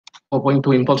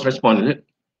4.2 impulse response, is it?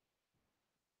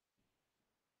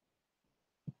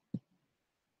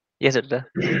 Yes,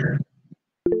 Doctor.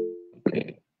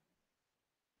 Okay.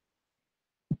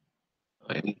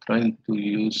 I'm trying to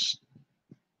use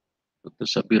Dr.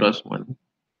 Sabira's one.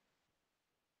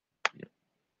 Ya,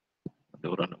 ada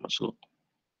orang nak masuk.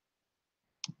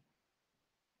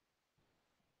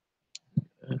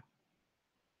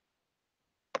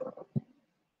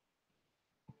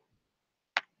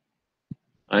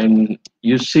 I'm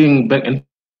using back and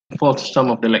forth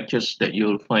some of the lectures that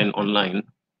you'll find online.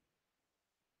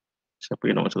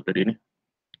 Siapa yang nak masuk tadi ni?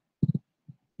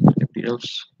 Anybody else?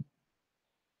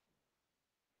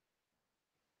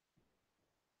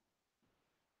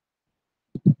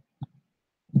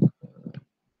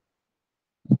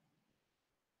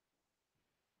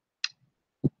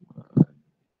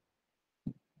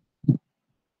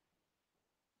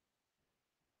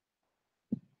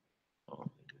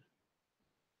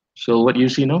 So what do you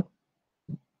see now?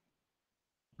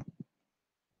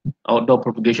 Outdoor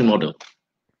propagation model.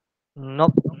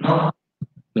 Nope.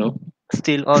 No?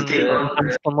 Still on the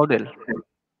response model.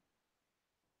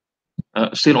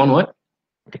 Still on what?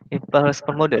 Impulse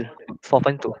response model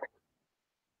 4.2.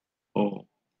 Oh,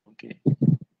 okay.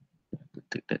 To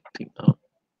take that thing out.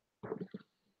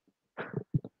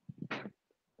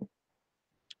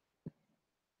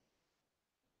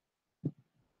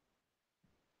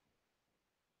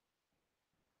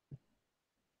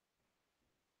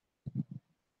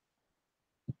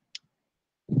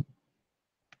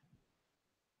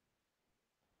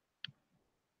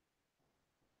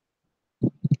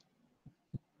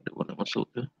 Ada orang nak masuk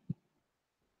ke?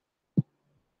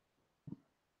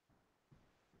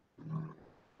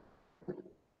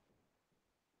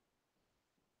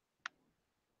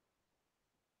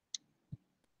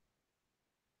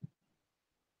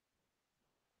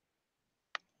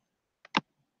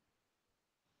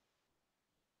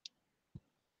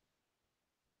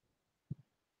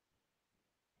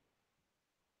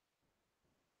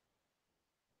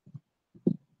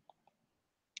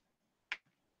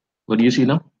 What do you see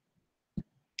now?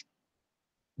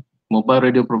 Mobile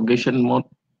radio propagation mode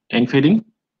and fading?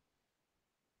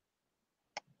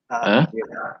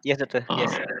 Yes, Doctor.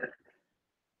 Yes.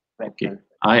 Okay.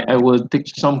 I will take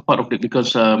some part of it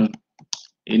because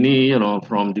ini,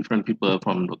 from different people,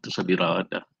 from Dr. Sabira,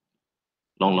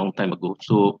 long time ago.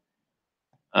 So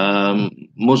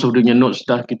most of the notes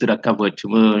kita dah covered.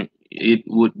 Cuma it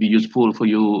would be useful for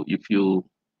you if you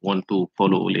want to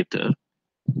follow later.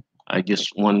 I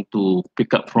just want to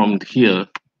pick up from here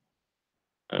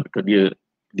because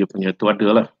dia punya tu ada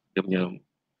lah, dia punya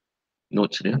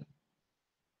notes dia.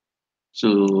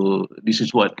 So this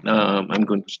is what I'm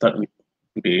going to start with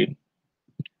today.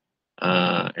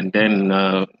 And then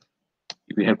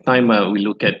if we have time, we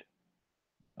look at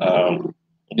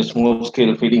the small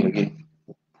scale fading again,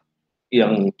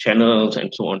 young channels and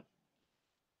so on.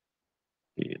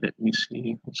 Okay, let me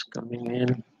see what's coming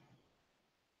in.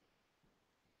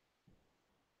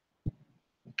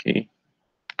 Okay.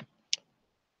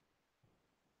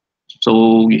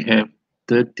 So we have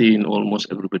 13, almost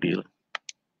everybody.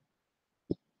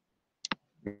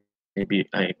 Maybe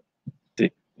I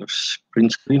take the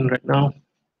print screen right now.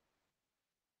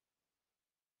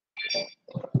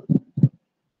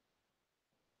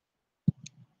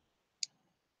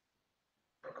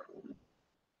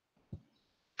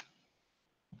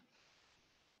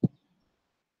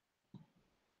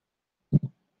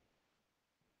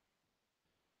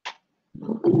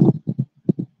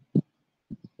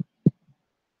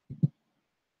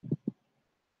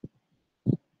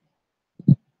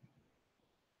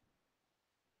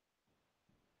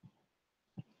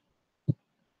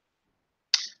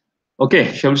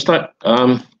 Okay, shall we start?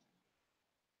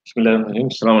 Bismillahirrahmanirrahim.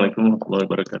 Assalamualaikum warahmatullahi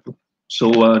wabarakatuh. So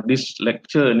this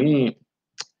lecture ni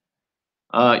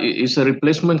is a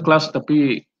replacement class,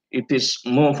 tapi it is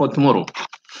more for tomorrow.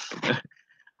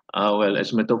 Well,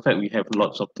 as a matter of fact, we have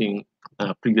lots of things,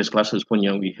 previous classes pun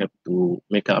yang we have to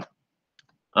make up.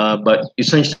 But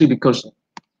essentially because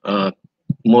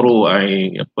tomorrow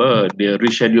they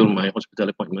reschedule my hospital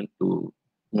appointment to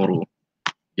tomorrow.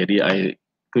 Jadi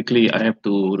I have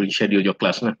to reschedule your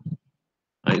class lah.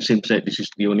 It seems that this is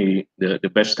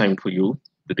the best time for you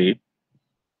today.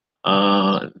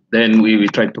 Then we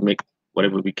try to make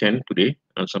whatever we can today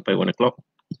sampai 1 o'clock.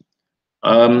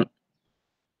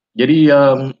 Jadi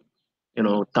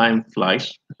time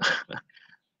flies.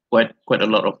 quite a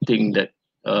lot of things that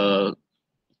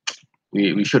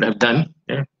we should have done.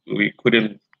 Yeah, we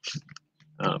couldn't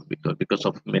because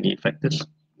of many factors,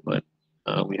 but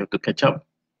we have to catch up.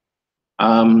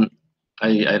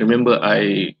 I remember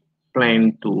I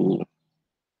planned to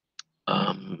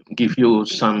give you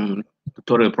some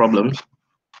tutorial problems.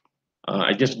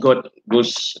 I just got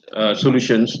those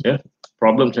solutions,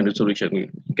 problems and the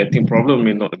solution. Getting problem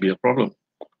may not be a problem.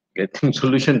 Getting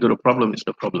solution to the problem is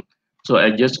the problem. So I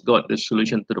just got the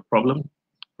solution to the problem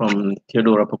from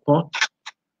Theodore Propagation,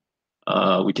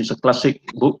 which is a classic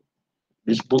book.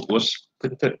 This book was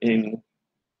printed in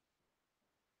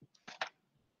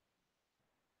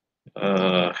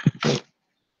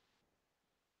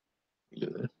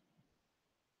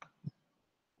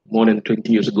more than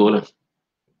 20 years ago.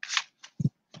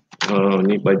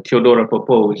 By Theodore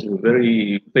Propagation, which is a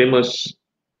very famous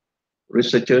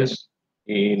researchers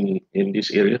in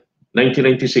this area.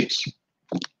 1996.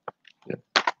 Yeah.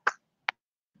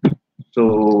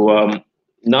 So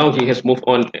now he has moved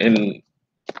on and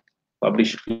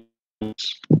published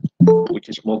books, which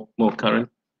is more current.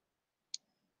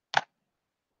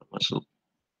 So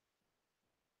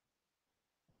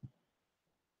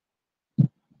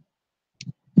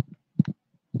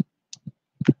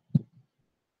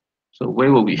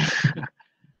where were we?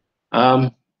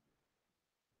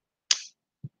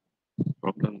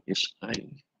 Problem is I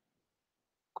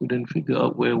couldn't figure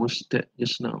out where was that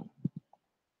just now.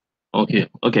 Okay.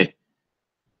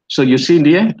 So you see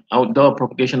the outdoor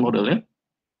propagation model, eh?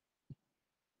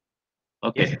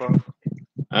 Okay. Yes, Prof.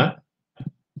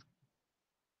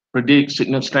 Predict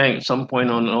signal strength, some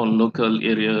point on local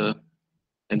area,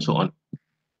 and so on.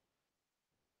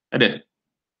 Ada?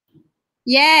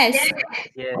 Yes.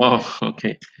 Yes. Oh,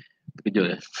 okay.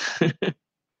 Kejap,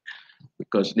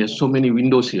 because there's so many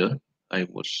windows here, I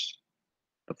was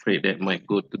afraid that might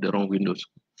go to the wrong windows.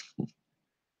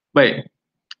 Baik.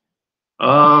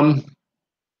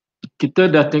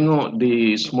 Kita dah tengok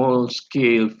the small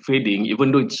scale fading,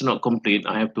 even though it's not complete,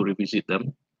 I have to revisit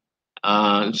them.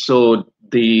 So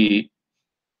the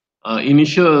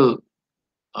initial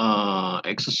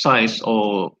exercise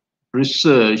or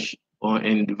research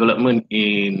and development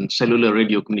in cellular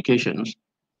radio communications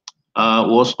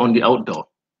was on the outdoor.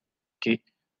 Okay,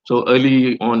 so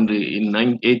early on in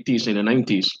 80s and the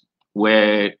 90s,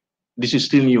 where this is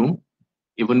still new,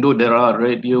 even though there are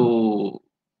radio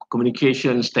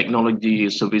communications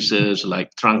technology services like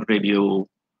trunk radio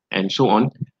and so on,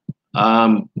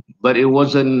 but it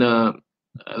wasn't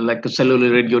like a cellular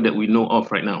radio that we know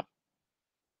of right now.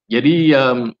 Jadi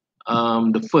one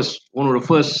of the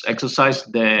first exercise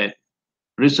that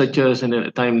researchers at the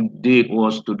time did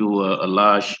was to do a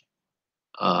large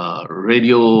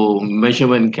radio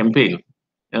measurement campaign,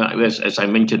 as I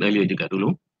mentioned earlier juga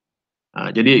dulu.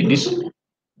 Jadi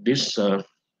this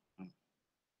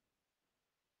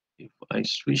if I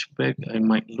switch back, I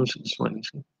might lose this one.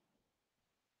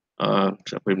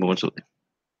 Siapa yang mau masuk?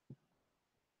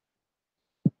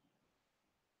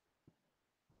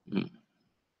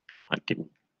 I can.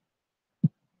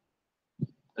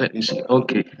 Let me see.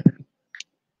 Okay.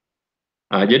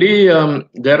 Jadi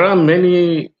there are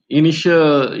many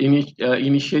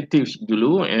initiatives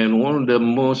dulu, and one of the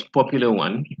most popular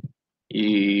one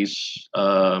is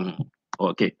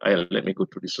okay. Let me go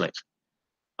through the slides.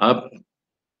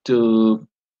 To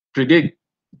predict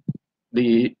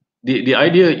the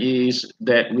idea is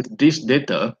that with this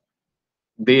data,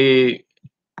 they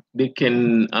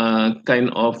can kind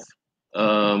of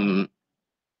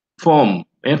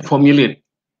formulate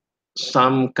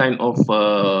some kind of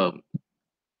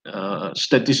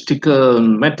statistical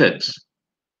methods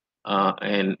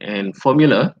and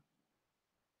formula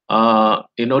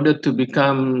in order to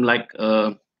become like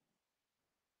a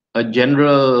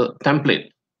general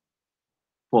template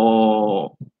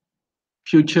for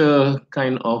future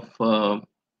kind of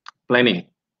planning,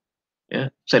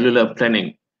 cellular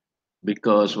planning.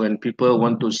 Because when people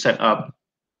want to set up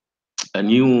a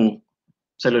new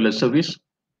cellular service,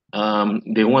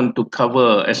 they want to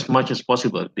cover as much as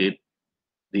possible. The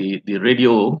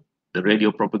radio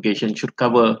propagation should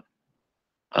cover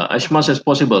as much as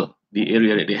possible the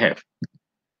area that they have.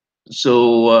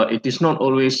 So it is not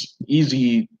always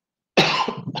easy.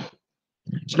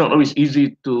 It's not always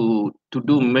easy to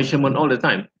do measurement all the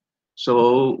time.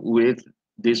 So with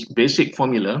this basic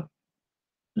formula,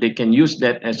 they can use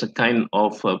that as a kind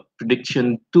of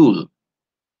prediction tool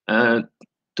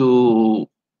to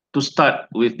start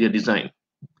with their design.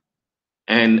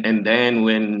 And then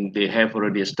when they have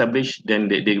already established, then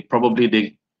they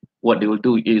probably what they will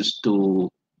do is to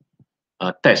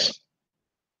test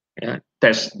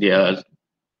their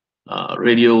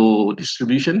radio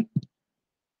distribution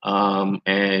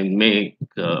and make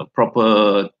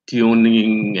proper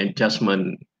tuning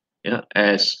adjustment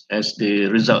as the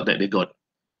result that they got.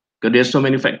 Because there's so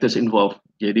many factors involved.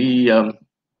 Jadi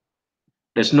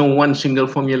there's no one single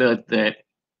formula that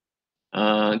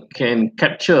can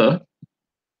capture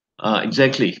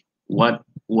exactly what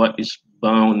is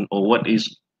bound, or what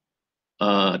is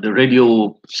the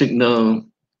radio signal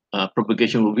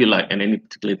propagation will be like at any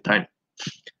particular time.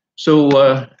 So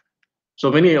so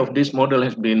many of this model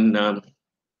has been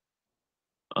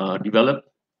developed.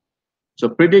 So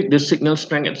predict the signal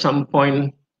strength at some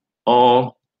point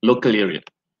or local area.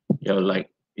 Like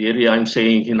the area I'm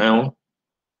saying here now,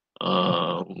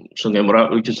 Sungai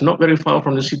Merak, which is not very far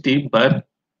from the city, but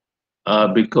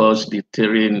because the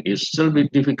terrain is still a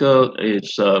bit difficult,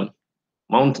 it's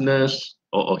mountainous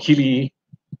or hilly,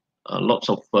 lots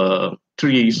of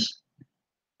trees,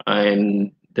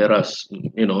 and there are,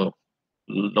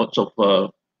 lots of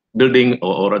building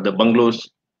or rather bungalows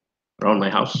around my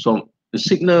house. So the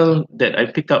signal that I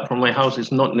pick up from my house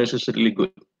is not necessarily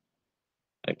good.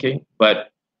 Okay, but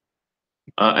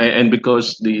and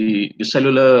because the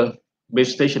cellular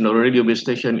base station or radio base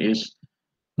station is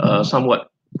somewhat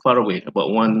far away, about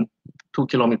 1-2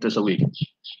 kilometers away.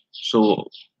 So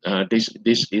this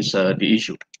is the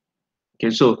issue. Okay,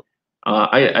 so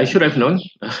I should have known,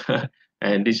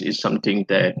 and this is something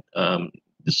that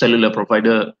the cellular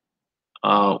provider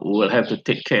will have to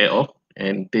take care of,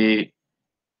 and it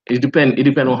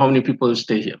depends on how many people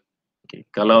stay here. Okay,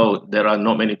 kalau there are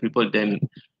not many people, then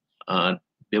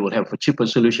they will have a cheaper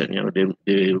solution.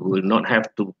 They will not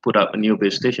have to put up a new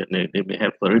base station. They may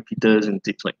have repeaters and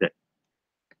things like that.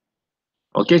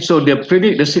 Okay, so they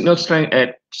predict the signal strength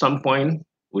at some point,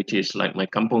 which is like my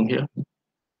kampung here,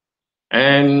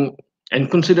 and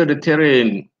consider the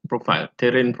terrain profile.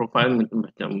 Terrain profile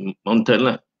macam mountain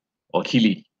lah, or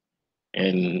hilly,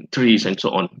 and trees and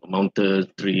so on. Mountains,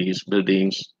 trees,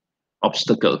 buildings,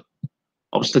 obstacle.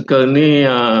 Obstacle ni,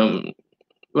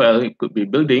 well, it could be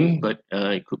building, but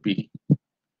it could be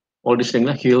all these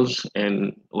things, hills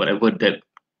and whatever that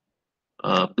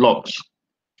blocks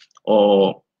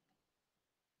or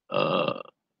or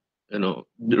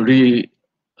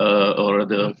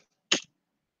the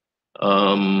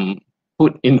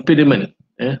put impediment,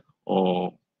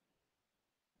 or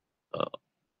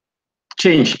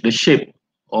change the shape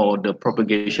or the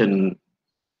propagation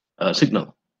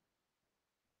signal.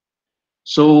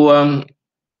 So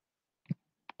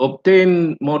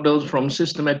obtain models from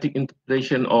systematic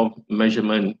interpretation of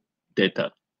measurement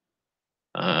data.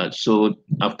 So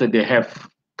after they have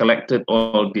collected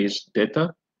all this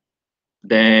data,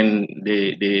 then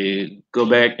they go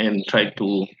back and try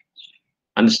to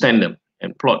understand them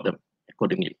and plot them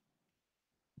accordingly.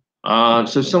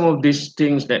 So some of these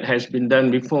things that has been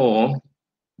done before,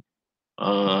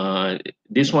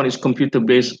 this one is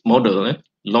computer-based model,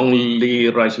 Longley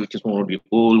Rise, which is one of the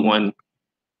old one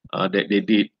that they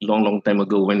did long time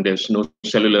ago when there's no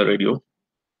cellular radio,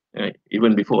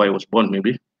 even before I was born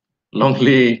maybe.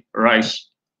 Longley Rise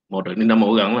model, ni nama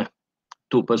orang lah,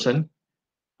 2 person.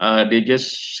 They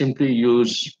just simply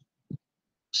use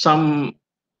some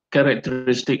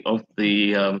characteristic of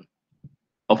the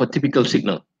of a typical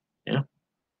signal.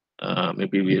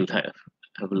 Maybe we'll have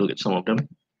a look at some of them.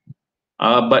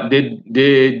 But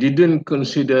they didn't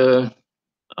consider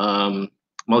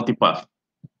multipath,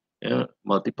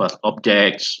 multipath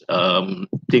objects,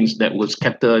 things that will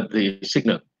scatter the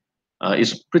signal.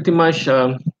 It's pretty much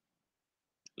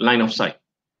line of sight.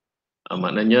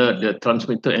 Maknanya the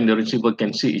transmitter and the receiver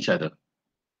can see each other.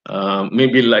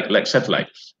 Maybe like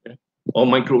satellites, or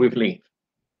microwave link.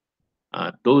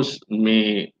 Those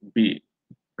may be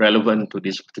relevant to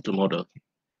this particular model.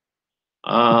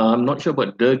 I'm not sure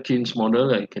about Durkin's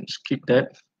model. I can skip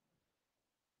that.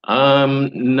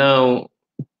 Now,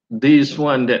 this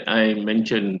one that I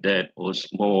mentioned that was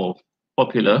more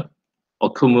popular,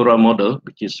 Okumura model,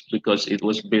 which is because it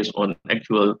was based on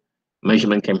actual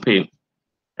measurement campaign,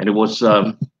 and it was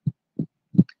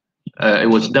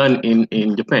done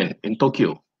in Japan, in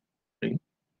Tokyo,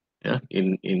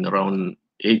 in around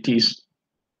 80s,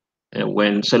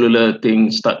 when cellular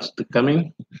thing starts to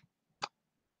coming.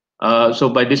 So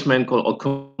by this man called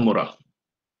Okumura.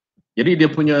 Jadi dia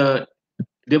punya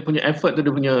effort,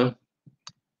 dia punya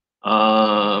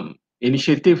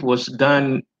initiative was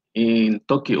done in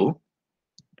Tokyo,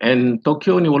 and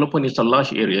Tokyo ni walaupun it's a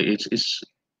large area, it's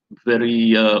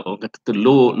very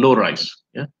low rise.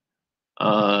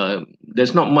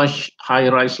 There's not much high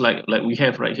rise like we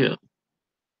have right here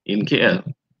in KL.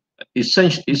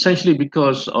 Essentially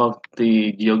because of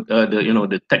the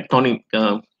tectonic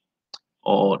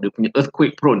or the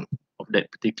earthquake prone of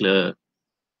that particular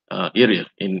area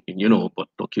in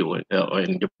Tokyo or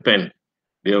in Japan.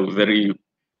 They are very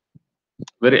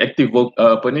active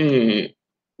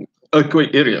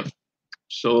earthquake area,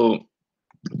 so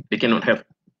they cannot have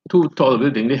too tall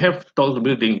building. They have tall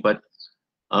building, but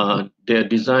they're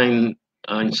designed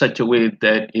in such a way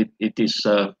that it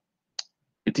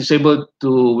is able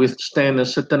to withstand a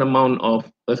certain amount of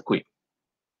earthquake.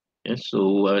 Yeah,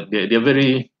 so they're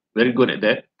very good at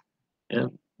that. Yeah.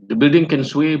 The building can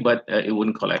sway, but it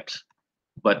wouldn't collapse.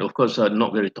 But of course,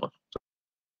 not very tall.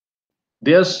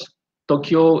 There's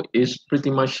Tokyo is pretty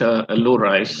much a low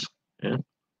rise, yeah,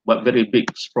 but very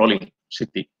big, sprawling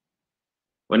city.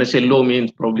 When I say low,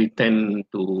 means probably 10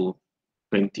 to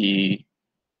 20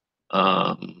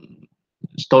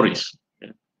 stories,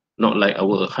 yeah. Not like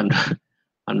our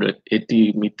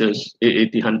 180 meters,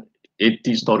 80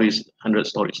 stories, 100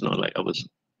 stories, not like ours.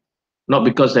 Not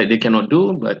because that they cannot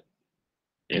do, but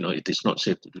it is not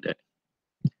safe to do that.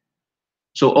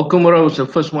 So Okumura was the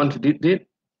first one to did it,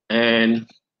 and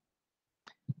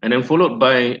then followed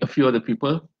by a few other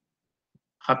people.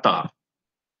 Hatta,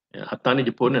 ya, Hatta ni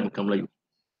Jepun dan bukan Melayu.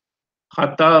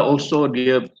 Hatta also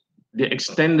they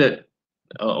extended,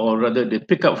 or rather they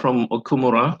pick up from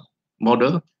Okumura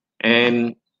model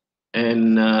and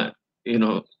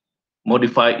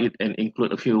modify it and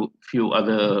include a few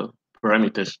other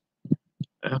parameters.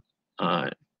 Yeah.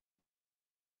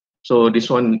 So this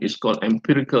one is called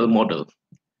empirical model.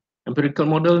 Empirical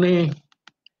model ni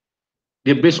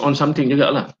dia based on something juga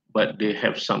lah, but they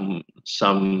have some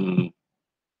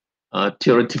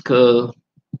theoretical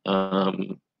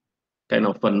kind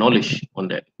of knowledge on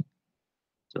that.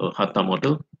 So Hatta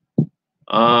model.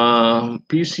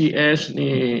 PCS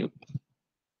ni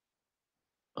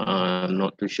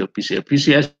not too sure.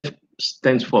 PCS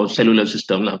stands for cellular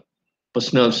system lah.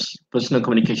 Personal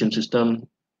communication system.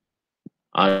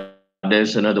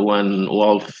 There's another one,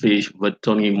 Wolfish,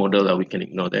 Bertoni model. We can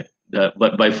ignore that.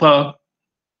 But by far,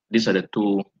 these are the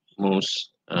two most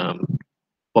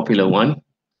popular one,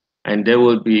 and there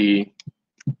will be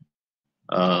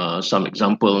some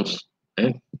examples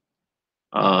that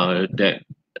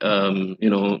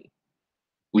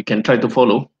we can try to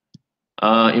follow.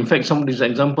 In fact, some of these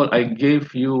examples I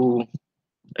gave you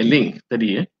a link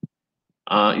tadi.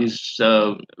 Is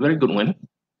a very good one.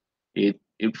 It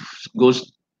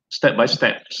goes step by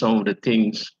step some of the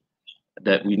things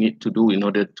that we need to do in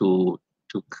order to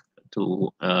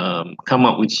come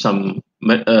up with some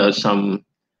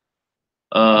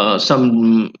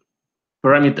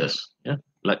parameters, yeah,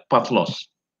 like path loss.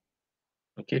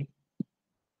 Okay.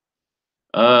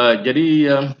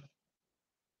 Jadi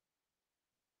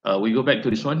we go back to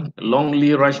this one.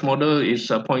 Long-Lee rise model is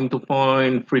a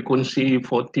point-to-point frequency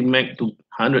 40 meg to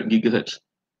 100 gigahertz.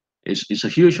 It's a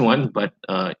huge one, but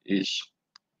it's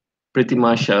pretty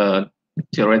much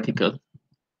theoretical.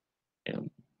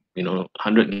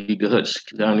 100 gigahertz.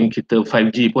 Sekarang ni kita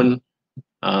 5G pun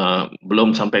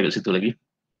belum sampai ke situ lagi.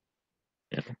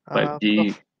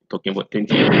 5G talking about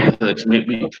 20 gigahertz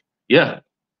maybe. Yeah.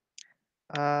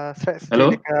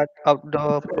 Hello. Dekat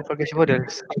outdoor propagation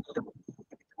models.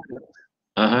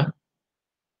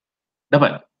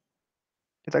 Dapat?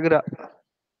 Dia tak gerak.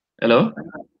 Hello?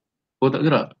 Oh, tak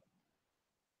gerak.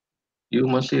 You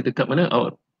masih dekat mana?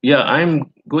 Oh, yeah, I'm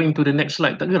going to the next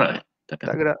slide. Tak gerak? Tak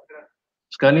gerak.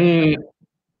 Sekarang ni,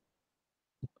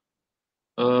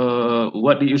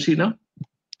 what do you see now?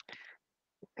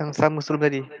 Yang sama sebelum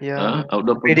tadi. Yang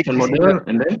outdoor prediction model,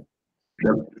 and then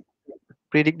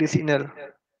predict the signal.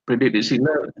 Predict the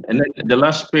signal, and then the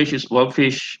last page is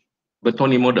Wolfish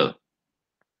Bertoni model.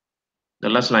 The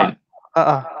last line.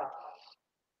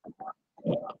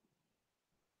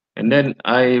 And then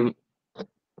I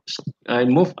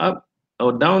move up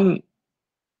or down,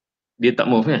 dia tak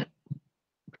move ya.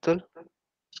 Betul.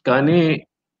 Sekarang ni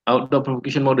outdoor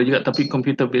propagation model juga, tapi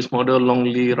computer based model,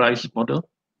 Long-Lee rise model,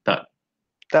 tak.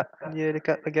 Tak, dia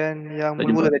dekat bagian yang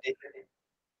mula-mula tadi.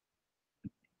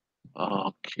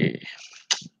 Okay.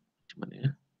 Macam mana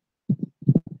ya?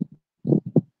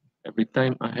 Every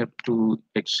time I have to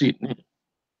exit ni.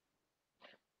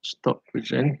 Stop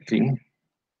presenting.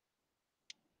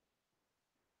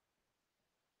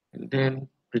 And then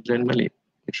present balik.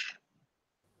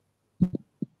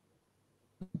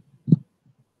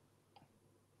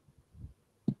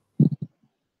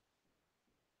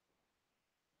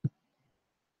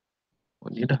 Oh,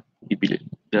 ni dah.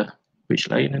 Dah page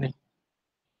lain ni.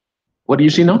 What do you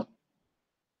see now?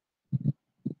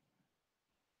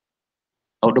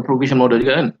 Outdoor propagation model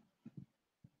juga kan?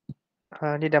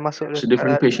 Ni dah masuk. It's a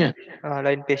different page ya?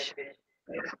 Lain page.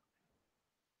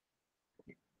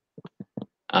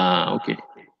 Okay.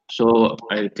 So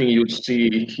I think you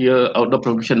see here outdoor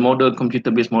propagation model,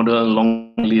 computer based model,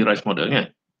 Long-Lee rise model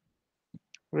kan?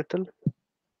 Betul.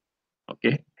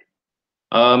 Okay.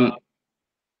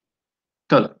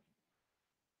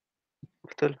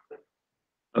 Betul.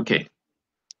 Okay.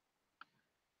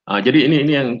 Jadi ini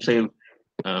yang saya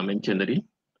mention tadi,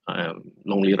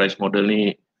 longly rise model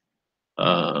ni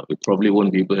we probably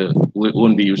won't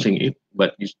be using it,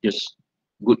 but it's just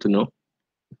good to know.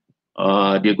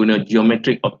 Dia guna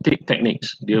geometric optic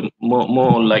techniques. Dia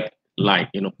more like light,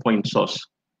 point source.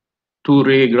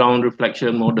 Two-ray ground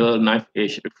reflection model, knife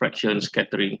edge refraction,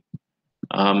 scattering.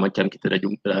 Macam kita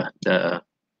dah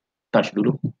touch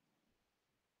dulu.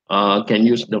 Can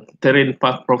use the terrain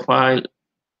path profile.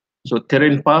 So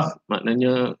terrain path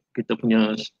maknanya kita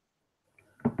punya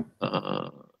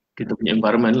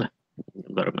environment lah,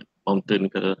 environment, mountain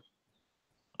ke,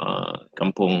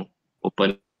 kampung,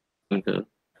 open ke.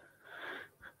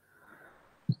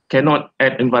 Cannot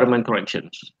add environment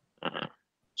corrections.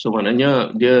 So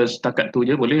maknanya dia setakat tu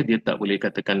je boleh, dia tak boleh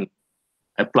katakan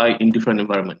apply in different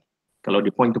environment. Kalau dia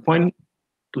point to point,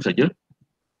 tu saja.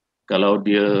 Kalau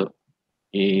dia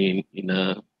in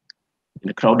a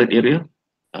crowded area,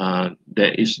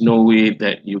 there is no way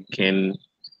that you can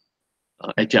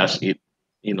adjust it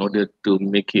in order to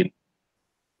make it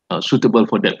suitable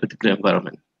for that particular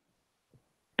environment.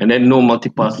 And then no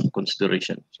multipath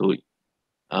consideration. So,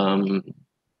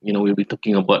 we'll be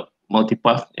talking about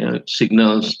multipath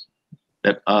signals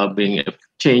that are being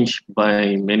changed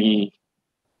by many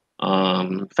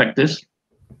factors,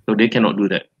 so they cannot do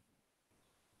that.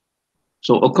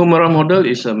 So Okumura model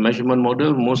is a measurement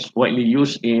model most widely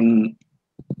used in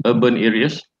urban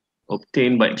areas,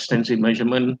 obtained by extensive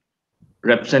measurement,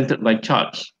 represented by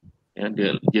charts.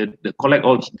 They collect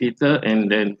all data and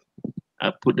then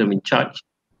put them in charts,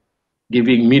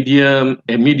 giving median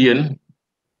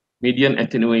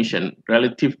attenuation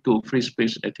relative to free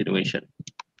space attenuation.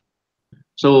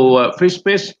 So free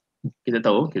space, kita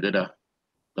tahu, kita dah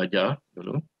belajar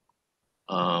dulu.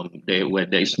 Where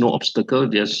there is no obstacle,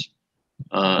 just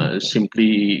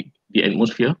simply the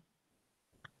atmosphere.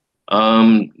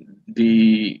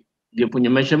 Dia punya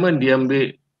measurement, dia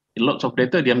ambil lots of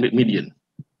data, dia ambil median.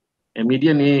 And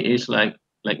median ni is like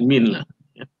mean lah,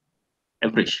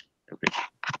 average.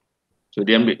 So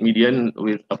dia ambil median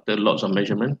after lots of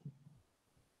measurement.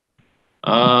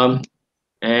 And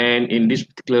in this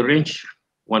particular range,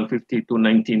 150 to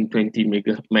 1920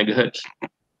 megahertz.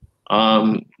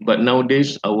 But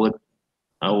nowadays our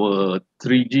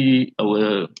 3G,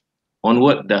 our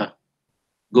onward dah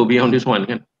go beyond this one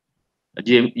kan.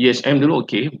 GSM dulu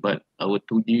okay, but our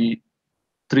 2G,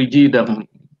 3G dah,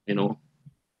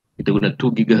 kita guna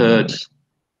 2 gigahertz.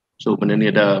 So benda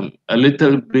ni dah a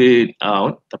little bit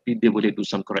out, tapi dia boleh do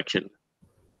some correction.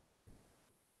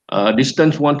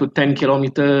 Distance 1 to 10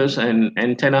 kilometers and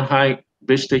antenna height,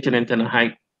 base station antenna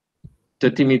height,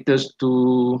 30 meters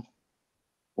to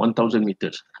 1,000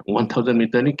 meters. 1,000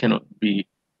 meter ni cannot be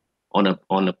on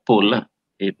a pole lah.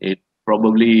 It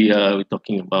probably we're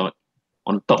talking about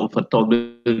on top of a tall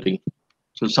building.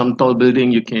 So some tall building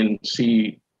you can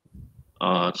see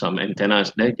some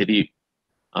antennas there. Jadi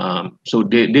so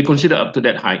they consider up to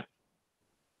that height.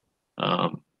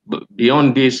 But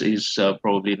beyond this is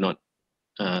probably not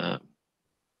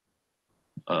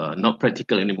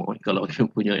practical anymore. Kalau you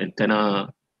punya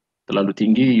antenna terlalu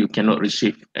tinggi, you cannot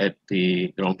receive at the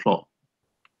ground floor.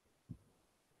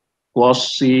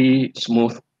 Quasi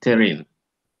smooth terrain.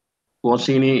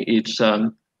 Quasi ni it's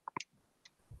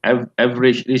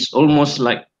average. It's almost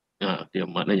like dia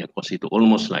maknanya quasi itu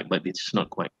almost like, but it's not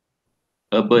quite.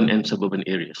 Urban and suburban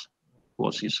areas.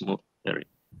 Quasi smooth terrain.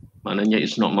 Maknanya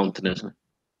it's not mountainous.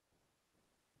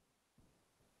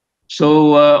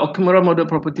 So Okumura model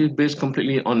property based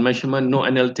completely on measurement, no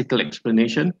analytical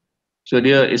explanation. So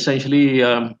dia essentially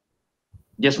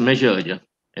just measure aja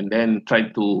and then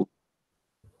try to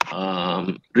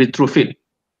retrofit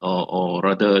or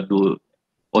rather do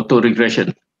auto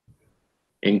regression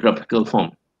in graphical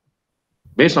form.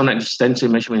 Based on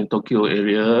extensive measurement in Tokyo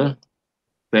area,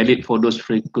 valid for those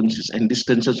frequencies and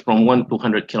distances from 1 to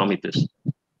 100 kilometers.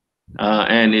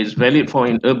 And it's valid for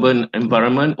an urban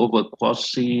environment over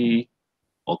quasi,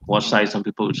 some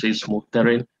people would say smooth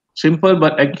terrain. Simple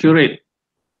but accurate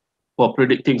for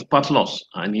predicting path loss.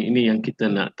 Ini yang kita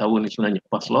nak tahu ni sebenarnya,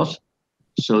 path loss,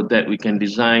 so that we can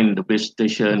design the base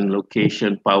station,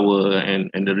 location, power, and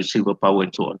the receiver power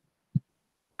and so on.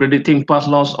 Predicting path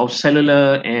loss of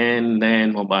cellular and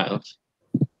then mobiles.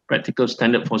 Practical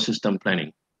standard for system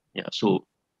planning. Yeah, so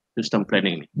system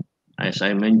planning. As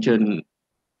I mentioned,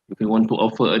 if we want to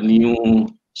offer a new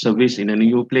service in a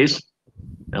new place,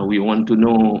 we want to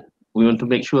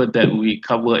make sure that we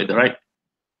cover at the right,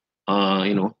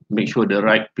 make sure the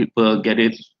right people get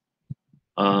it,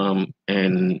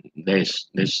 and there's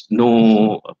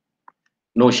no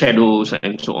shadows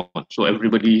and so on. So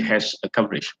everybody has a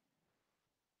coverage.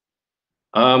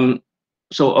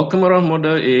 So Okumura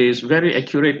model is very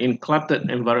accurate in cluttered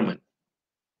environment.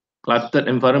 Cluttered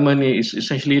environment is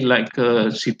essentially like a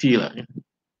city lah.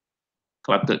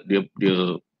 Cluttered, dia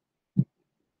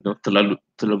terlalu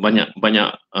banyak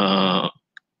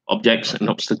objects and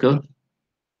obstacle,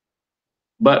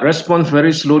 but responds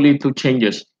very slowly to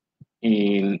changes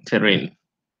in terrain,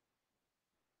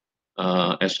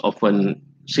 as often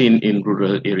seen in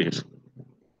rural areas.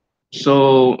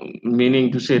 So,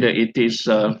 meaning to say that it is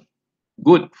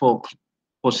good for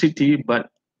city,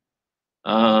 but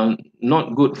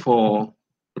not good for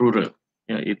rural.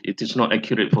 Yeah, it is not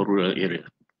accurate for rural area.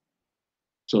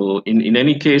 So, in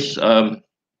any case,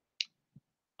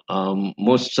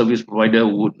 most service provider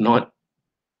would not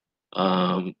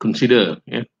consider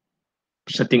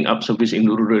setting up service in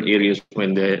rural areas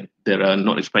when there are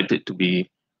not expected to be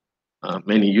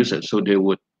many users. So they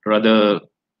would rather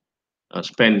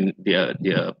spend their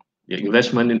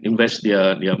investment and invest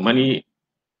their money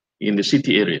in the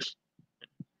city areas.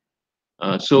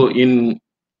 So in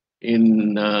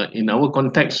our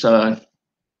context,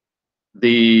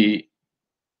 the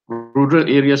rural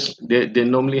areas, they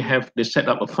normally have, they set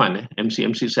up a fund,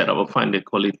 MCMC set up a fund, they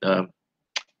call it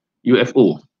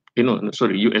UFO,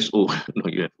 sorry, USO, no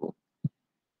UFO,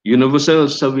 Universal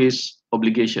Service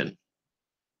Obligation.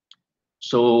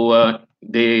 So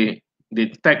they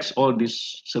tax all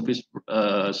these service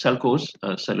telcos,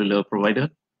 cellular provider,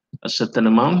 a certain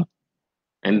amount,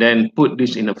 and then put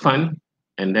this in a fund,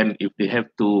 and then if they have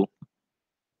to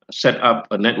set up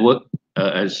a network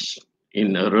as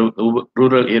in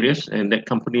rural areas, and that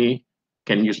company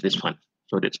can use this fund.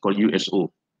 So that's called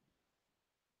USO.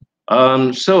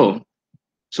 So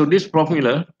this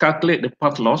formula calculate the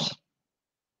path loss,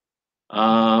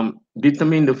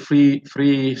 determine the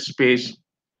free space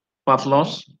path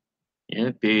loss.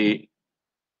 Yeah,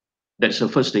 that's the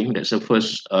first thing. That's the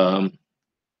first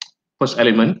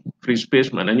element. Free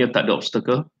space, maknanya tak ada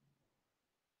obstacle.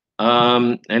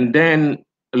 And then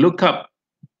look up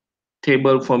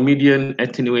table for median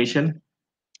attenuation.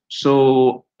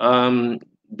 So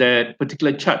that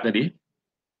particular chart tadi,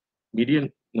 median,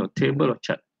 no, table or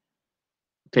chart?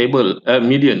 Table,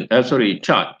 median, sorry,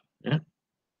 chart. Yeah.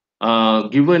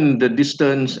 Given the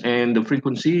distance and the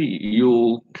frequency,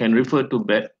 you can refer to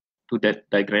that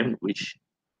diagram, which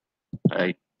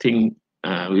I think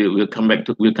we'll come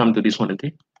to this one.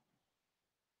 Okay.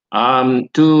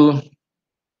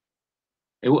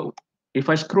 If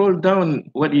I scroll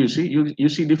down, what do you see? You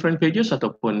see different pages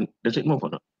ataupun does it move or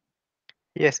not?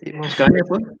 Yes, it moves. Sekarang ni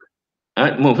apa?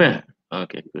 Move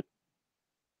Okay, good.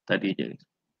 Tadi je.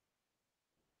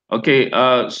 Okay,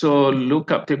 so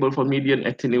look up table for median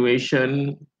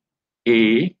attenuation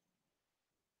A,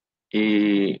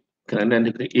 AMU,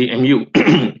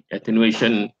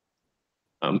 attenuation,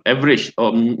 average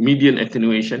or median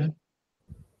attenuation.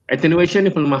 Attenuation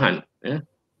ni pelemahan.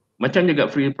 Macam juga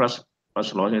free plus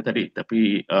loss tadi,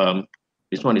 tapi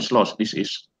this one is loss. This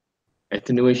is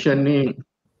attenuation ni,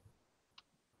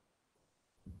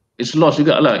 it's loss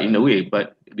juga lah in a way,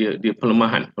 but dia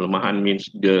pelemahan. Pelemahan means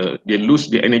they lose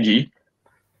the energy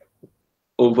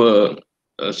over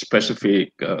a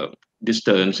specific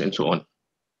distance and so on.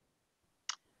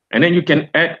 And then you can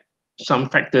add some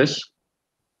factors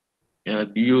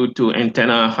due to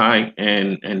antenna height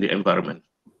and the environment.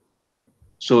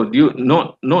 So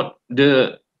not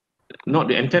the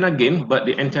antenna gain, but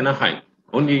the antenna height.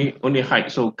 Only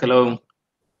height. So kalau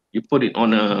you put it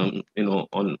on a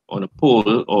on a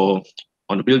pole or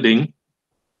on a building,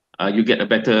 you get a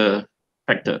better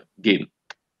factor gain,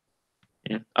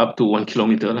 up to 1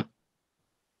 kilometer.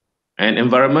 And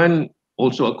environment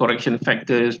also a correction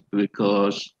factor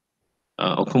because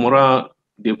Okumura,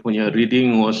 dia punya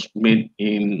reading was made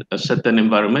in a certain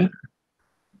environment,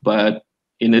 but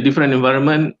in a different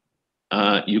environment,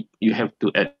 you have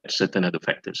to add certain other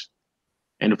factors,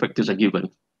 and the factors are given.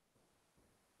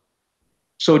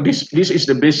 So this is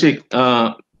the basic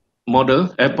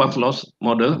model, air path loss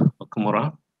model of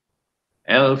Okumura.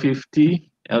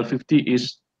 L50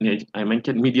 is, I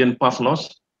mentioned, median path loss,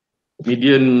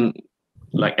 median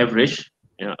like average,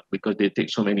 because they take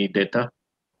so many data.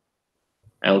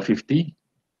 L50.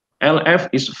 LF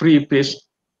is free space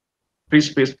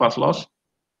path loss.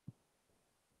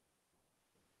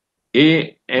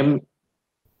 Sometimes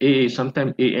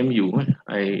AMU,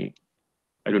 I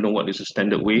don't know what is the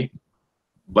standard way,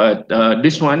 but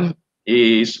this one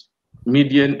is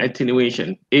median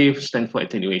attenuation. A stands for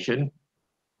attenuation.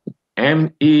 MU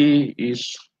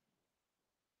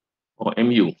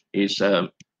is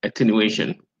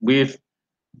attenuation which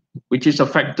is a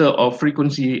factor of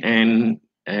frequency and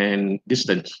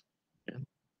distance.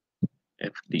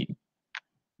 FD.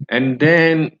 And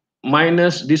then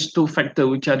minus these two factors,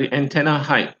 which are the antenna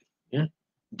height. Yeah,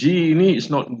 G ini is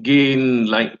not gain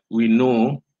like we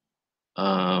know,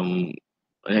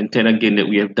 antenna gain that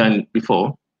we have done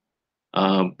before,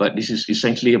 but this is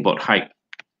essentially about height.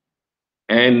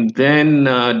 And then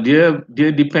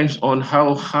there depends on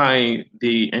how high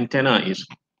the antenna is.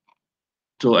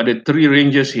 So ada three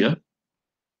ranges here.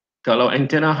 Kalau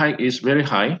antenna height is very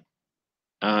high,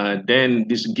 then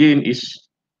this gain is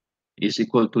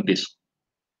equal to this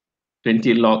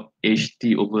 20 log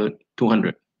HT over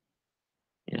 200.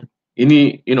 Yeah.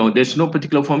 Ini, there's no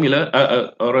particular formula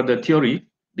or other theory.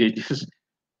 They just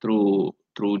through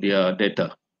their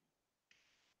data.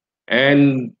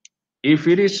 And if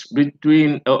it is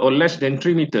between or less than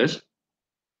 3 meters,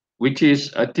 which is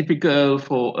typical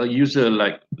for a user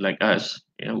like us,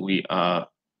 we are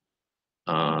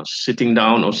sitting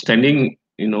down or standing,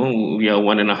 we are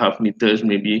 1.5 meters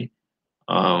maybe.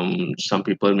 Some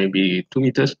people maybe 2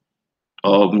 meters,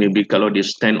 or maybe kalau they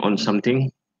stand on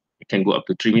something, it can go up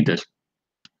to 3 meters.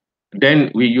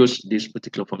 Then we use this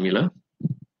particular formula.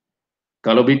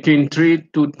 Kalau between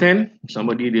 3 to 10,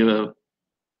 somebody they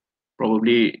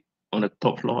probably on the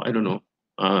top floor, I don't know.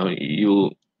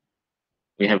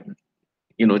 We have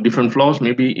different floors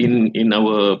maybe in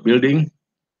our building.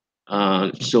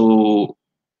 So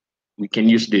we can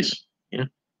use this.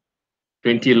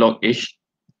 20 log H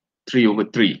 3 over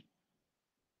 3.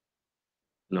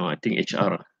 No, I think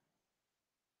HR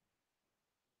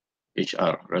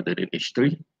rather than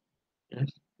H3. Yes.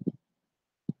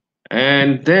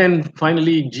 And then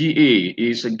finally, GA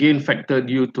is a gain factor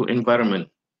due to environment.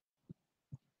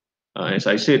 As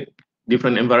I said,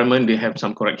 different environment, they have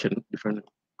some different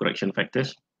correction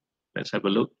factors. Let's have a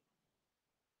look.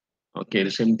 Okay,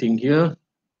 the same thing here.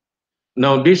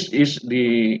 Now this is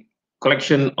the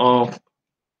collection of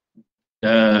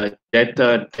the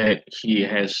data that he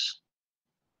has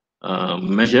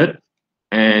measured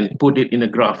and put it in a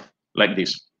graph like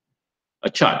this, a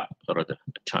chart, or rather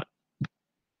a chart.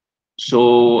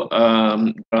 So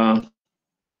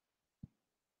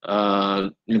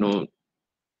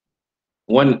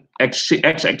one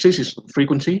x-axis is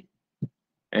frequency,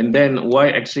 and then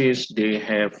y-axis they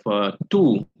have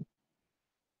two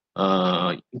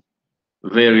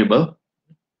variable.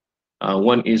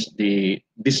 One is the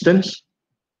distance,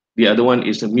 the other one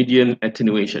is the median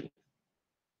attenuation.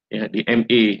 Yeah, the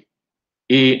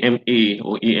AMA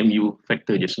or AMU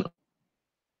factor just now.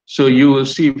 So you will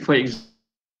see, for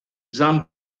example,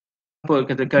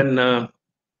 katakan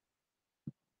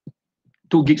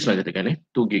 2 gigs lah katakan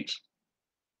 2 gigs.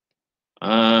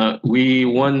 We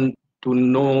want to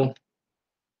know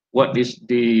what is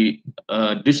the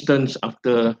distance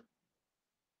after,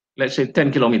 let's say,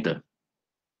 10 kilometer.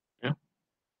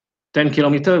 10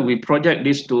 kilometer, we project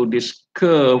this to this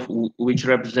curve which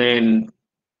represent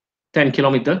 10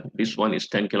 kilometer. This one is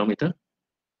 10 kilometer.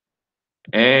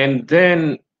 And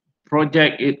then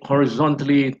project it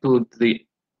horizontally to the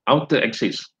outer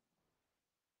axis.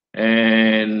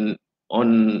 And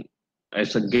on,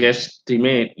 as a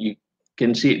guesstimate, you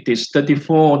can see it is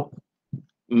 34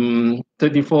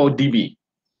 dB.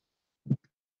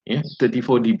 Yeah,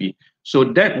 34 dB. So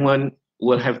that one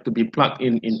will have to be plugged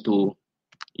into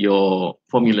your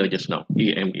formula just now,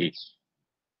 AMA.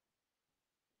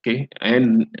 Okay,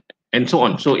 and so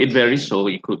on. So it varies. So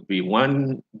it could be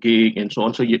 1 gig and so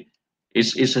on. So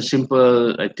it's a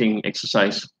simple, I think,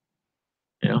 exercise,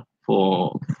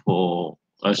 for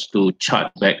us to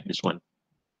chart back this one.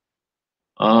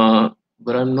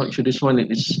 But I'm not sure this one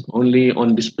is only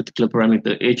on this particular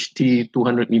parameter, HT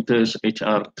 200 meters,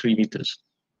 HR 3 meters.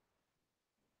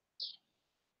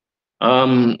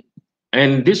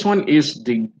 And this one is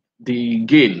the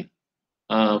gain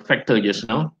factor just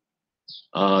now,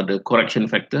 the correction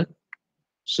factor.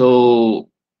 So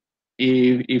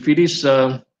if it is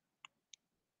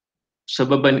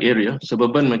suburban area,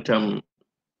 suburban macam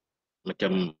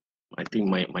I think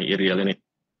my area lah ni,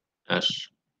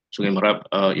 Sungai Merab,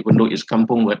 even though it's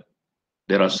kampung, but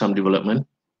there are some development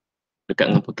dekat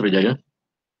dengan Putrajaya.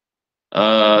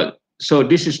 So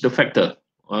this is the factor.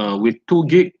 With 2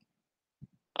 gig,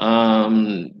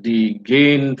 the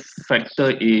gain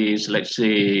factor is, let's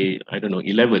say, I don't know,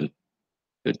 11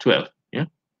 to 12.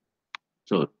 Yeah.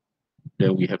 So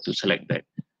then we have to select that.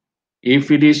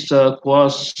 If it is a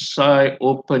quasi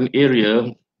open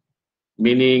area,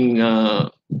 meaning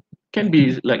can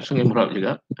be like Sungai Merab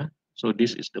juga. So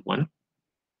this is the one.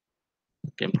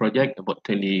 Can project about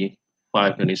 25,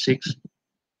 26.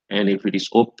 And if it is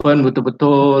open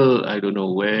betul-betul, I don't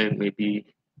know where, maybe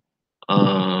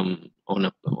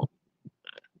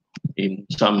in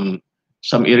some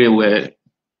area where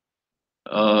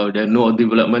there are no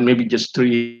development, maybe just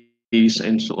 3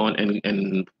 and so on,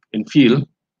 and field.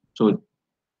 So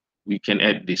we can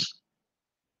add this.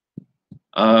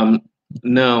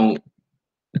 Now,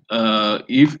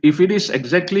 if it is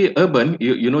exactly urban,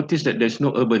 you notice that there's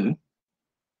no urban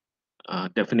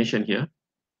definition here,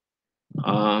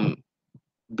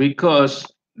 because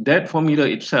that formula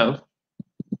itself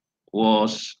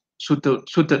was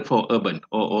suited for urban,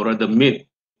 or rather made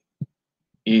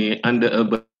under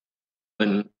urban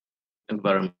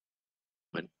environment.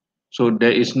 So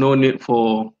there is no need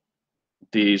for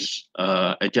this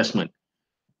adjustment.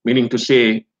 Meaning to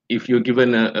say, if you're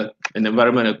given an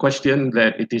environmental question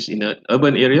that it is in an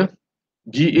urban area,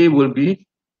 GA will be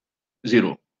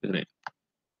 0, isn't it?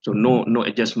 So no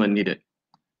adjustment needed.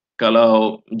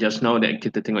 Kalau just now that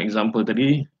kita tengok example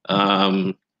tadi,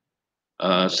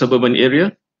 suburban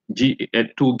area, G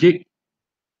at 2 gig,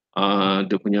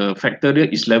 the punya factor dia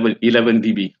is 11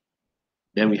 dB.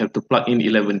 Then we have to plug in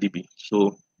 11 dB.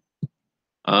 So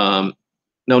now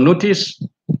notice,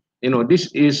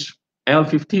 this is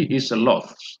L50 is a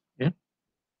loss. Yeah?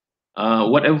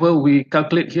 Whatever we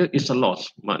calculate here is a loss.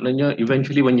 Maknanya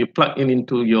eventually when you plug in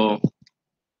into your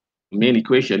main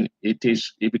equation, it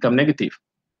become negative.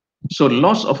 So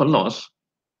loss of a loss,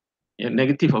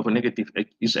 negative of a negative,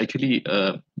 is actually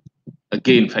a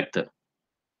gain factor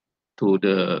to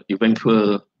the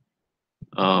eventual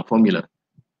formula.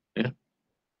 Yeah?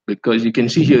 Because you can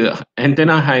see here,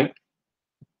 antenna height,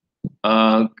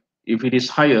 if it is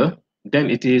higher,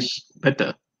 then it is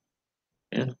better.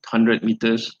 100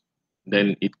 meters,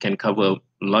 then it can cover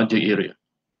larger area.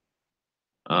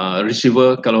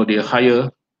 Receiver, kalau dia higher,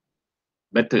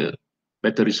 better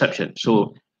reception.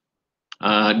 So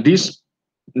this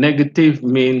negative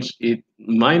means it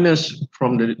minus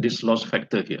from this loss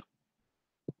factor here,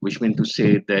 which means to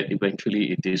say that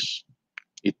eventually it is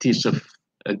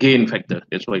a gain factor.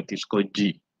 That's why it is called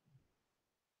G.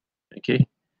 Okay.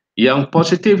 Yang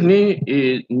positive ni,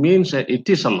 it means that it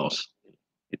is a loss.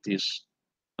 It is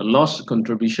a loss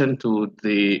contribution to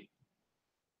the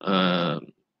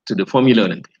formula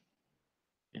nanti,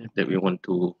 that we want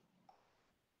to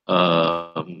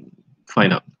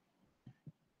find out.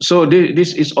 So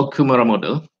this is Okumura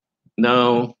model.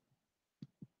 Now,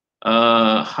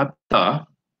 Hatta,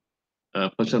 a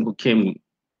person who came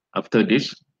after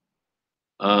this,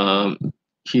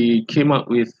 he came up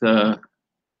with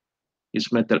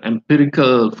his method,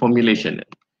 empirical formulation.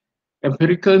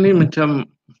 Empirical ni macam,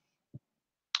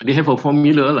 they have a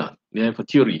formula lah, they have a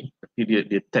theory,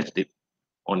 they test it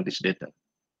on this data.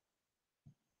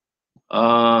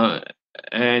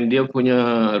 And dia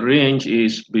punya range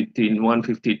is between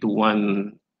 150 to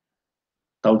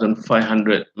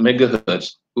 1,500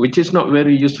 megahertz, which is not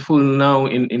very useful now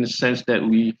in the sense that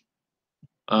we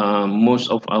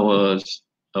most of our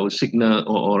signal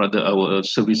or rather our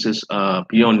services are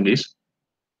beyond this,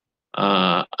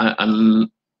 or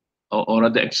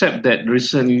rather except that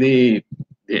recently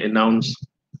they announced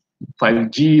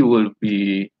 5G will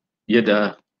be,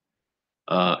 5G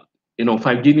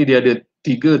ni dia ada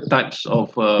 3 types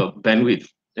of bandwidth,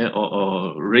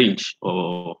 or range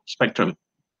or spectrum,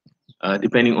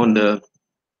 depending on the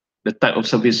type of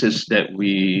services that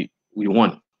we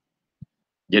want.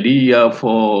 Jadi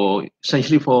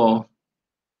essentially for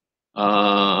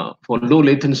low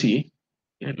latency,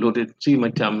 low latency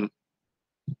macam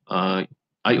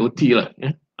IoT lah,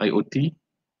 IoT,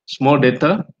 small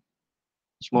data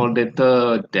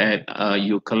that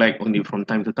you collect only from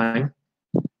time to time.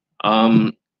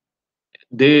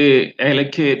 They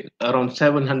allocate around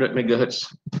 700 megahertz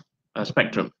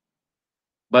spectrum,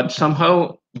 but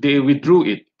somehow they withdrew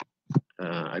it.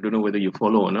 I don't know whether you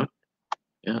follow or not.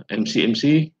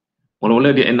 MCMC,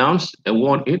 mula-mula they announced,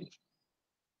 award it,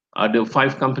 ada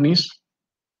 5 companies,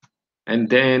 and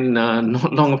then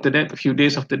not long after that, a few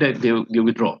days after that, they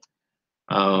withdraw.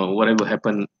 Whatever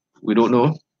happened, we don't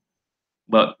know.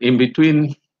 But in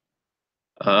between,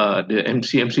 the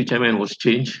MCMC chairman was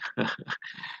changed.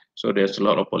 So there's a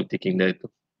lot of politicking there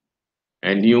too.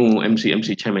 And new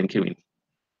MCMC chairman came in.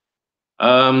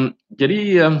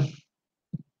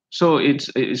 So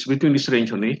it's between this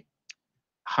range only.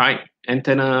 Height,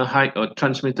 antenna height or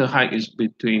transmitter height is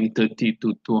between 30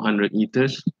 to 200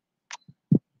 meters.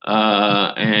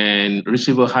 And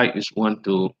receiver height is 1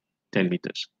 to 10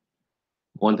 meters.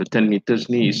 1 to 10 meters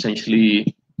ni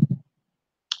essentially,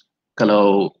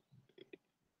 kalau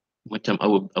macam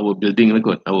our building,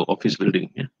 our office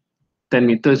building, 10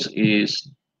 meters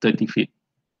is 30 feet.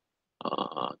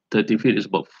 30 feet is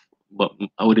about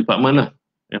our department lah,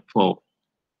 for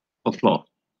floor.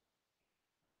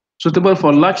 Suitable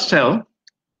for large cell.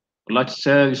 Large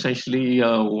cell essentially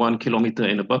 1 kilometer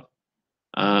and above.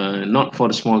 Not for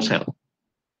the small cell.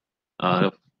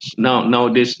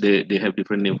 Nowadays they have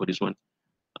different name for this one.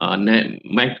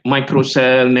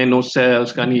 Microcell, nanocell,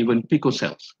 sekarang even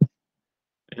picocells.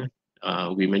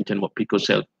 We mentioned about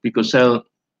picocell. Picocell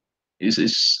is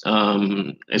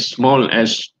as small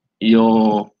as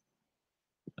your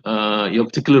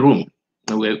particular room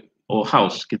or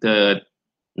house. Kita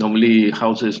normally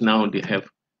houses now they have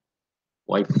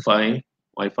Wi-Fi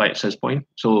access point.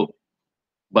 So,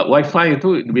 but Wi-Fi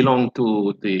itu belong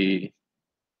to the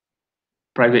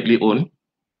privately owned.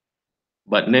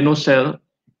 But nanocell,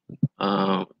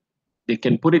 they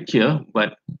can put it here,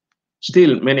 but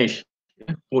still managed,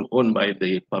 owned by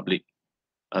the public,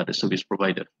 the service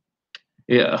provider.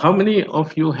 Yeah, how many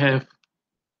of you have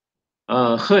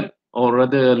heard or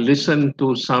rather listened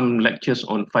to some lectures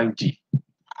on 5G?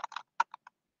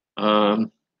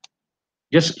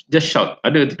 Just shout.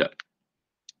 Ada tidak?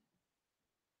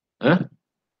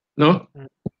 No?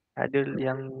 Ada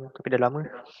yang tapi dah lama.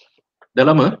 Dah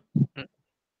lama?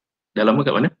 Dah lama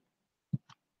kat mana?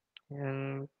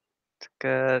 Yang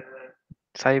dekat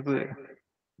cyber.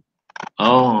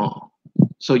 Oh,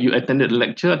 so you attended the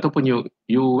lecture ataupun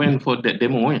you went for that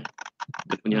demo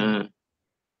dia punya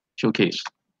showcase.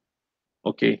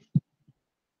 Okay.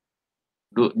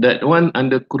 That one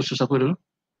under kursus apa dulu?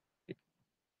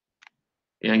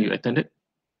 Yang you attended?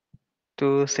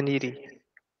 Tu sendiri.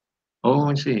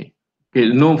 Oh, I see. Okay,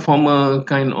 no formal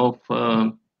kind of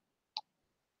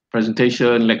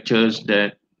presentation, lectures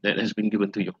that has been given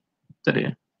to you. Is that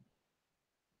it?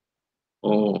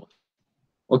 Oh,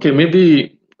 okay.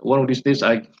 Maybe one of these days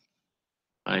I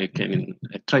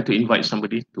try to invite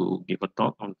somebody to give a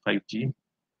talk on 5G.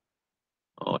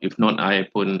 Or if not, I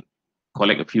pun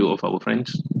collect a few of our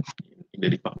friends in the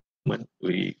department.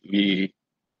 We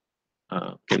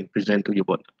can present to you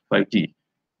about 5G.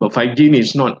 But 5G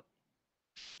is not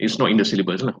in the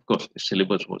syllabus lah. Of course, the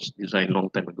syllabus was designed long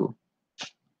time ago.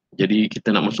 Jadi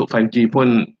kita nak masuk 5G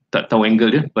pun tak tahu angle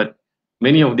dia, but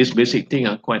many of these basic things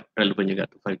are quite relevant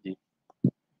juga to 5G.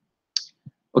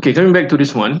 Okay, coming back to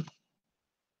this one.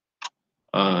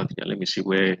 Yeah, let me see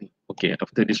where. Okay,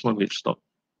 after this one we'll stop.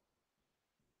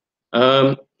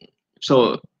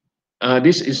 So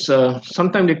this is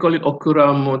sometimes they call it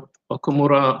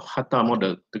Okumura-Hatta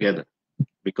model together,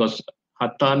 because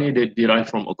Hatta ni they derive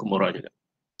from Okumura juga.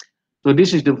 So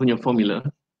this is the punya formula.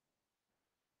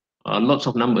 Lots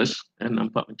of numbers, and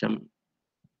nampak macam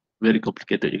very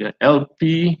complicated juga.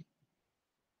 LP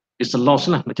is a loss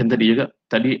lah, macam tadi juga.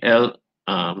 Tadi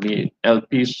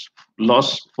LP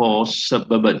loss for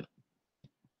suburban.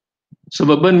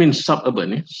 Suburban means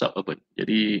suburban, suburban.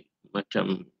 Jadi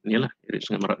macam ni lah, irit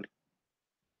Sungai Merak ni.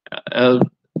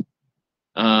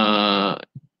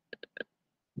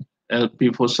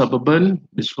 LP for suburban,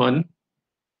 this one.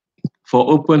 For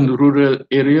open rural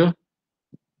area,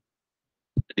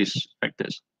 these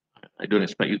factors. I don't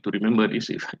expect you to remember this.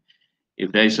 If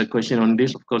there is a question on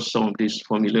this, of course, some of this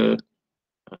formula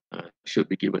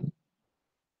should be given.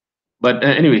 But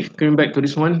anyway, coming back to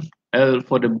this one, L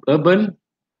for the urban,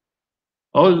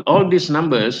 all these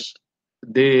numbers,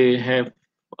 they have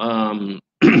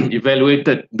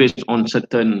evaluated based on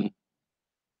certain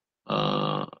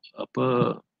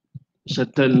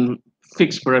certain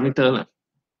fixed parameter.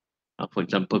 For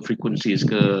example, frequencies,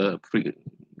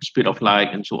 speed of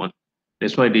light, and so on.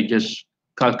 That's why they just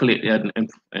calculate and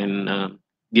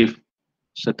give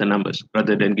certain numbers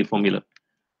rather than give formula.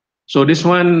 So this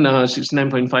one,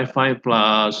 69.55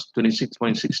 plus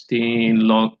 26.16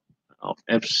 log of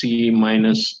FC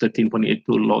minus 13.82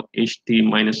 log HT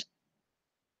minus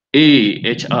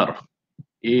AHR.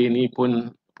 A ni pun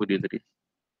apa dia tadi?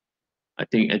 I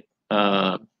think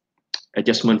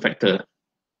adjustment factor.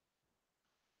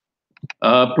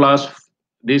 Plus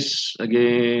this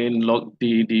again log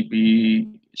DDB.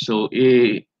 So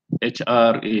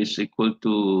AHR is equal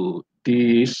to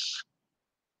this.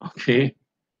 Okay.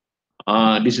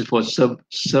 This is for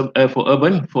for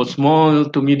urban. For small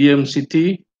to medium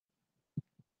city,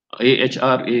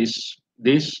 AHR is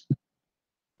this.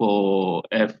 For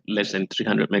F less than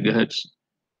 300 megahertz.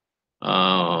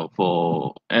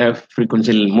 For F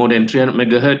frequency more than 300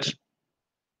 megahertz,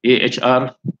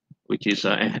 AHR, which is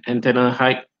antenna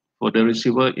height for the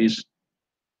receiver, is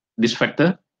this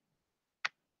factor.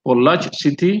 For large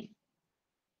city,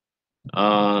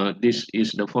 this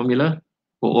is the formula.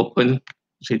 For open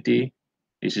city,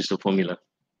 this is the formula.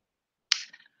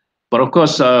 But of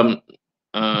course,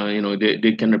 you know,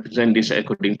 they can represent this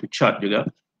according to chart juga.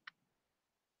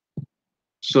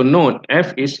 So note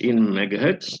F is in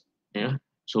megahertz, yeah.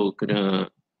 So kena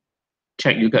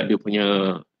check juga dia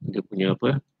punya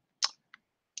apa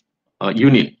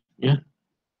unit, yeah.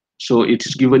 So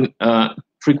it's given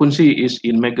frequency is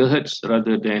in megahertz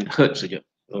rather than hertz saja.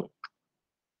 So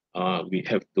we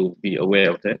have to be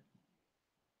aware of that.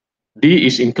 D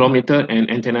is in kilometer and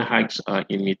antenna heights are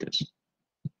in meters.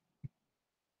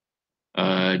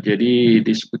 Jadi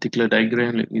this particular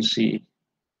diagram, let me see,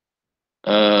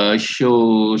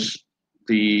 shows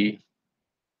the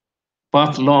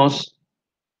path loss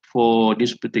for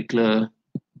this particular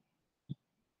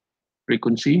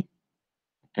frequency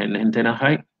and antenna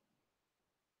height.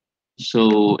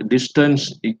 So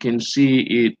distance, you can see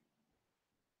it,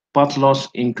 path loss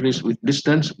increase with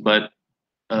distance, but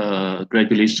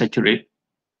gradually saturate,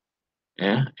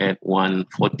 yeah, at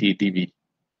 140 dB.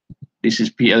 This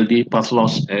is PLD, path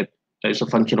loss as a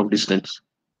function of distance.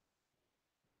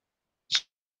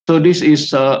 So this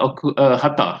is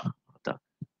Hata.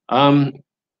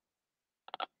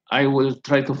 I will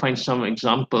try to find some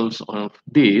examples of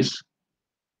this.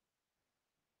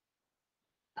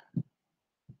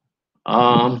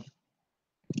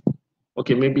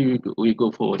 Okay, maybe we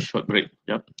go for a short break.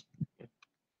 Yep.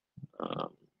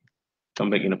 Come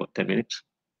back in about 10 minutes.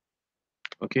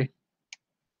 Okay.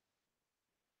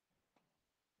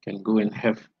 Can go and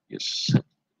have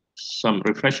some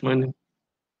refreshment.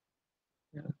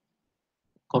 Yeah.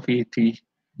 Coffee, tea.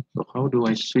 So how do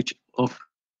I switch off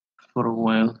for a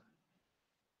while?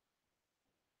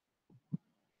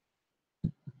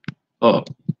 Oh,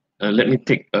 let me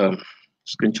take a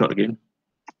screenshot again.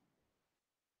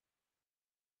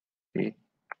 Okay.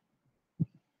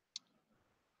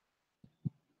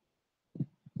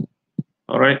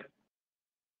 All right.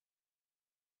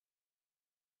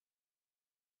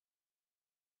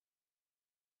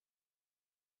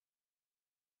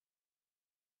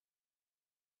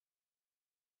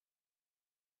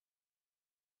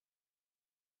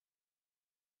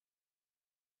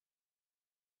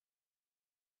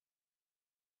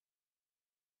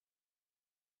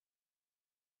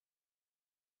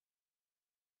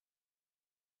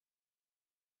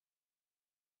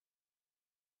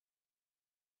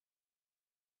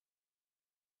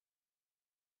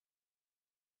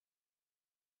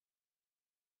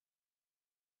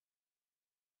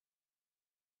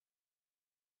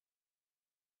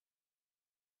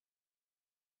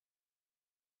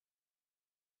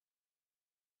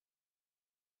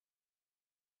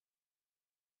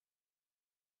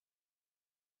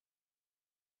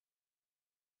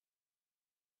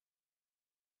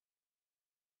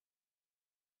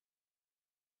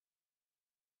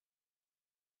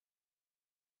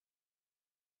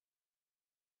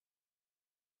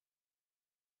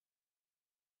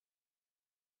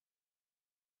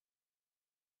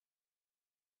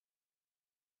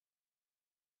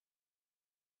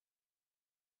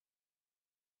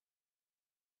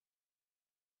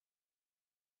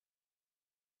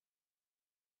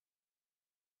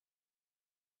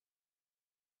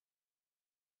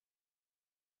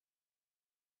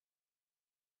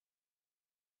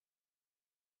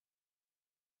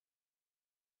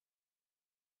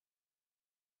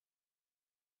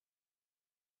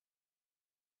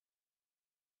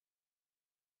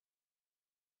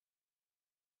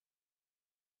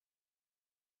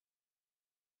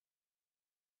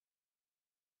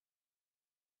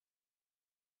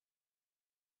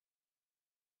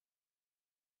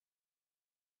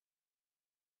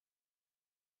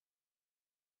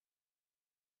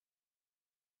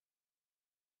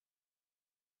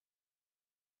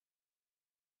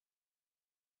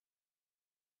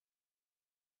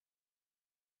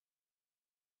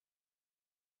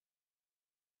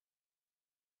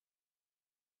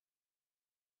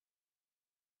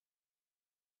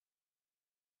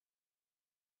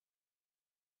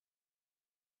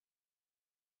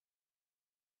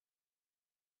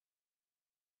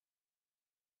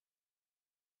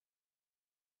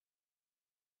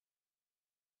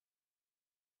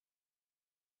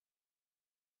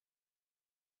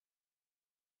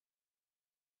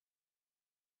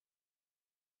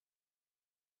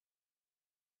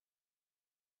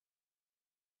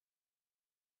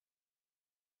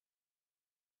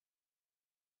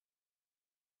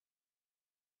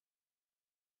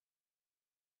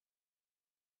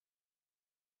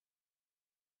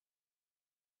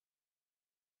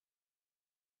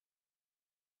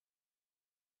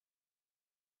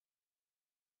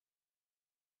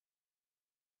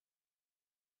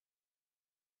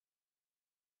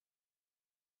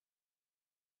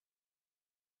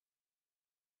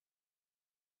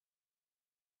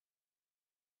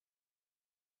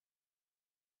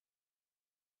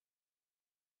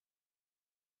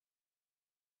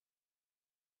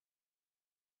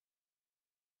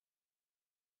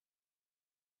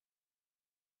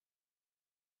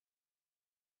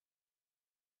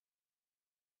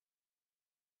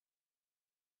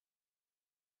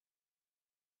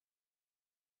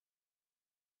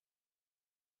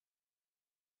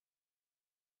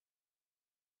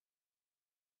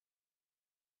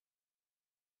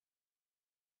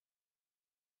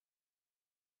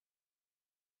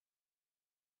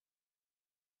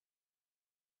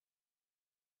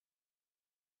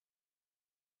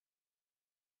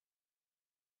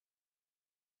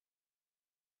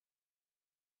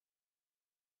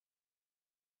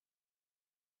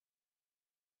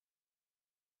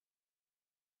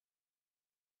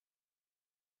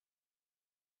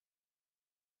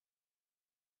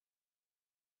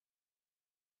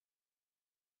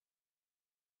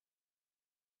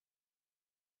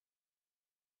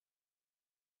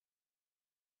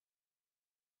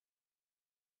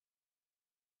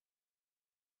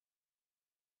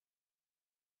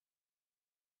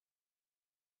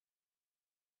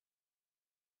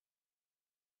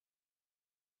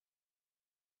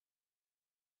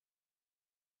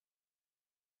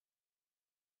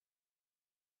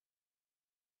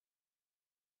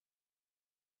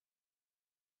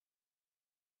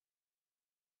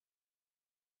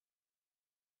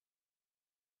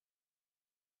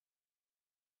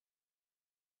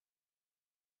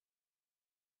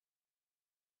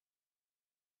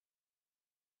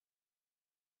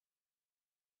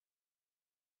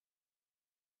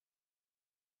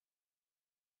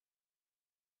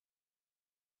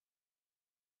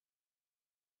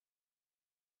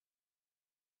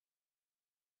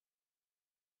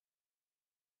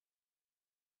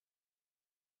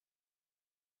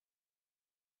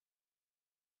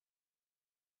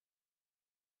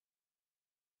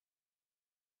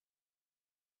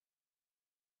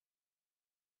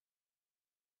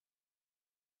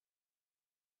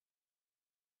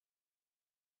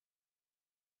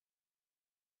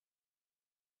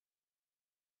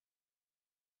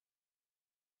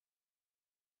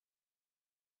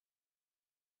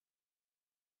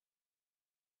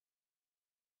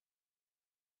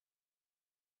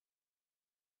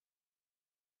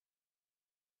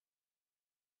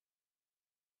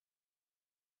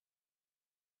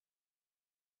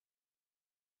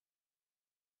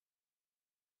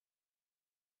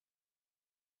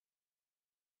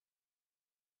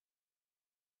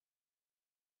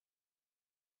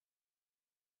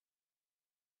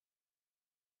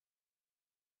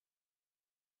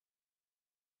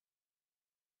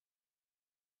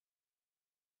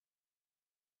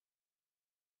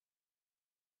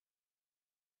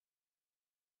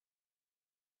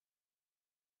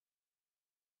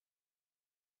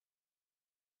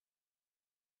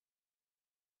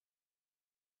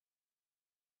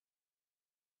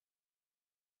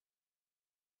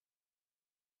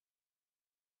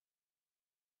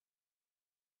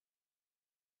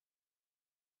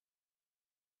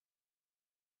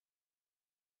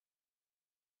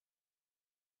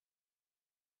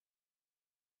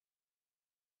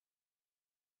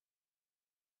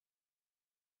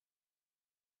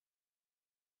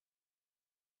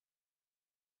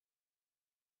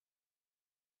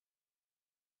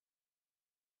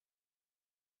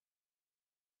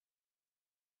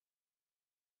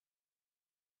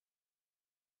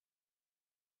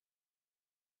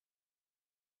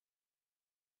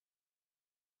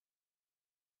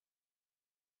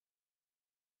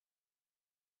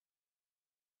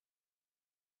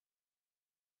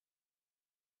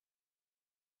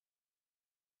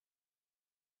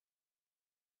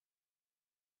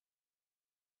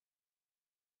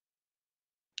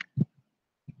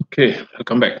 Okay,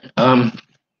 welcome back.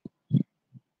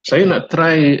 Saya nak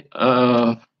try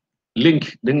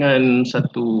link dengan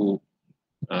satu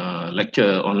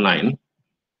lecture online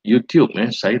YouTube.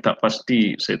 Saya tak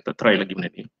pasti, saya tak try lagi benda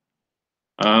ni.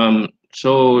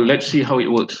 So let's see how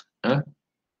it works.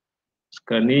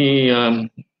 Sekarang ni,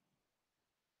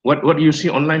 what do you see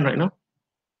online right now?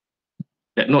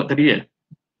 That note tadi ya?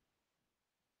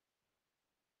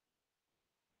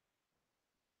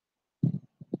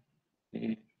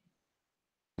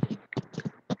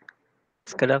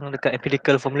 Sekarang dekat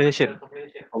empirical formulation.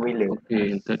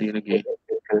 Okay, tadi lagi.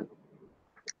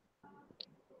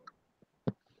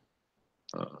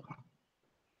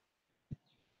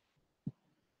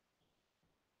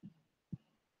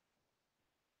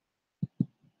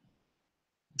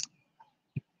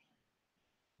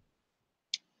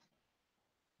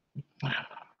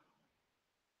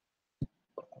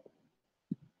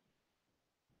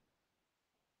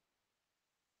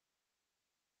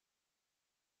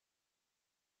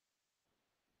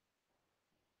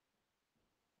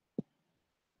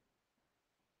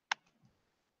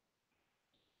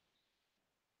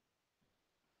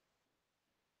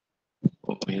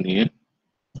 Oh, ini ya.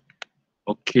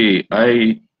 Okay,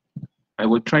 I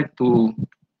will try to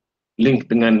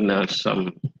link dengan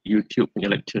some YouTube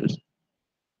punya lectures.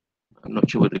 I'm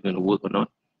not sure whether it's going to work or not.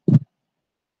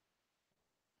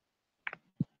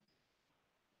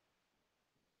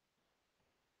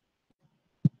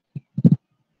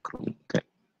 Okay.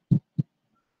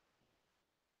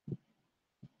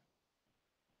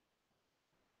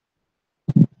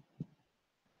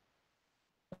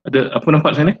 Ada apa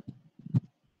nampak sana?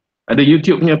 Ada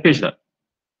YouTube punya page tak?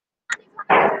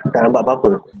 Tak nampak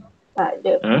apa-apa. Tak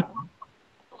ada.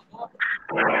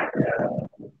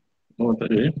 Oh,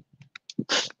 tak ada.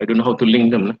 I don't know how to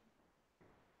link them.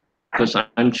 Because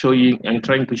I'm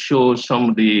trying to show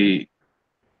some of the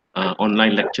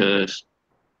online lectures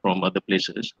from other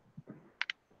places.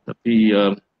 Tapi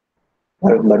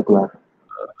Baru keluar.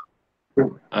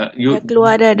 Dah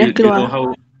keluar dah, dah keluar. You know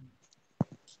how?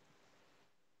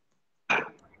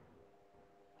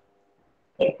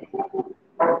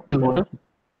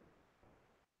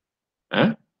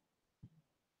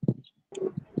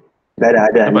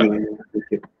 Ada Nampak? link.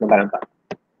 Nampak.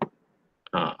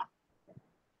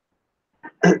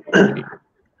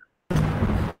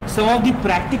 Some of the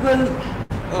practical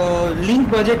link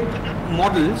budget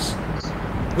models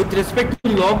with respect to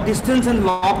log distance and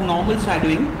log normal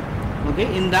shadowing. Okay,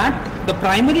 in that the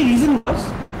primary reason was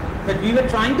that we were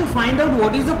trying to find out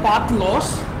what is the path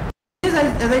loss.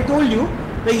 As I told you,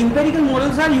 the empirical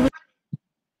models are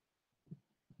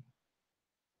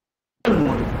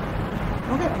model.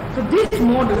 Okay, so these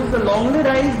models, the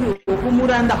Longley-Rice, the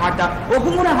Okumura and the Hata.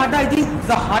 Okumura Hata, I think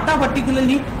the Hata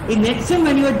particularly, in next time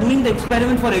when you are doing the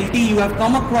experiment for LT, you have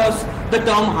come across the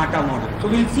term Hata model. So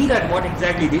we'll see that what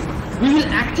exactly it is. We will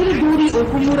actually do the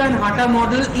Okumura and Hata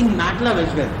model in MATLAB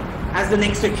as well as the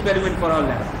next experiment for our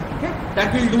lab. Okay,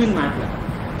 that we'll do in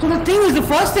MATLAB. So the thing is, the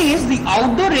first thing is the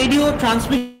outdoor radio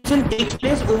transmission takes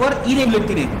place over irregular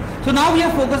terrain. So now we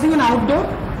are focusing on outdoor.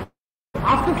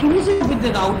 After finishing with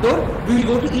the outdoor, we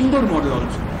will go to indoor model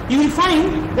also. You will find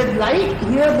that like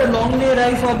here the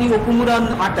Longley-Rice or the Okumura and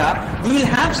Hata, we will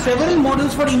have several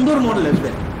models for indoor model as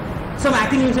well. Some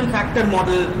attenuation factor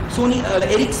model, Sony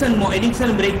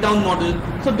Ericsson breakdown model.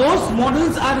 So those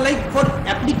models are like for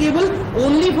applicable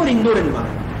only for indoor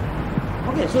environment.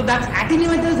 Okay, so that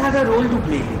attenuators has a role to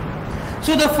play here.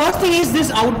 So the first thing is this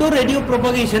outdoor radio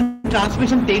propagation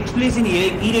transmission takes place in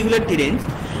irregular terrains.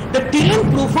 The terrain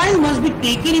profile must be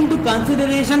taken into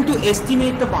consideration to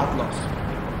estimate the path loss.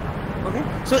 Okay,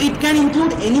 so it can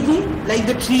include anything like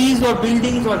the trees or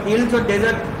buildings or hills or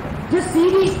desert. Just see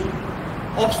the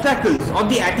obstacles of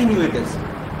the attenuators.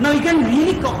 Now you can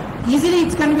really easily,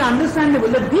 it can be understandable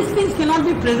that these things cannot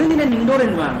be present in an indoor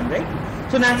environment,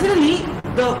 right? So naturally,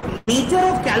 the nature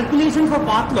of calculation for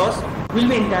path loss will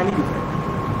be entirely different.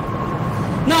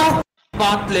 Now,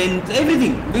 path length,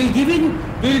 everything, we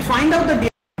will find out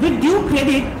the. With due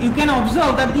credit, you can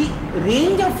observe that the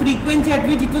range of frequency at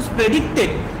which it was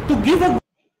predicted to give a.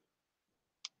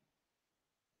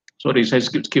 Sorry, saya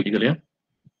skip juga ya.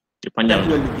 Dia panjang.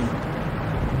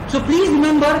 So please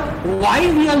remember why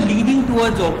we are leading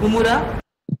towards Okumura.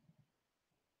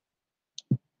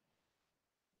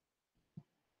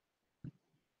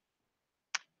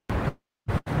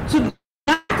 So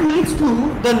that leads to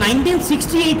the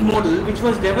 1968 model, which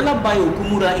was developed by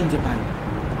Okumura in Japan.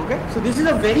 Okay, so this is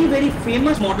a very, very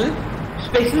famous model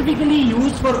specifically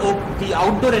used for the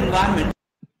outdoor environment.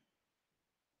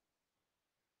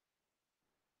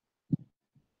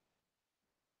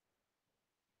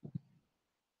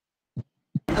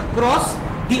 A across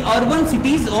the urban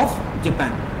cities of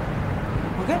Japan.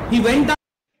 Okay, he went down.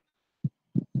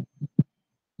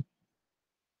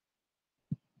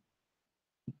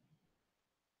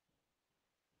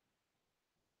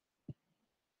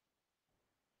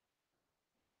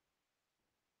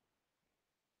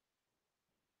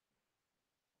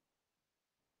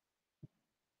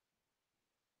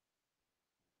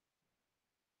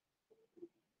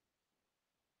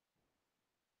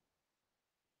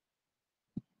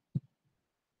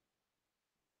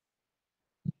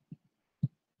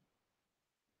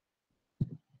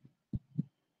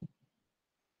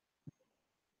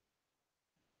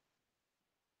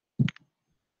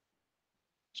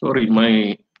 Sorry,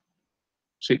 my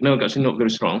signal kat sini not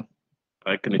very strong.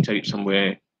 I kena cari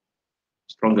somewhere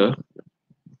stronger.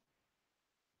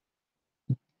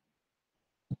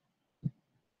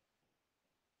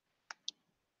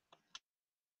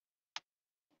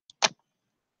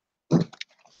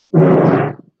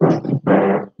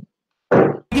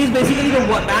 It is basically the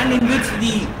band in which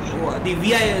the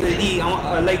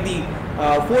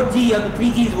 4G or the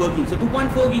 3G is working. So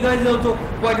 2.4 gigahertz is also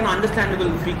quite an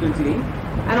understandable frequency range.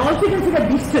 And also you can see the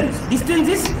distance. Distance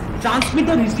is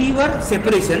transmitter receiver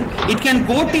separation. It can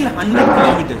go till 100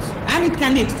 kilometers and it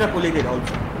can be extrapolated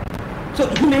also. So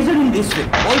he measured in this way.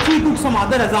 Also he took some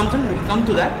other assumption, we will come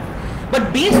to that.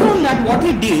 But based on that, what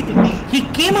he did, he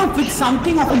came up with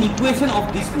something of an equation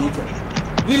of this nature.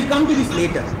 We'll come to this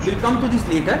later.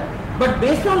 But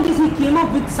based on this, he came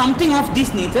up with something of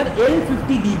this nature.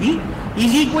 L50 dB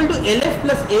is equal to LF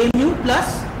plus AMU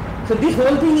plus. So this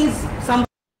whole thing is some.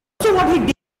 So what he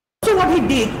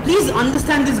did. Please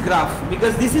understand this graph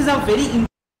because this is a very important.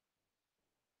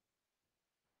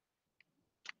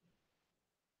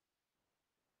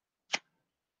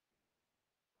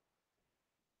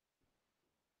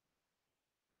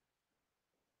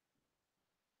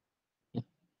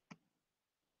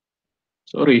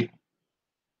 Sorry.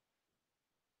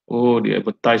 Oh, they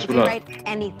advertise If you pula. write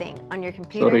anything on your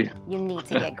computer, you need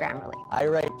to get Grammarly. I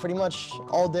write pretty much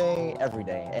all day, every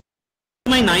day.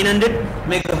 My 900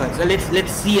 megahertz. So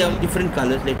let's see different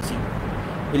colors. Let's see.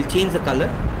 We'll change the color.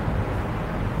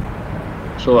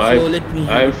 So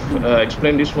I've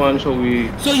explained this one. So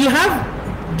So you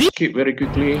have this. skip very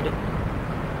quickly.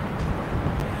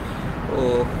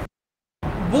 Oh.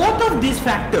 Both of these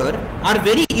factors are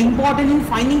very important in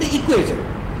finding the equation.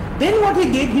 Then what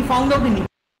he did, he found out the equation.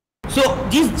 So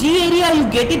this G area you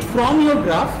get it from your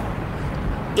graph,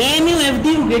 AMU FD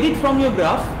you get it from your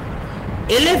graph,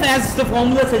 LF as the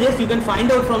formula suggests you can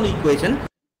find out from the equation.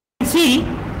 See,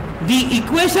 the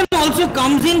equation also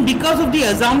comes in because of the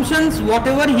assumptions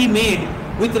whatever he made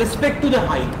with respect to the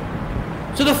height.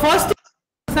 So the first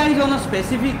exercise on a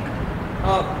specific,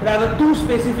 rather two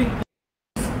specific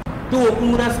to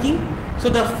Okumura scheme. So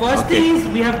the first thing is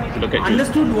we have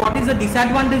understood what is the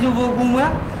disadvantage of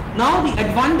Okumura. Now the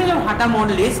advantage of Hata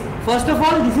model is, first of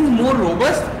all, this is more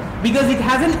robust because it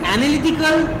has an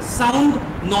analytical sound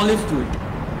knowledge to it.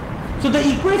 So the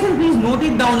equation, please note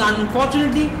it down.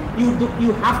 Unfortunately,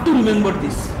 you have to remember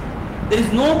this. There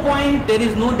is no point, there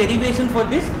is no derivation for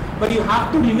this, but you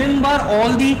have to remember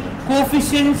all the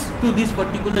coefficients to this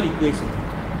particular equation.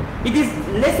 It is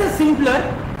lesser simpler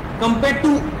compared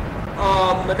to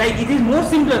it's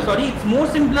more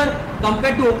simpler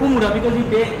compared to Okumura because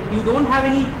you don't have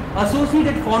any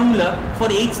associated formula for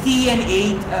HTE and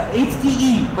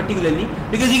HTE particularly,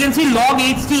 because you can see log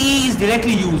HTE is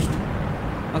directly used.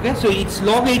 Okay, so it's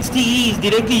log HTE is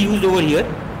directly used over here.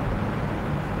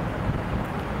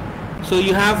 So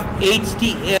you have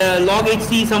log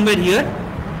HTE somewhere here,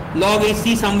 log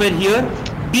HTE somewhere here,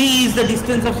 D is the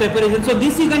distance of separation. So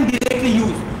this you can directly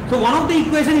use. So one of the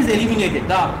equation is eliminated.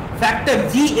 The factor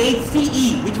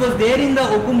GHCE, which was there in the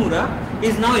Okumura,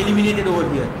 is now eliminated over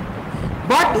here.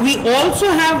 But we also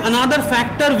have another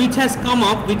factor which has come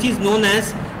up, which is known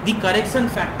as the correction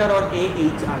factor or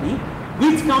AHRE,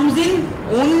 which comes in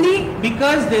only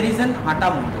because there is an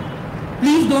Hata model.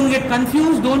 Please don't get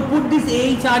confused. Don't put this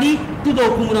AHRE to the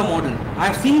Okumura model. I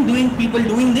have seen people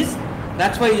doing this.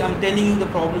 That's why I'm telling you the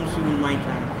problems you might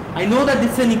have. I know that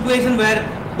this is an equation where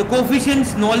the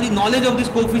coefficients, knowledge of these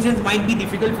coefficients might be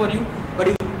difficult for you, but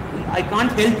I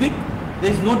can't help it.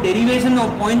 There is no derivation or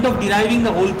point of deriving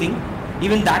the whole thing.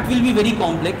 Even that will be very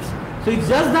complex. So it's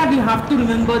just that you have to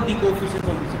remember the coefficients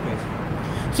of this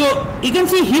equation. So you can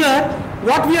see here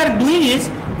what we are doing is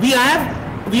we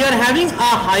are having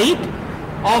a height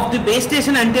of the base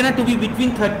station antenna to be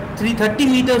between 30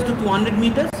 meters to 200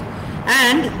 meters,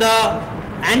 and the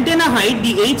antenna height,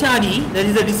 the HRE, that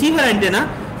is the receiver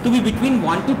antenna, to be between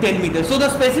 1 to 10 meters. So the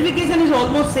specification is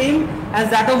almost same as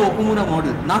that of Okumura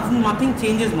model. Nothing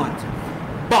changes much.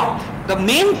 But the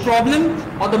main problem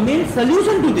or the main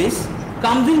solution to this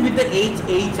comes in with the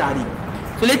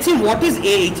AHRE. So let's see what is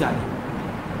AHRE.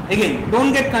 Again,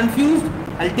 don't get confused.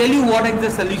 I'll tell you what is the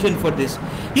solution for this.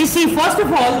 You see, first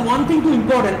of all, one thing too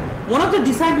important. One of the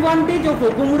disadvantage of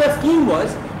Okumura scheme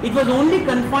was it was only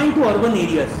confined to urban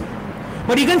areas.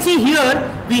 But you can see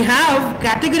here we have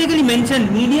categorically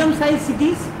mentioned medium-sized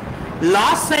cities,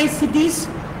 large-sized cities,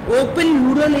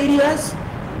 open rural areas,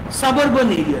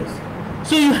 suburban areas.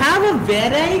 So you have a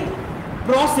varied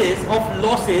process of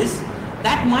losses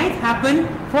that might happen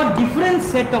for different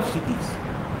set of cities.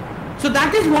 So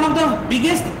that is one of the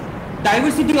biggest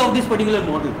diversity of this particular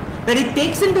model, that it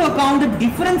takes into account the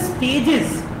different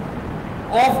stages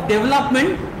of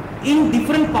development in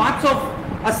different parts of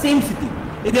a same city.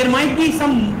 There might be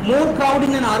some more crowd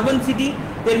in an urban city,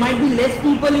 there might be less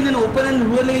people in an open and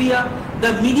rural area.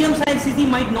 The medium-sized city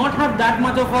might not have that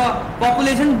much of a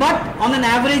population, but on an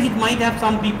average it might have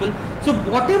some people. So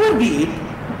whatever be it,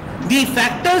 the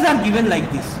factors are given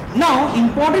like this. Now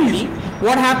importantly,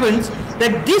 what happens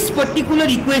that this particular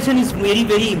equation is very,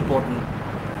 very important.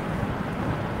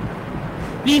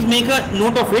 Please make a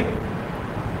note of it.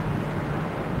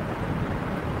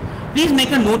 Please make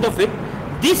a note of it.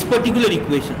 This particular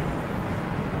equation.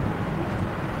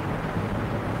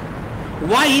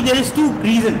 Why? There is two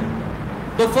reasons.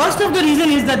 The first of the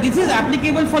reason is that this is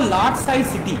applicable for large size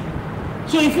city.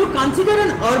 So if you consider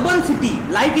an urban city,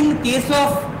 like in the case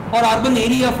of, or urban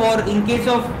area for in case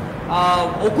of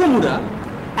Okumura,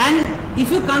 and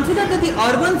if you consider that the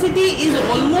urban city is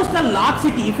almost a large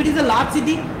city, if it is a large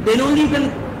city, then only you can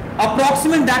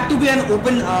approximate that to be an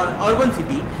open urban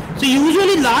city. So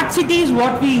usually large city is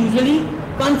what we usually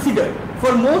consider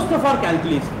for most of our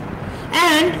calculations.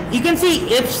 And you can see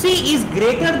FC is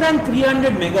greater than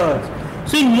 300 megahertz.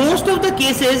 So in most of the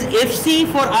cases,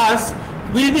 FC for us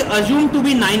will be assumed to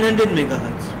be 900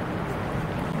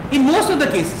 megahertz. In most of the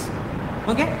cases,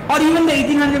 okay, or even the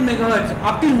 1800 megahertz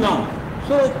up till now.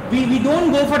 So we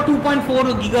don't go for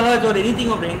 2.4 gigahertz or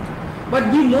anything of range,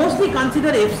 but we mostly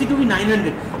consider FC to be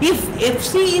 900. If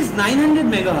FC is 900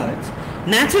 megahertz,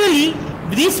 naturally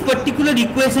this particular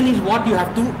equation is what you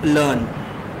have to learn.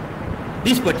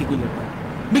 This particular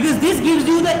one. Because this gives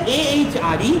you the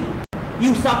AHRE.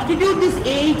 You substitute this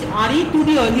AHRE to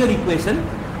the earlier equation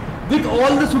with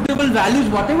all the suitable values,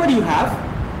 whatever you have,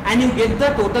 and you get the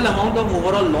total amount of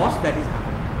overall loss that is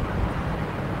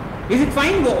happening. Is it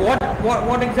fine?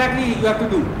 What exactly you have to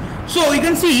do? So you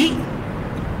can see,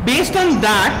 based on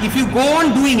that, if you go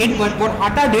on doing it, what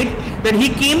Hata did, that he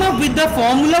came up with the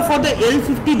formula for the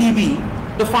L50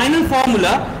 dB, the final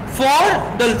formula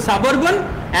for the suburban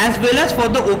as well as for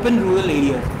the open rural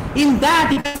areas. In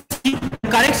that, you can see the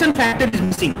correction factor is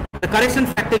missing. The correction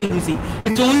factor is missing.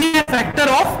 It's only a factor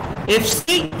of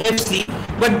FC,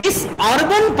 but this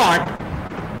urban part,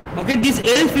 okay, this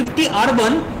L50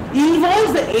 urban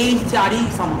involves the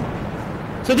AHRE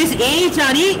somehow. So this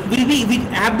AHRE will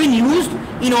have been used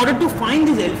in order to find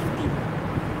this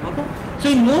L50. Okay. So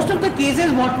in most of the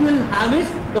cases, what we will have is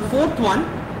the fourth one,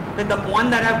 that the one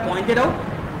that I have pointed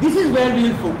out. This is where we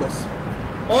will focus.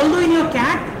 Although in your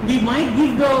CAT, we might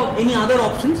give any other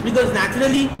options, because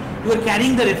naturally you are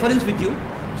carrying the reference with you.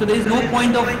 So there is no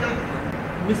point of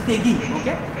mistaking.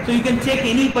 Okay. So you can check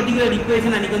any particular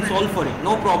equation and you can solve for it.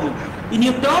 No problem. In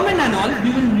your term and all,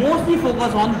 we will mostly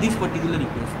focus on this particular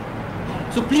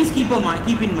equation. So please keep in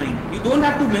mind, you don't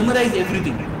have to memorize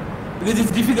everything, because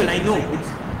it's difficult. I know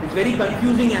it's very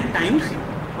confusing at times.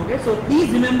 Okay, so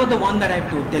please remember the one that I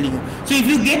am telling you. So if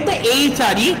you get the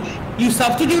AHRE, you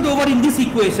substitute over in this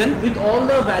equation with all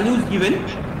the values given,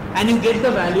 and you get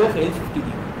the value of L50.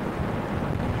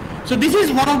 So this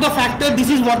is one of the factors. This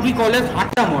is what we call as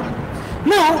Hata model.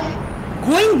 Now,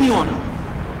 going beyond,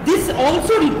 this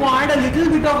also required a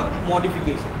little bit of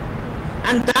modification,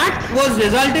 and that was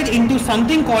resulted into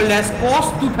something called as cos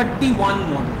 231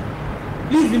 model.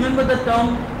 Please remember the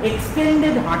term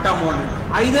extended Hata model.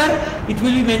 Either it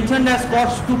will be mentioned as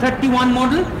cos 231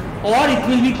 model, or it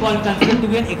will be considered to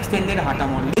be an extended Hata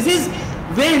model. This is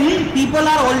when people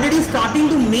are already starting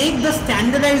to make the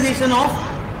standardization of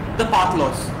the path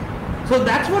loss. So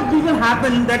that's what people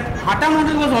happened, that Hata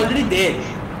model was already there,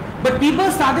 but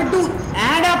people started to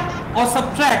add up or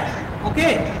subtract,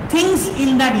 okay, things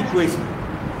in that equation.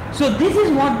 So this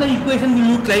is what the equation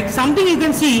will look like. Something you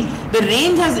can see, the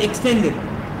range has extended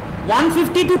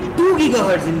 150 to 2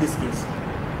 gigahertz in this case,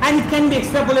 and it can be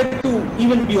extrapolated to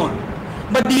even beyond.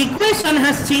 But the equation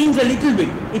has changed a little bit.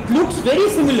 It looks very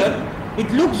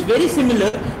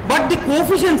similar, but the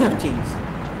coefficients have changed.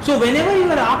 So whenever you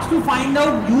are asked to find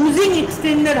out using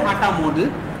extended Hata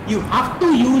model, you have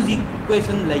to use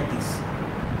equation like this.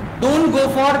 don't go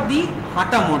for the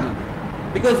Hata model,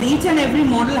 because each and every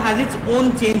model has its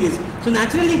own changes. So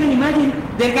naturally you can imagine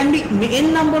there can be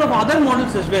n number of other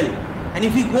models as well. And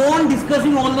if we go on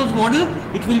discussing all those models,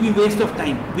 it will be waste of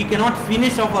time. We cannot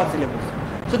finish off our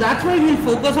syllabus. So that's why we will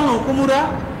focus on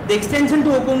Okumura, the extension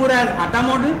to Okumura as Hata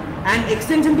model, and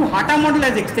extension to Hata model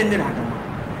as extended Hata model.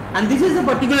 And this is the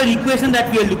particular equation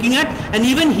that we are looking at. And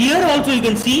even here also you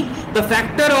can see the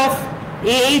factor of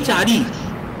AHRE,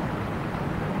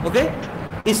 okay,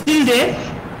 is still there.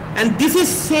 And this is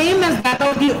same as that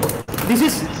of the,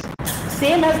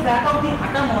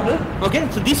 Hata model, okay.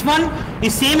 So this one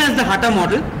is same as the Hata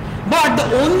model, but the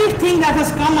only thing that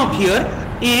has come up here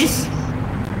is,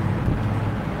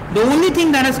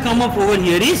 over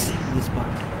here is this part.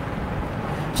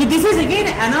 So this is again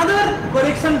another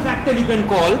correction factor you can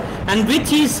call, and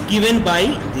which is given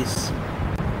by this.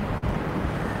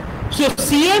 So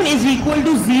CM is equal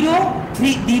to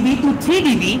 3 dB to 3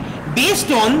 dB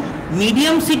based on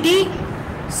medium city,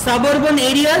 suburban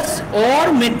areas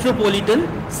or metropolitan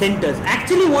centers.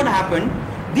 Actually what happened,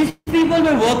 these people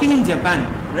were working in Japan,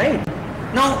 right?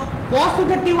 Now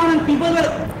post-2031 and people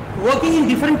were working in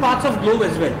different parts of globe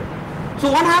as well.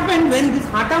 So what happened when this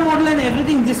Hata model and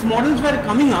everything, these models were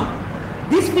coming up,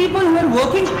 these people who were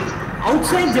working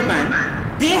outside Japan,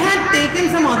 they had taken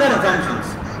some other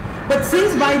assumptions. But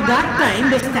since by that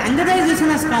time the standardization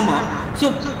has come up,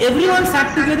 so everyone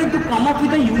sat together to come up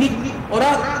with a unique or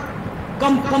a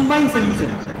combined solution.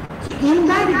 So in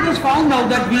that it was found out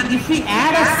that if we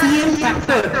add a CM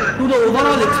factor to the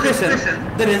overall expression,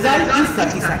 the result is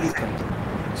satisfactory.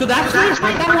 So that's why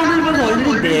Hata model was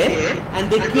already there, and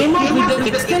they came up with the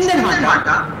extended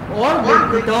Hata, or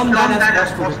the term that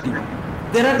as cost productive.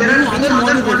 There are many other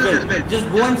models as well. Just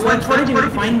go and search for it, you will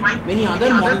find many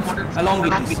other models along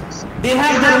with this. They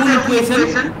have their own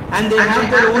equations and they have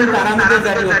their own parameters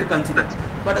that you have to consider.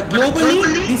 But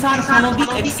globally, these are some of the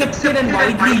accepted and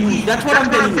widely used. That's what I'm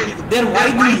telling you. They are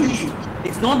widely used.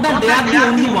 It's not that they are the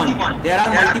only one. There are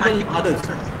multiple others.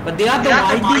 But they are the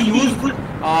widely used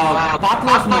path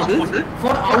loss models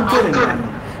for outdoor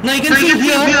environment. Now you can see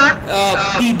here,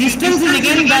 the distance is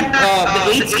again that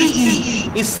the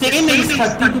HTE is same as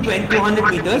 30 to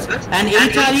 200 meters and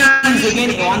HRE is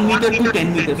again 1 meter to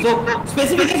 10 meters. So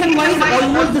specification wise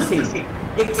almost the same,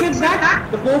 except that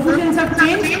the coefficients have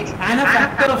changed and a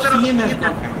factor of CM has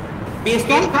gone based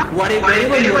on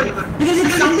wherever you are. Because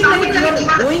it's something like you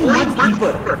are going much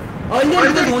deeper. Earlier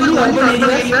it was only urban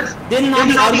areas, then now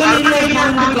the urban areas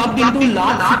are now clubbed into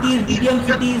large cities, medium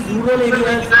cities, rural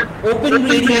areas, open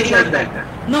areas like that.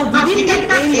 Now within that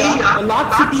area, a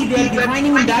large city, they are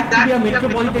defining that to be a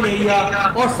metropolitan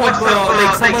area or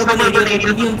suburban area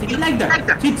or medium city like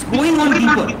that. So it's going on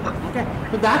deeper. Okay.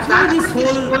 So that's why this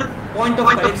whole point of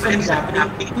correction is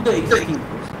happening to the existing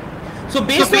course. So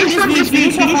based on this, we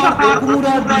will finish off our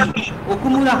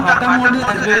Okumura Hata model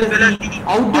as well as the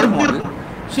outdoor model.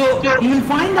 So you will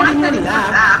find that in your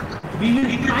lab, we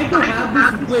will try to have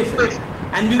this equation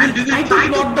and we will try to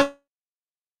plot the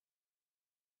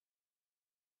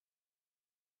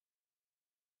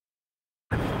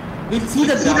we'll see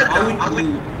the graph, how it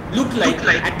will look like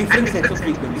at different sets of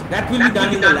frequencies. That will be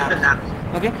done in the lab.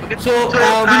 Okay. So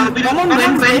we'll come on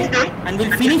Wednesday and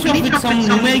we'll finish off with some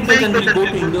numericals and we'll go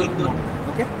to indoor model.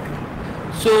 Okay.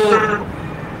 So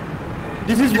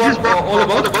this is what all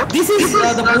about. This is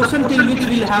the portion till which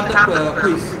we will have the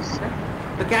quiz.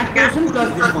 The CAT portion plus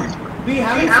this one. We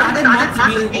haven't started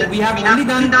much. We have only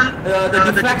done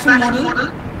the diffraction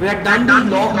model. We have done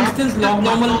the log distance, log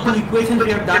normal, two equations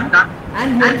we have done,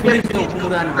 and we have finished the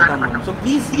Okumura and Hata model. So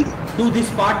please do this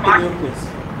part in your quiz.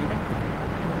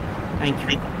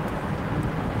 Thank you.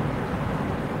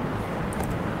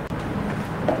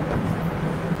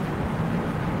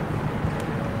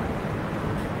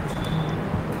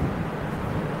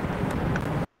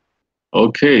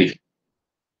 Okay.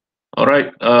 All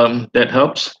right. That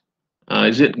helps.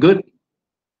 Is it good?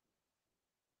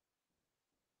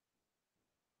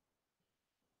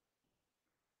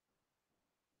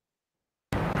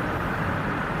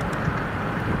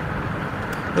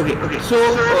 Okay. So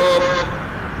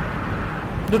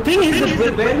the thing is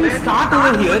that where we start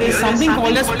over here is something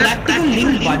called as practical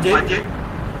linked budget,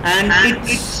 and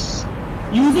it's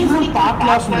using some path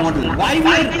loss model. Why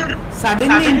we are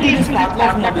suddenly into this path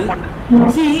loss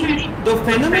model? See, the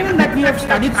phenomenon that we have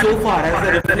studied so far as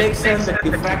the reflections,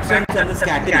 the diffractions and the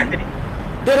scattering,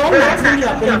 they are all naturally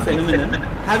occurring phenomena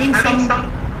having some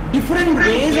different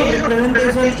ways of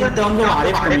representation in terms of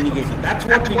RF communication. That's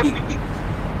what we did.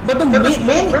 But the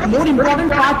more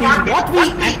important part is what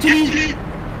we actually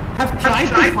have tried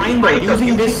to find out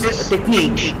using this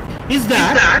technique is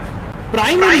that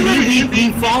primarily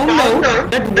we found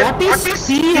out that what is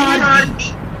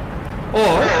PRD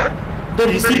or the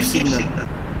received signal.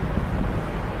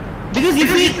 Because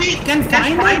if we can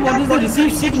find out what is the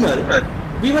received signal,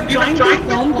 we were trying to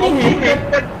comprehend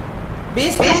that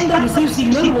based on the received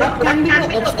signal, what can be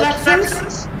the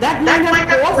abstractions that might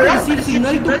have caused the received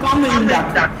signal to come in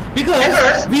that.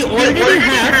 Because we already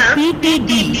have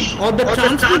PTD or the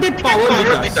transmitted power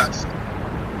with us.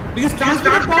 Because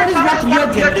transmitted power is what we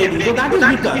are generating, so that is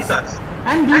with us.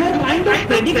 And we were kind of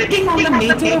predicting on the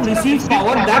nature of received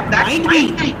power that might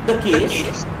be the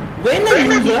case when a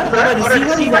user or a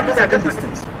receiver is at a certain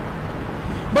distance.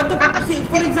 But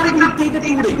for example, we take a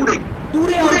 2-ray.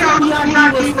 2-ray also PRD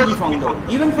was we found out.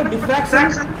 Even for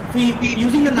diffraction,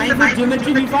 using the knife-edge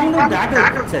geometry, we found out that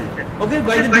itself. Okay,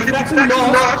 by the diffraction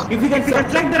loss, if we can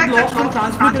subtract that loss from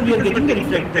transmitter, we are getting the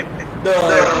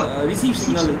received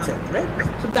signal itself, right?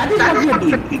 So that is what we are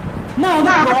doing. Now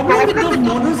the problem with those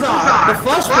models are, the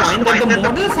first point, that the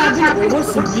models have been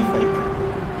oversimplified.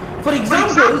 For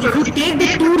example, if you take the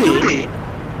 2-ray,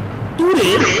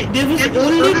 there was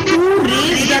only 2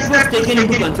 rays that was taken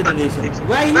into consideration.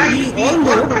 While we all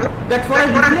know that for a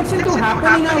reflection to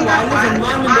happen in a wireless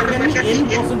environment, there can be n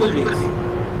possible ways.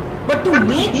 But to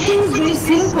make things very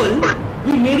simple,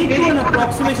 we made it to an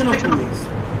approximation of 2 rays.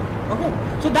 Okay,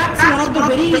 so that's one of the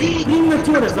very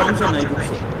premature assumption, I would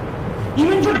say.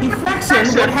 Even for diffraction,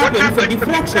 what happened for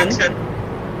diffraction,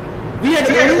 we had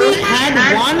only had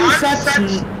one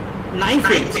such knife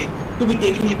edge to be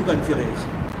taken into consideration.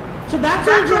 So that's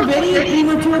also a very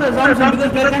premature assumption,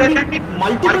 because there can be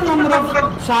multiple number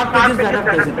of sharp edges that are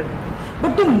present.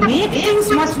 But to make things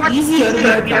much easier, we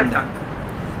have done that.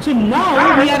 So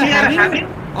now we are having,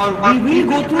 or we will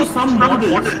go through some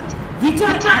models which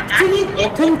are actually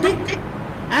authentic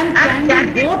and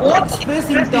can be both expressed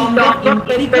in terms of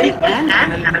empirical and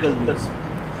analytical ways.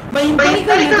 By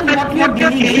empirical method, what we are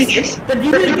doing is that we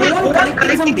will go on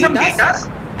collecting some data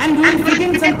and we will fit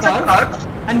in some curves,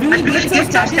 and we will get some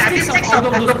statistics out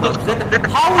of those curves, that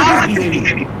how it is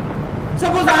behaving.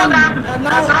 Suppose I am,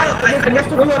 now I guess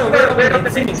most of you are aware of the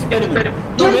Nexim experiment.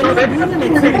 So when you are doing the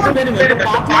Nexim experiment, the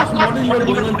path loss model you are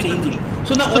doing on changing.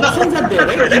 So the options are there,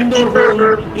 right? Indoor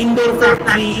home, indoor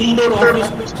factory, indoor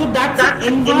office. So that's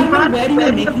an environment where you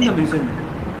are making a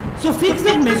measurement. So fix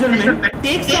that measurement,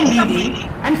 take some reading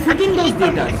and fit in those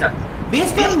data.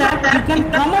 Based on that, you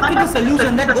can come up with a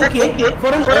solution that, okay,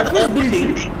 for an office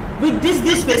building, with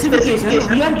this specification,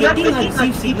 we are getting a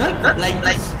received signal like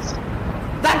this.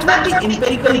 That's what the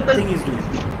empirical thing is doing.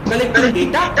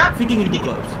 Collecting data, fitting into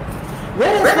curves.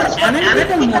 Whereas for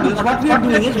analytical models, what we are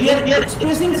doing is we are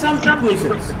expressing some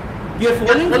equations. We are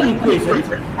following some equations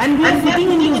and we are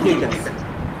fitting in those data.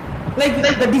 Like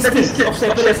the distance of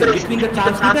separation between the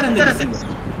transmitter and the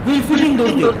receiver. We will fit in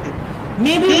those data.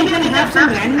 Maybe we can have some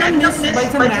randomness by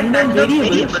some random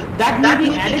variable that may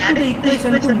be added to the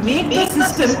equation to make the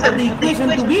system or the equation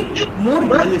to be more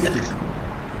realistic.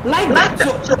 Like that.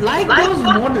 So, like those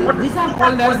models, these are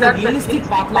called as the realistic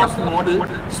path loss model,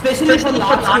 especially for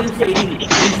large scale trading,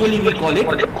 usually we call it.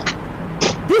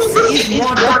 This is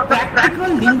what the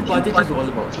practical link budget is all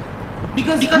about.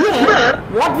 Because here,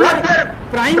 what we are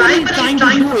primarily trying to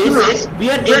do is, we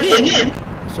are again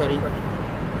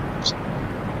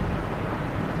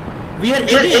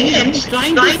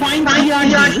trying to find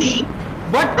PRD,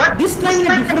 but this time in a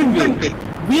different way.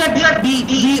 We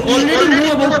already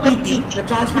know about PT, the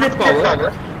transmitted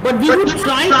power, but we would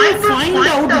try to find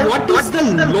out what is the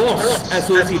loss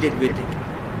associated with it.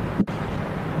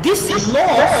 This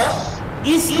loss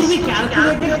is to be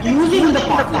calculated using the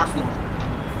path loss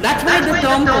model. That's why the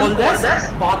term called as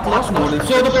path loss model.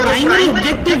 So the primary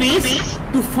objective is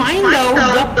to find out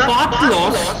the path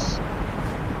loss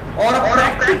or a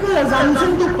practical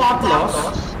assumption to path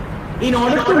loss in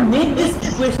order to make this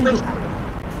equation to happen.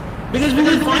 Because we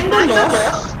will find the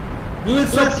loss, we will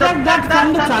subtract that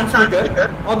from the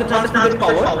transmitter or the transmitted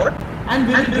power, and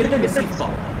we will get the received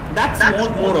power. That's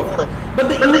more of it. But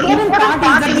the important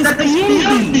part is that this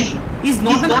PND is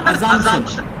not an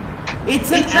assumption.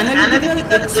 It's an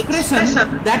analytical expression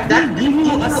that will give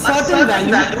you a certain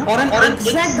value or an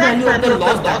exact value of the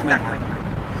loss that might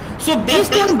happen. So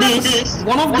based on this,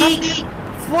 one of the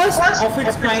first of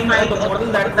its kind of the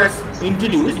model that was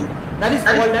introduced, that is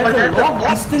called as the log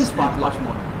distance path loss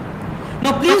model.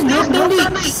 Now please note down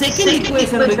the second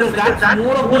equation, because that's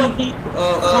more of the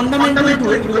fundamental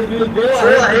to it, because we will go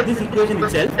ahead with this equation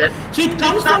itself. So it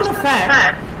comes from the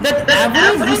fact that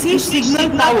average received signal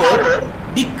power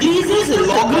decreases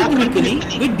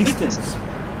logarithmically with distance.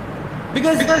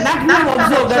 Because that we have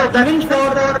observed that even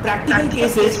for practical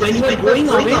cases, when you are going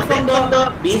away from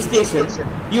the base station,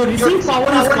 your receive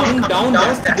power is coming down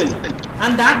drastically,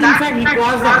 and that in fact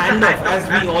requires a handoff, as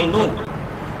we all know.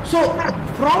 So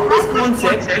from this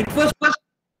concept, it was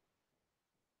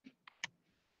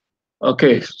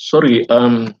okay. Sorry.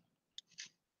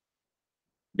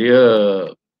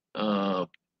 Dia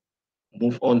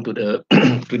move on to the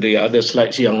to the other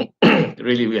slides yang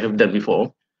really we have done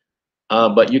before.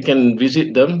 But you can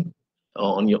visit them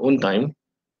on your own time.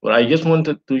 But I just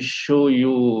wanted to show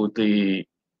you the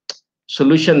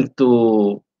solution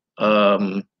to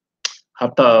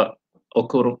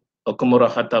Okumura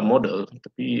Hata model.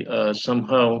 Tapi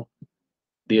somehow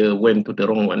they went to the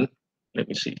wrong one.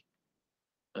 Let me see.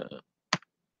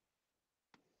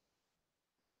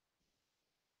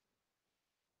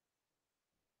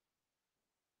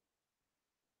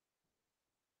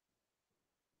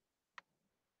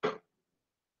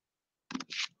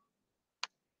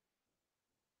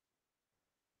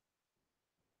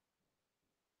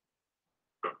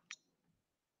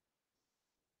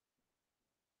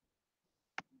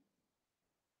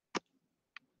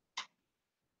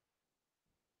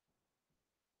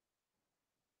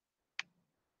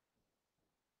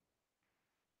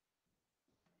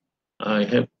 I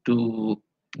have to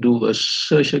do a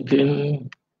search again,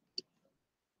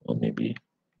 or maybe.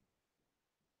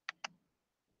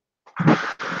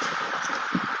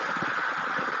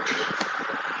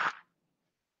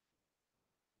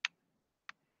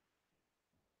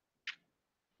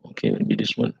 Okay, maybe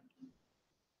this one.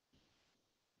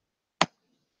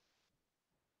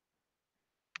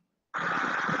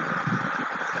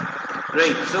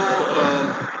 right. So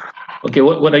Okay,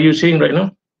 what are you seeing right now?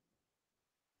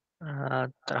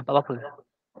 Tak nampak apa-apa.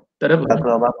 Tak ada Tak apa?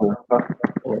 perlu apa-apa.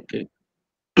 Okay.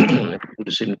 Let me do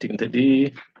the same thing tadi.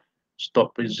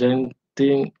 Stop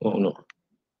presenting. Oh no.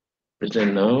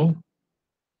 Present now.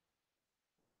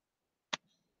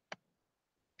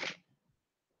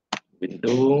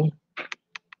 Window.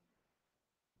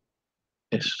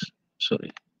 Yes, sorry.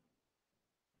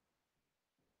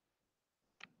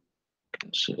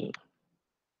 Cancel.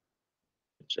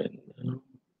 Present now.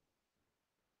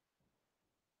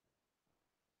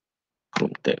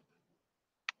 Chrome tab.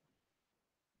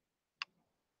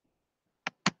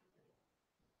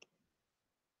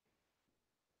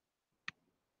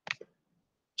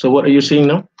 So what are you seeing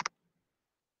now?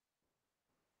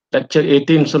 Lecture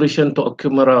 18, solution to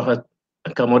Okumura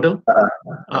Hata model.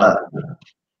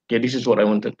 Okay, this is what I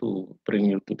wanted to bring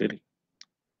you to today.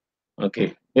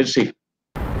 Okay, let's see.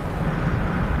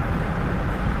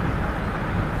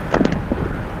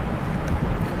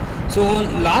 So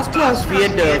last class we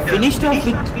had finished off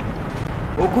with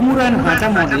Okumura and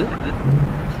Hata model.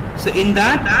 So in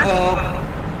that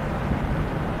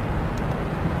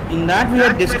we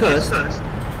had discussed.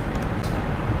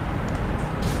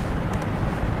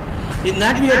 In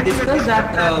that we had discussed that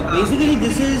basically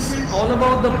this is all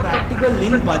about the practical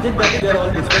link budget that we are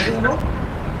all discussing about.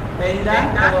 And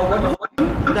that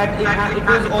that it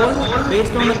was all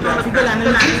based on the graphical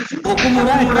analysis.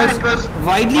 Okumura, it was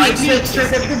widely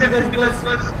accepted because it was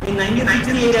in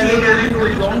 1968, as I told you, it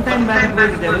was a long time back it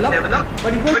was developed,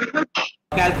 but it was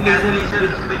calculation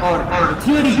or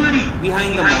theory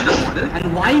behind the model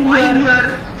and why we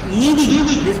are needing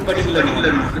this particular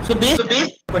model. So based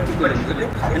particularly,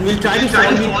 and we'll try to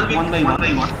solve it one by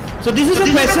one. So this is a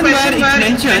question where it's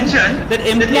mentioned that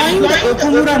employing the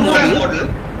Okumura model,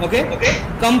 okay,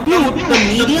 compute the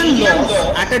median loss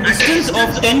at a distance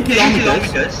of 10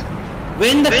 kilometers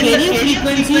when the carrying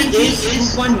frequency is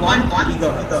 2.1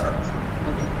 gigahertz.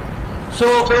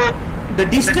 So the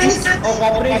distance of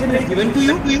operation is given to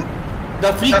you,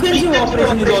 the frequency of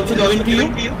operation is also given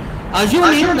to you.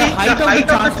 Assuming the height of the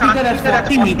transmitter as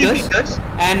 40 meters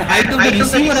and height of the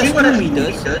receiver as 2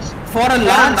 meters for a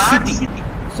large city.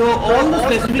 So all the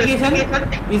specification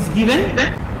is given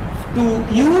to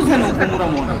use an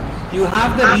Okumura model. You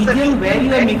have the region where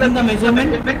you are making the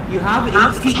measurement, you have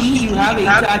HTE, you have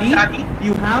HRE,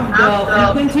 you have the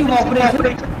frequency of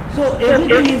operation. So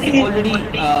everything is already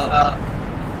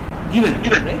given,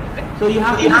 right? So you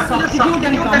have to substitute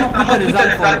and come up with a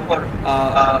result for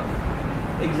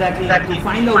exactly to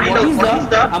find out what is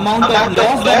the amount of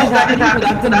loss that is happening, so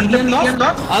that's the median loss.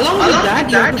 Along with that,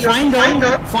 you have to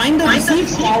find the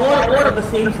received power for the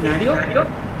same scenario,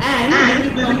 and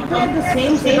we will compare the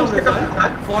same set of results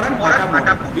for an Hata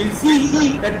model. We'll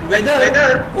see that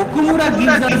whether Okumura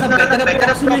gives us a better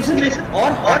approximation or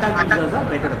Hata gives us a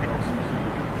better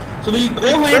approximation. So we'll go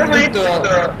ahead with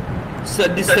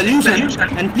this solution,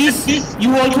 and please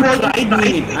you also try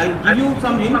doing it. I'll give you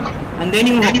some hints and then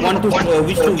you want to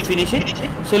wish to finish it.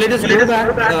 So let us go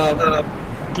back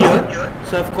here.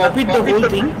 So I've copied the whole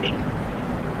thing.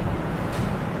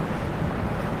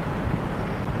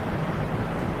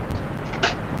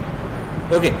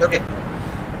 Okay.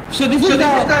 So this is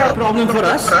the problem for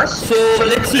us. So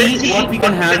let's see what we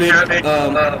can have it.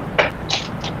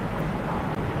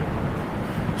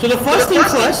 So the first thing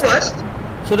first.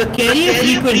 So the carrier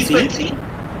frequency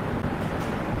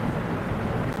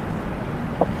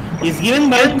is given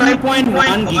by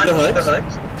 2.1 gigahertz.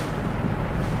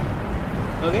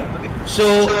 Okay. So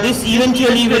this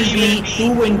eventually will be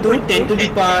 2 into 10 to the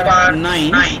power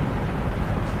 9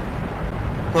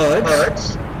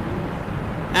 hertz.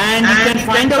 And you can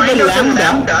find out the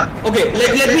lambda. Okay,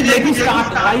 let me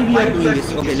start why we are doing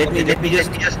this. Okay, let me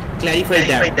just clarify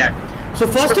that. So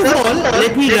first of all,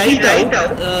 let me write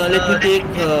out. Let me take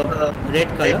red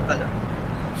color.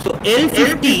 So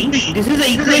L50. This is the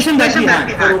equation that we have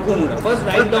for Okumura. First,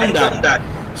 write down that.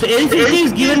 So L50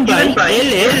 is given by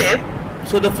LF.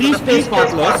 So the free space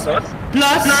part loss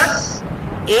plus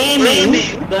AMN,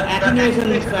 the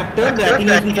attenuation factor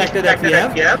that we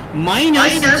have,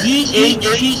 minus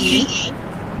GHTE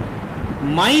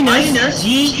minus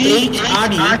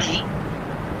GHRE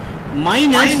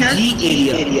minus G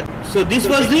area. So this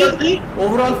was the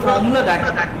overall formula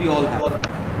that we all have,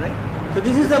 right? So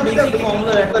this is the basic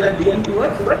formula that we are dealing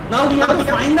towards. Now we have to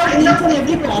find out each and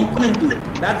every component to it.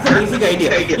 That's the basic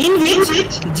idea. In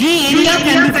which G area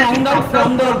can be found out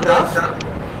from the graph.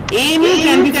 AMU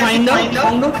can be found out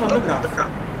from the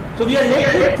graph. So we are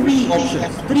left with three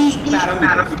options, three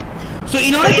parameters. So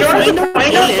in order to find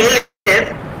out LF,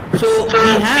 so we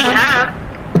have,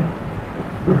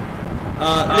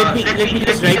 let me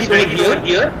just write it over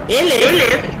here.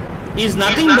 LF is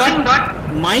nothing but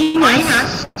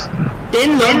minus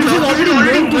 10 log. This is already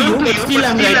known to you, but still I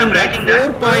am writing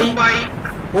that 4 pi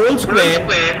whole square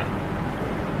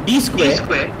d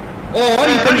square. Or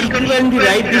you can equivalently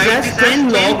write this as 10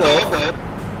 log of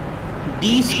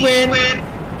d square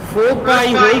 4 pi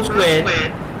whole square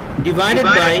divided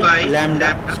by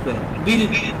lambda square.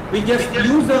 We'll just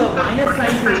use the minus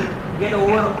sign to get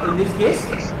over in this case.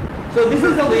 So this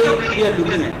is the way we are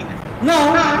looking at it.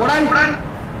 Now what I'll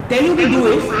tell you to do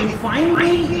is you find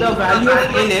the value of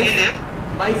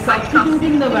LF by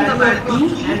substituting the value of D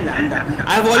and lambda. I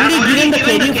have already given the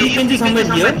carrier frequency somewhere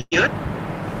here.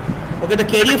 Okay, the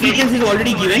carrier frequency is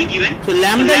already given. So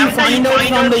lambda you find out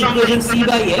from the equation C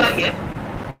by F.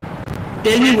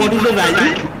 Tell me what is the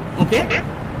value. Okay.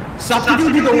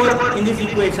 Substitute it over in this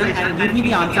equation and give me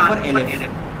the answer for LF.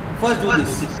 First do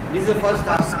this. This is the first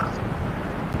task.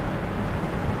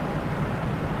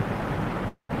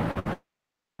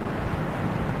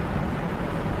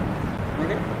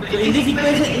 Okay. So in this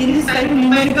equation, in this type of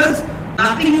numericals,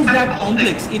 nothing is that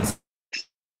complex. It's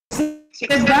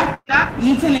says that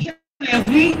each and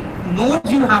every node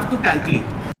you have to calculate.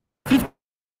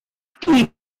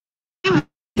 50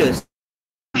 meters.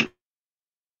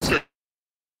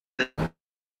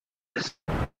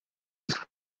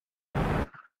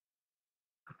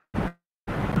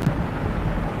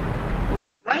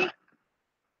 Right?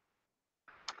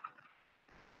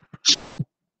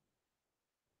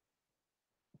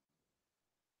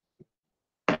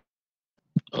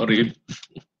 Sorry.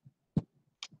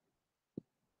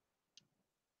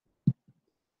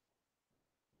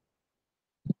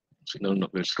 Signal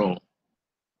not very strong.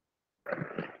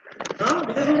 No,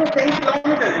 because it was 10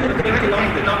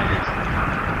 kilometers.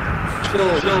 So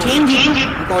change it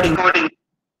according.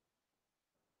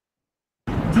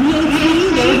 GHE,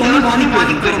 there is only one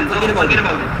equation, so forget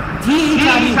about it.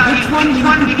 GHRE, which one we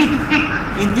have to pick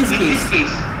in this case?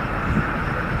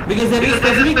 Because there is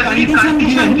specific condition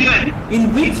given in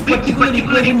which particular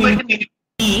equation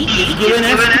E is given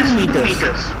as 2 meters.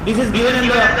 This is given in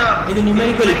the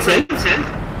numerical itself.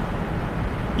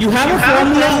 You have a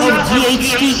formula of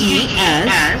GHTE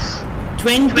as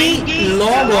 20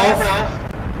 log of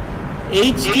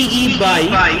HTE by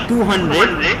 200,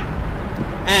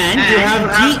 and you have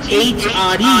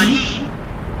GHRE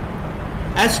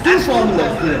as two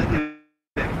formulas here.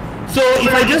 So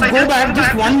if I just go back,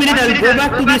 just 1 minute, I will go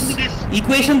back to this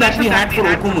equation that we had for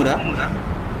Okumura.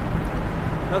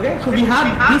 Okay, so we have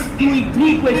these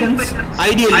three equations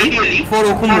ideally for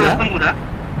Okumura.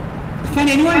 Can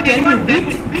anyone tell me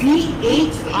which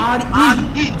GHRE?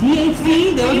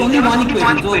 GHRE, there was only one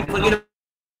equation, so forget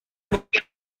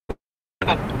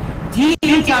about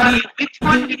GHRE. Which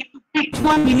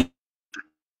one we need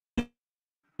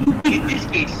to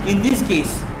pick in this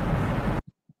case?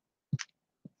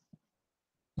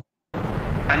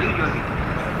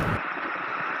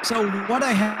 So what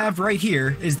I have right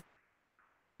here is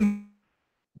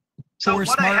So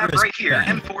what I have right here,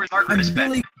 M4 smart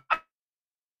wristband. I'm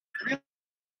really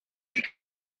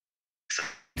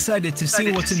excited to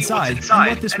see what's inside and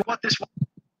what this.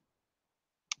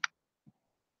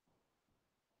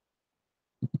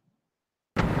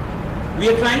 We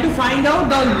are trying to find out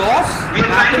the loss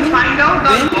happening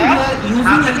when we are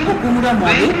using an Okumura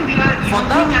model for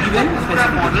the given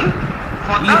specification.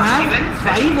 We have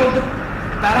 5 of the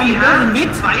parameters in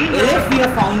which LF we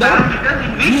have found out,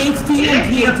 GHT and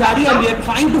GHRE and we are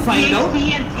trying to find out, and we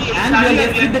are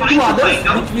left with the 2 others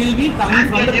which will be coming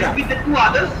from the graph.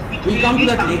 We'll come to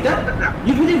that later.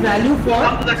 Give me the value for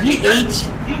GHT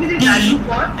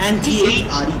and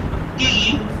GHRE.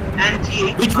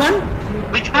 Which one?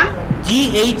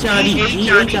 GHRE.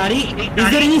 GHRE. Is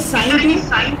there any sign to?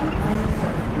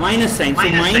 Minus sign. So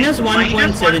minus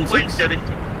 1.76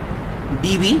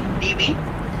 dB.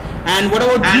 And what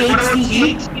about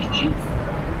GHTE?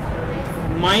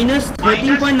 Minus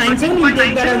 13.97. We'll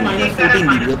take that as minus 14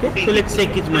 dB. Okay. So let's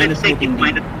take it's minus 14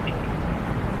 dB.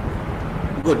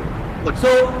 Good. So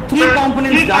 3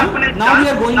 components done. Now we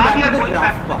are going back to the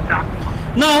graph part.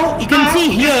 Now you can see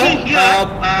here,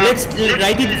 let's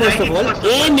write it first of all.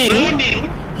 AMU,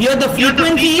 here the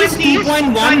frequency is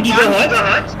 2.1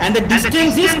 gigahertz and the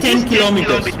distance is 10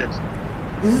 kilometers.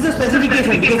 This is the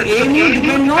specification because AMU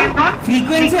depends on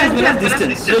frequency as well as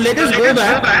distance. So let us go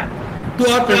back to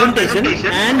our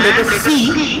presentation and let us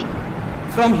see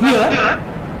from here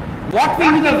what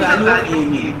will be the value of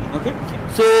AMU. Okay,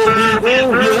 so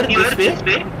we'll go here this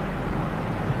way.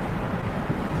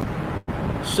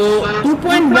 So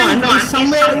 2.1 is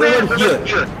somewhere over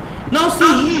here. Now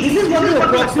see, this is what the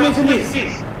approximation is.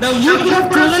 Now you could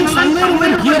have chosen somewhere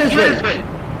over here as well.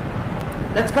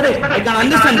 That's correct. I can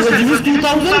understand because this is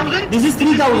 2000, this is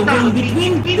 3000. So in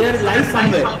between there lies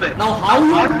somewhere. Now how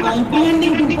you are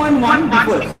comprehending 2.1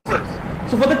 differs.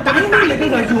 So for the time being, let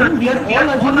us assume we are all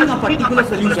assuming a particular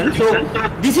solution. So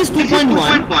this is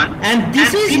 2.1 and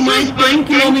this is my 10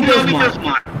 kilometers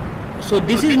mark. So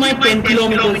this is my 10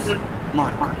 kilometers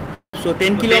mark. So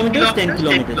 10 kilometers, 10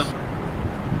 kilometers.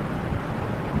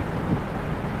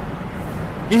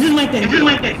 This is my 10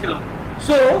 kilometers.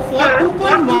 So for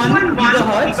 2.1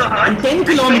 gigahertz and 10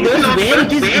 kilometers where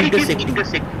it is intersecting.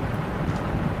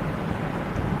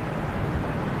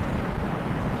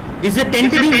 This is a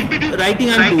tentative writing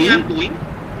I am doing.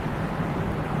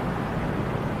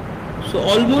 So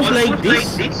almost like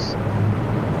this.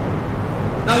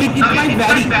 Now it might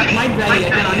vary, I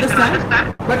can understand.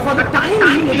 But for the time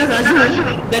being, let us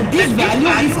assume that this value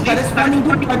is corresponding to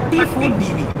 34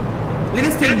 dB. Let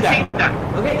us take that.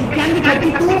 Okay, it can be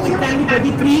 32, it can be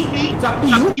 33, it's up to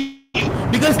you.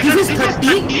 Because this is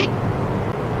 30,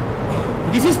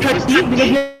 because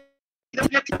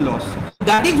loss.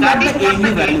 That is what the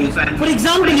AMU value is. For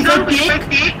example,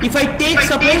 if I take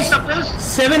suppose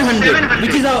 700,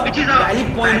 which is a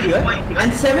valid point here,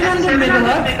 and 700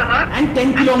 megahertz and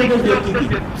 10 kilometers we are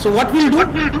keeping. So what we'll do?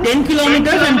 10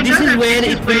 kilometers and this is where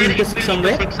it will intersect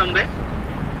somewhere.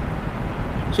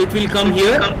 So it will come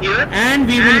here and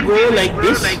we will go like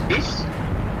this.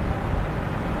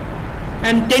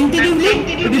 And tentatively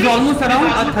it is almost around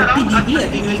a 30 dB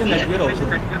attenuation that we are also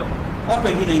doing. Or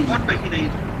 29 dB.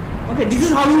 Okay, this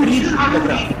is how you read the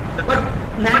graph. But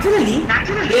naturally,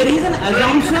 there is an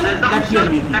assumption that we are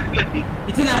making.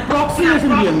 It's an approximation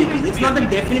we are making. It's not a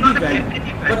definitive value.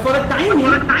 But for a time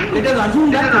here, let us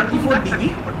assume that 34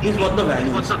 dB is what the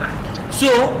value is. So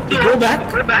we go back.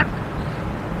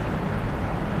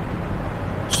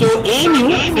 So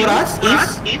AMU for us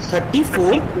is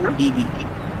 34 dB.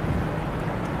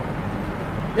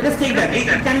 Let us take that. It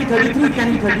can be 33, it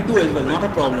can be 32 as well, not a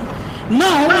problem.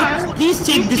 Now, please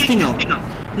check this thing out.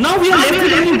 Now we are left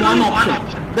with only one option,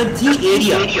 the G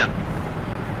area.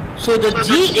 So the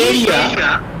G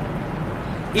area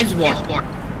is what?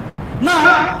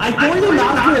 Now, I told you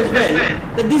last year as well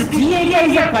that this G area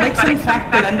is a correction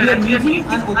factor and we are using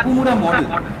an Okumura model.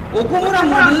 Okumura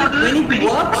model, when it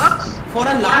works for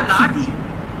a large city,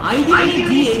 ideally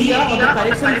G area or the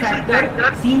correction factor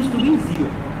seems to be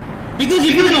 0. Because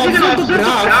if you can observe the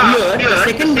graph here, the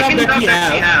second graph that we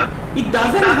have, it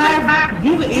doesn't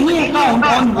give any account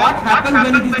on what happens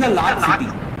when it is a large city.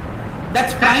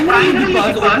 That's primarily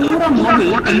because Okumura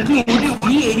model includes G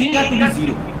area to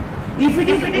be 0. If it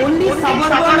is only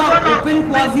suburban or open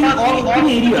quasi or open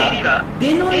area,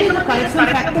 then only the correction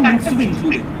factor needs to be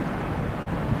included.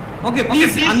 Okay,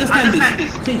 please understand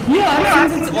this. So here,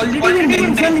 since it's already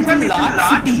been mentioned it's a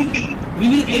large city, we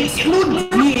will exclude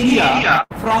G area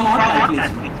from our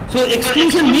calculation. So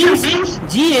exclusion means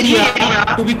G area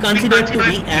to be considered to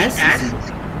be as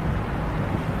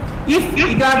 0. If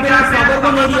it had been a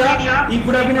suburban area, it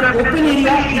would have been an open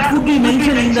area, it could be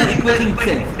mentioned in the equation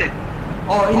itself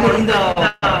or in the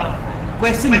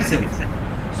question itself.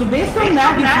 So based on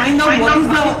that, you find out what is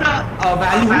the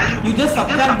value, you just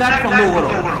subtract that from the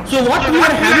overall. So what we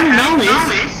are having now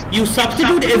is, you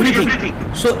substitute everything.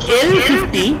 So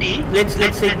L50, let's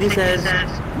say this as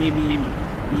maybe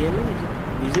yellow,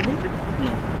 is it visible?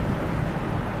 No.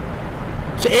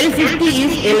 So L50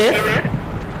 is LF,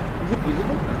 is it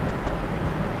visible?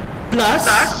 Plus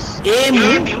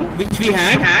AMU, which we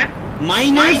had,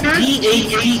 minus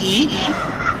GHTE,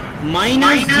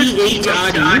 minus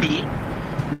GHRE,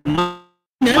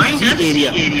 minus G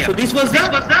area. So this was the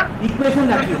equation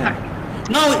that we had.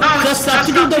 Now just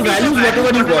substitute the values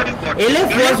whatever you got.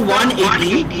 LF was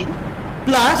 180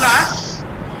 plus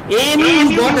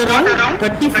AMU you got around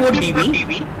 34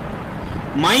 dB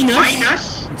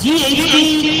minus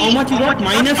GHT, how much you got?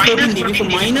 Minus 14 dB. So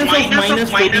minus of minus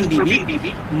 14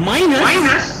 dB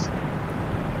minus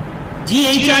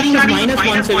GHRE is minus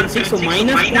 176. So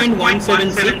minus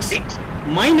 0.176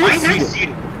 minus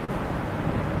 0.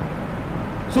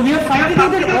 So we have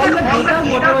substituted all the data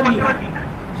whatever we have.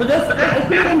 So just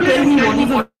if you can tell me what is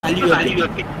the value you are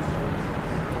getting.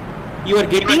 You are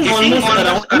getting almost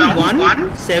around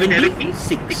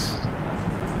 176.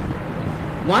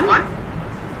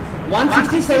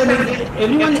 167.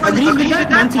 Everyone agrees with that?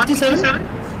 167?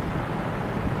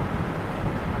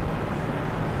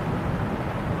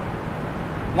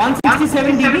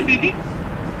 dB?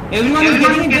 Everyone is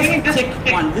getting it? Just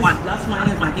check one. This plus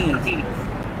minus nothing else.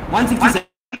 167.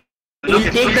 We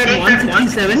will take that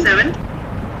 167.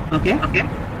 Okay.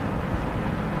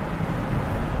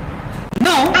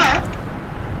 Now,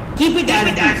 keep it as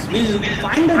it is. We'll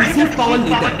find the receive power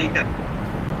later.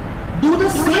 Do the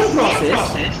same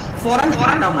process for an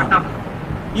Hata model.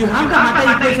 You have the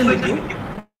Hata equation with you.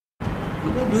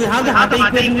 Do you have the Hata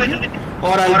equation with you?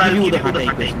 Or I'll give you the Hata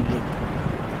equation.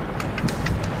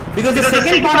 Because the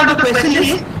second part of the question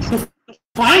is to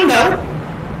find out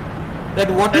that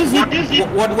what is it,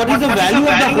 what is the value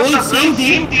of the whole same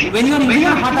thing when you are using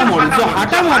a Hata model. So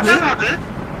Hata model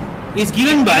is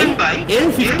given by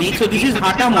L50. So this is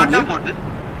Hata model.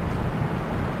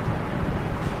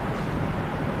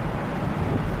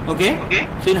 Okay.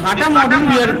 So in Hata model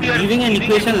we are giving an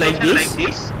equation like this.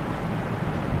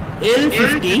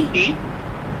 L50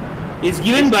 is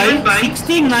given by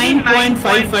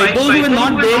 69.55. Those who were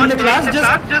not there in the class, just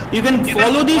you can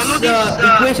follow this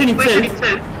equation itself.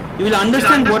 You will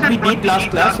understand what we did last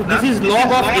class. So this is log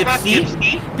of FC.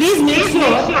 Please make sure,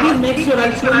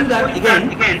 I'll show you that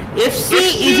again. FC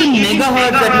is in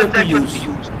megahertz that you have to use.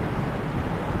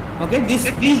 Okay, this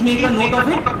please make a note of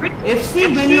it.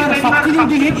 FC when you are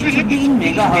substituting it, it should be in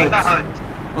megahertz.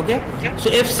 Okay, so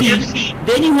FC,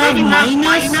 then you have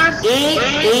minus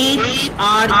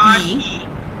AHRE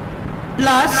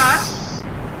plus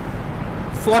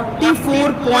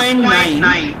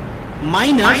 44.9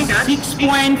 minus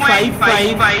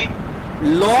 6.55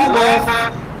 log of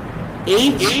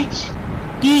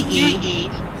HTE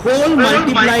whole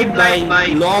multiplied by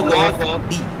log of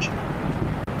D.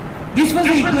 This was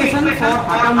the equation for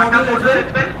Hata model as well.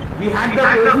 We had the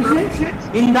coefficients.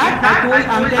 In that,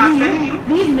 I'm telling you,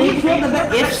 please make sure that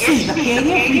the FC, the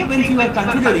carrier frequency you are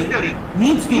considering,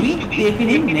 needs to be taken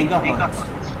in megahertz.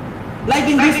 Like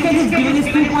in this case, it's given is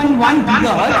 2.1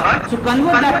 gigahertz. So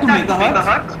convert that to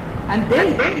megahertz and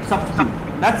then substitute.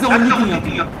 That's the only thing you have to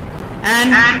do.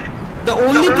 And the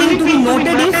only thing to be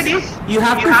noted is you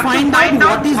have to find out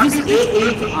what is this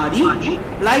AHRE.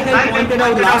 Like I pointed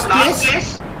out last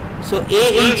case. So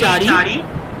AHRE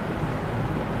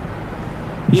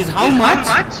is how much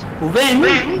when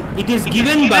it is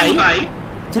given by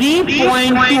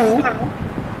 3.2.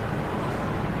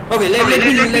 Okay, let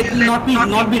me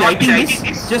not be writing this.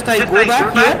 Just I go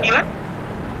back here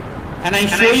and I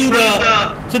show you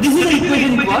the. So this is the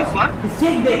equation it was.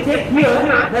 Check here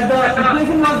that the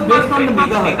equation was based on the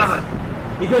megahertz.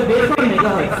 It was based on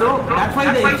megahertz. So that's why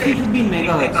the FC should be in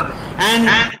megahertz. And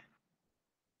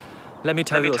let me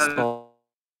tell you a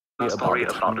story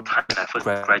about the time I first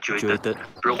graduated,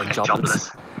 broke and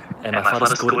jobless, and my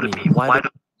father scolded me. Why?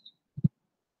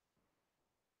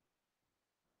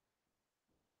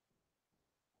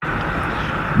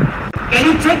 Can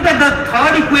you check that the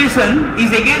third equation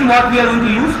is again what we are going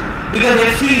to use? Because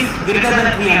FC is greater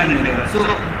than 300 megahertz. So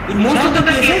in most of the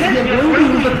cases we are going to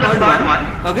use the third one.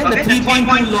 Okay, the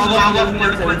 3.2 log of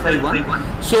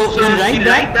 11.751. So we write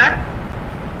that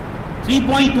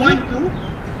 3.2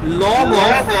 log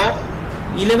of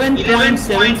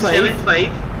 11.75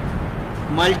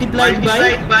 multiplied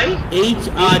by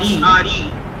HRE.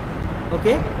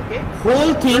 Okay,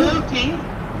 whole thing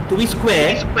to be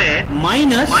square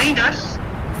minus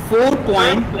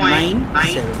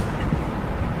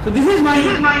 4.97. So this is my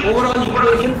overall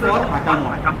equation for Hata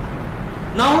model.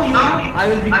 Now I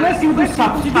will request you to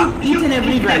substitute each and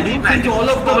every value since all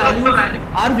of the values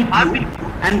are with you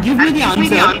and give me the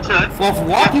answer of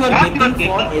what you are getting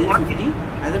for L50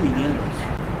 as a median loss.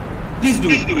 Please do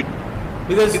it.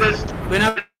 Because when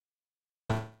I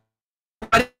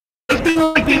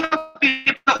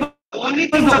only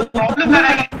thing the problem that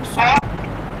I saw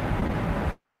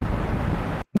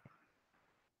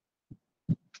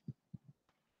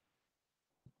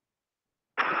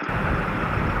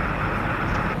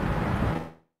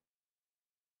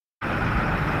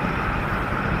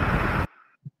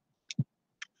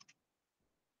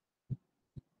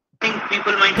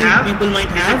people might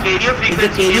have is the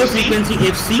carrier frequency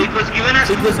FC. It was given as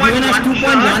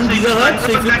 2.1 gigahertz.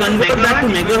 So if you convert that to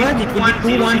megahertz, it will be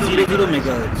 2100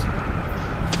 megahertz.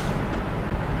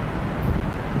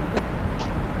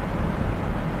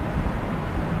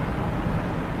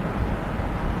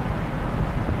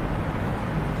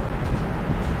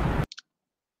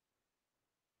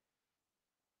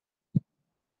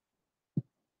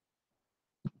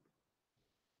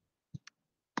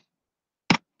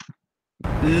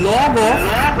 Log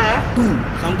of 2,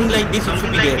 something like this it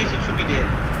should be there.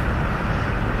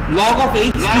 Log of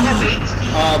HT,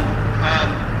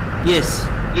 yes.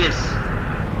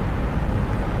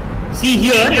 See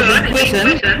here the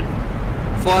equation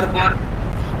for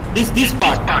this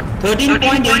part,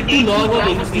 13.82 log of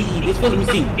HTE, this was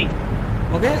missing.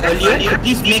 Okay, earlier, so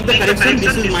please make the correction,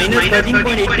 this is minus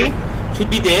 13.82, should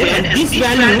be there, and this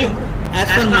value, as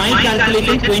per my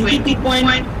calculation,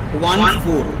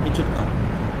 22.14, it should come.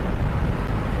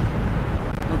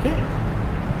 Okay.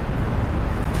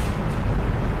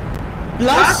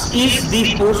 Plus is the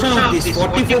portion of this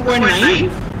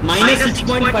 44.9 minus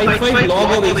 6.55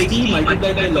 log of HT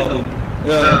multiplied by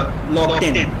log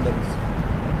 10.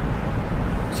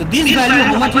 So this value,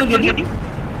 how much you are getting?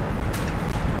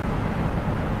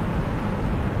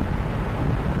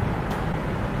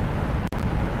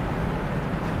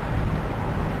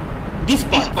 This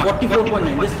part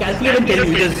 44.9. Just calculate and tell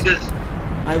me because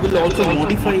I will also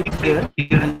modify it here a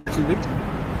little bit.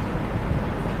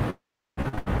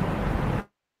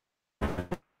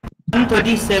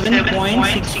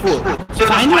 137.64. So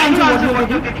final answer what you are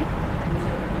getting?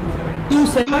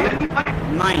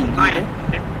 279. Okay.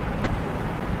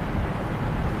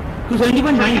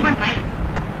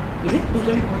 270.9. Is it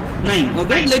 279?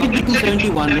 Okay, let it be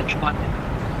 271.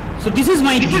 So this is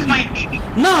my DB.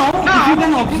 Now, if you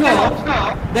can observe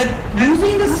that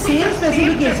using the same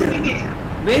specification,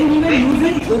 when we were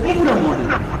using Okumura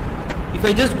model, if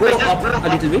I just go up a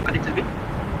little bit,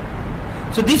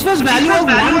 so this was value of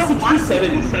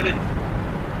 167,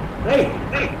 right?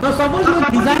 Now suppose you are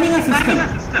designing a system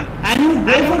and you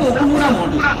go for the Okumura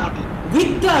model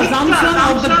with the assumption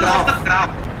of the graph.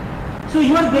 So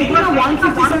you are getting a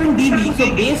 157 dB, so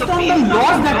based on the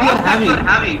loss that you are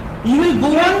having, you will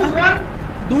go on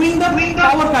doing the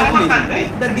power calculation,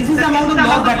 right? That this is the amount of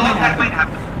loss that might happen.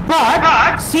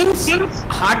 But since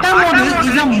Hata model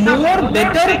is a more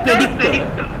better predictor,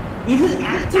 it is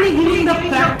actually giving the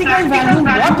practical value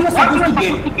what you are supposed to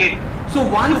get. So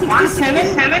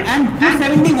 167 and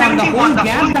 271, the whole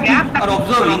gap that you are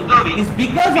observing is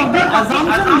because of the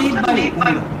assumption made by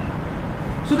Okumura.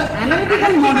 So the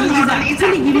analytical model is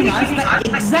actually giving us the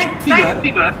exact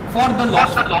figure for the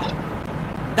loss.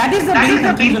 That is the main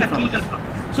conclusion from it.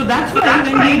 So that's why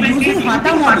when we are using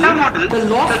Hata model, the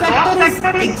loss factor is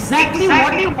exactly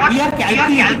what we are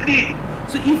calculating.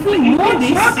 So if we know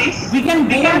this, we can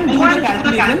go and do the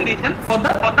calculation for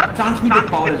the transmitted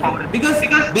power as well. Because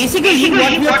basically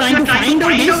what we are trying to find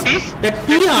out is that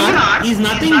PR is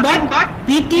nothing but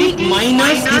PT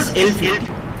minus this L50.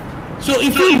 So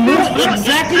if we know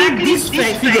exactly this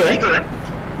figure,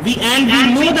 we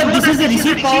know that this is the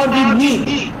receipt power we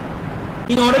need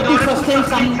in order to sustain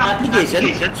some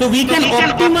application, so we can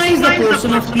optimize the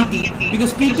portion of PT,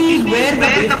 because PT is where the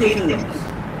base station is.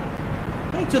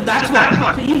 Right? So that's why.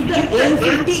 So if the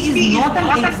L50 is not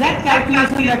an exact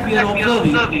calculation that we are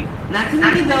observing,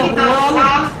 naturally the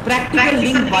overall practical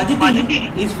link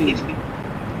budgeting is failed.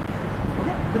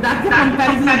 So that's the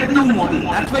comparison of the two models.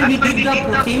 That's why we did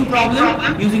the same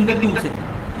problem using the two set.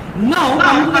 Now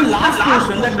come to the last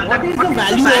question, that what is the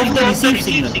value of the received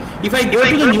signal? If I go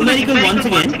to the numerical once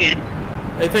again,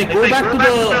 if I go back to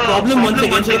the problem once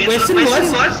again, so the question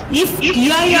was, if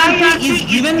EIRP is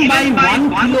given by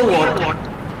 1 kilowatt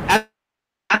at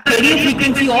a carrier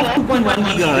frequency of 2.1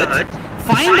 gigahertz,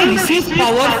 find the received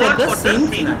power for the same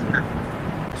signal.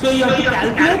 So you have to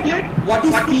calculate what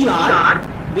is PR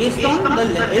based on the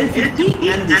L50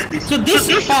 and this. So this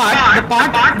part, the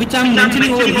part which I am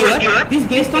mentioning over here, is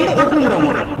based on the Okumura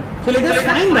model. So let us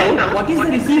find out what is the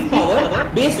receive power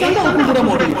based on the Okumura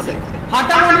model itself.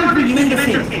 Hata model will remain the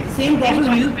same process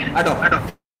we will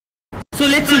adopt. So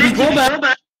let's see, we go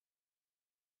back.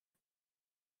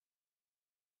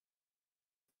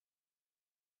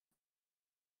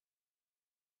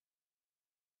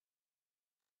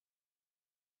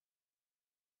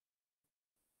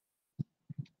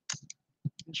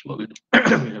 What we do. We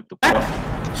have to plot.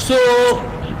 So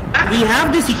we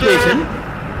have this equation.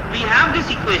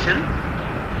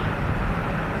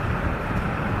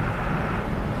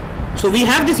 So we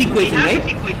have this equation,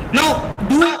 right? Now,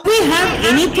 do we have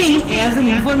anything as an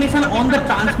information on the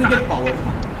transmitted power?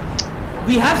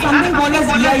 We have something called as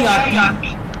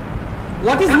EIRP.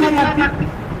 What is EIRP?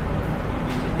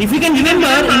 If you can remember,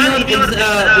 in your,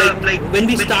 when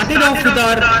we started off with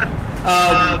our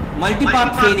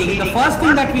multi-path training, the first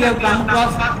thing that we have come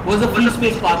across was the free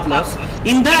space path loss.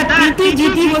 In that,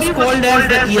 PTGT was called as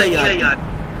the EIRP.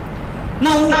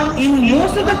 Now, in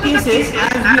most of the cases,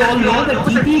 as we all know, the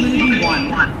GT will be 1,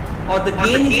 or the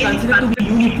gain is considered to be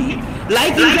unity.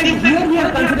 Like in fact, here we have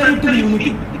considered it to be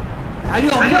unity. Have you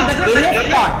observed that LF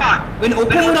part, when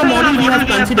Okumura model we have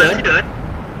considered,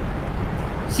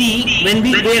 see, when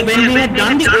we had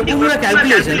done the Okumura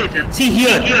calculation, see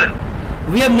here,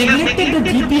 we have neglected the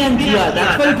GP and GR,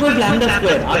 that's why it was lambda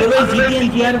square, otherwise GP and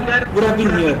GR would have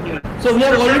been here. So we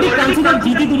have already considered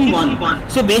GT to be 1.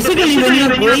 So basically when you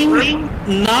are going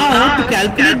now to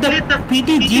calculate the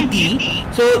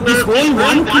PTGT, so this whole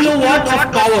 1 kilowatt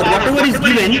of power, whatever is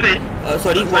given,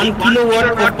 1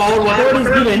 kilowatt of power, whatever is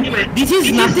given, this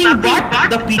is nothing but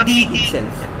the PT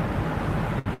itself.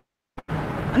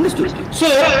 Understood? So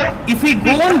if we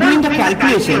go on doing the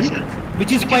calculation,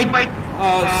 which is quite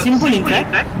simple in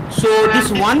fact, so this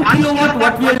 1 kilowatt,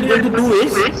 what we are going to do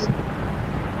is,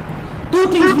 two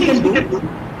things we can do.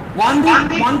 One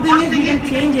thing is we can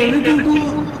change everything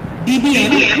to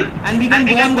dBm and we can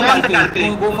go on the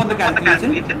calculation, go for the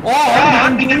calculation, or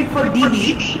we can do it for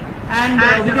dB and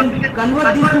we can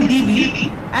convert this to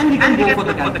dB and we can go for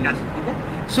the calculation. Okay?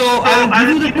 So I will give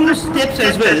you the two steps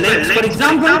as well. Like for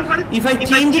example, if I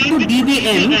change it to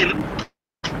dBm,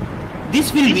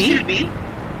 this will be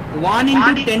 1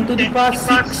 into 10 to the power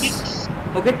 6.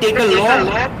 Okay, take a log.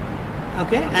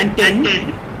 Okay, and 10.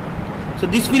 So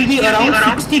this will be around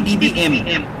 60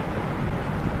 dBm.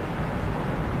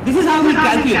 This is how we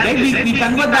calculate, right? We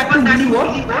convert that to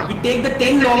milliwatt. We take the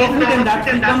 10 log of it and that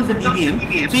becomes the dBm.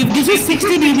 So if this is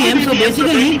 60 dBm, so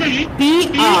basically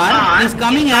PR is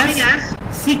coming as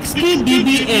 60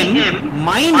 dBm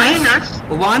minus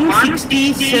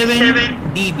 167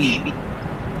 dB.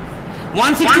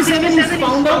 167 is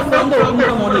found out from the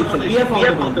Okumura model itself. We have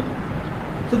found it.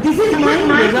 So this is my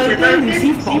resultant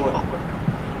receive power.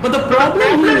 But the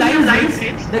problem here lies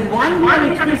is that one we are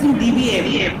expressing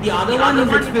dBm, the other one is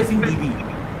expressing dB.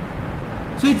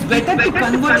 So it's better to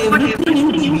convert everything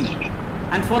in dB.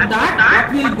 And for that,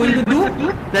 what we are going to do,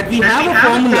 that we have a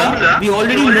formula, we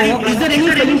already know. Is there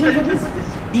any solution for this?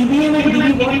 dBm and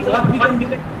dB, what we can do?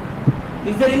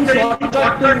 Is there any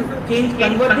shortcut to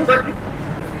convert this?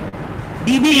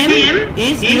 dBm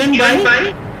is given by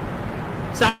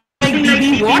something like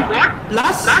dB watt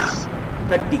plus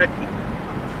 30.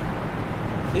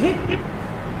 Is it?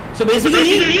 So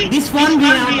basically, this one we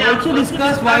have also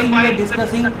discussed while we were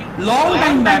discussing long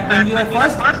time back when we were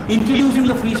first introducing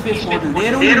the free space model.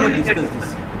 There only we have discussed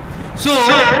this. So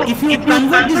if you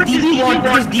convert this dB watt,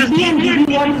 because dB and dB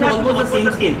watt is almost the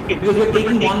same scale because we are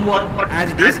taking 1 watt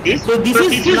as this. So this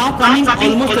is now coming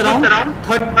almost around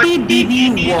 30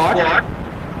 dB watt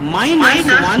minus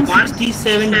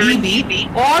 167 dB,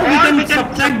 or we can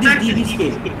subtract this dB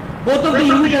scale. Both of the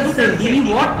units are the same, dB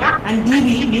watt and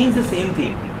dB means the same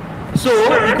thing. So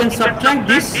you can subtract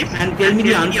this and tell me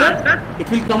the answer. It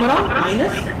will come around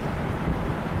minus,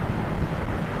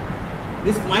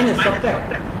 this minus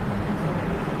subtract.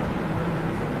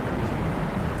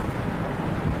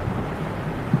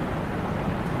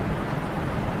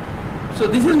 So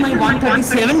this is my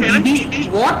 137 dB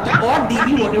watt or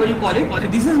dB, whatever you call it. So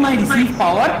this is my receive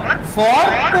power for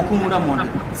Okumura model.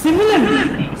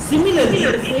 Similarly,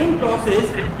 the same process,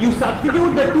 you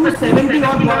substitute the 270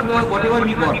 or whatever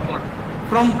we got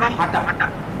from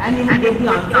Hata, and you will get the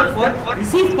answer for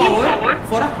receive power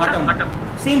for a Hata model.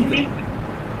 Same thing.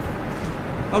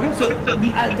 Okay, so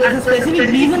there's a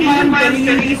specific reason why I'm telling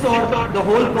you this, or the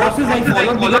whole process I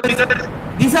followed, because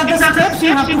these are the steps you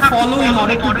have to follow in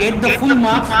order to get the full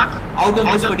marks out of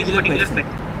this particular question.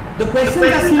 The questions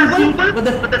are simple, but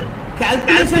the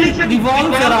calculation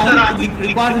revolves around, it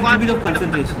requires a little bit of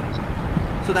concentration.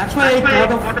 So So that's why I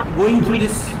thought of going through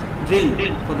this drill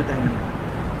for the time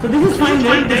being. So this is fine,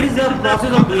 right? This is the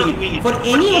process of doing it. For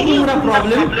any Okumura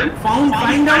problem,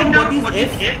 find out what is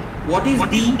F, what is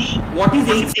D, what is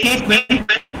H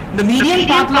statement. The median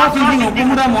path loss using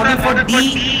Okumura model for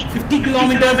D 50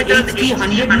 kilometers, HT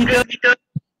 100 meters.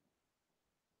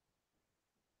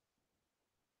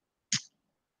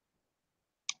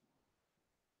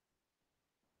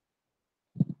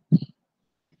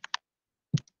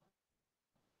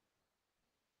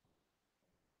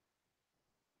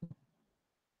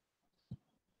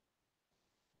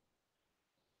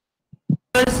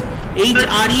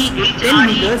 HRE 10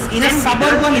 meters in a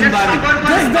suburban environment.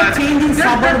 Just the change in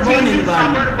suburban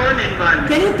environment.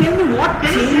 Can you tell me what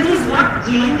changes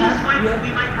we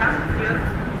might have here?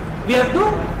 We have to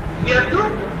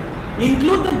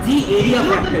include the G area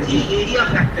factor.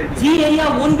 G area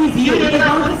won't be 0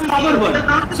 because it's suburban.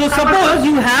 So suppose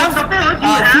you have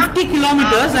 50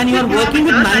 kilometers and you are working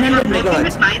with 900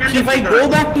 megahertz. So if I go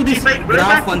back to this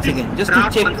graph once again, just to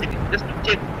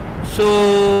check.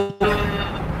 So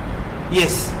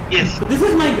yes. So this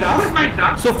is my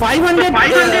graph. So 900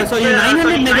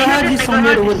 megahertz is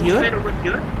somewhere over here.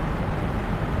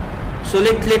 So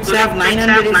let's have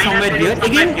 900 is somewhere here.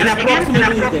 Again, an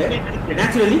approximation is there,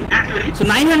 naturally. So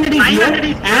 900 is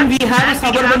here, and we have a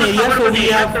suburban area. So we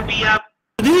have.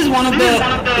 This is one of the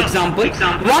examples.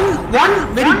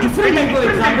 One very different type of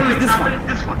example is this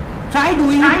one. Try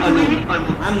doing it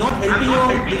alone. I'm not helping you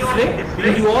out this way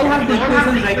because you all have the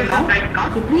equations right now.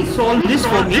 So please solve this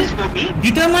for me.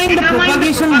 Determine the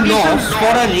propagation loss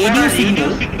for a radio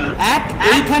signal at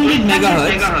 800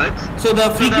 megahertz. So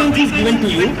the frequency is given to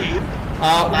you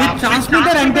with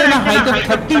transmitter antenna height of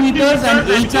 30 meters and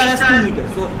HR as 2 meters.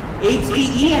 So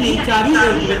HTE and HRE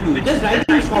are given to you. Just write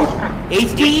in short.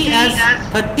 HTE as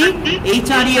 30,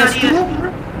 HRE as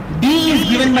 2. D is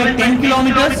given by 10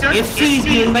 kilometers, FC is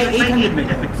given by 800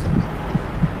 megahertz.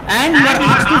 And you are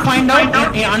asked to find out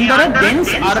under a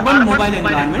dense urban mobile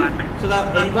environment. So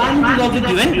the environment is also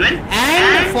given,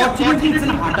 and fortunately it's an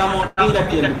HATA model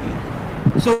that we are looking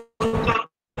at. So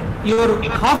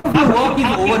half of your work is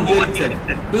over here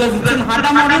itself. Because it's an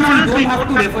HATA model, so you don't have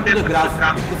to refer to the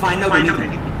graph to find out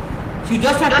anything. So you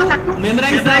just have to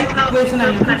memorize the equation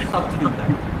and you can substitute that.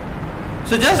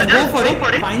 So just go for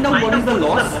it, find out what is the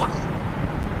loss.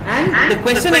 And the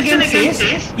question again says,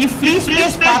 if free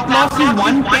space path loss is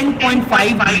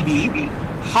 110.5 dB,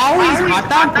 how is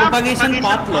HATA propagation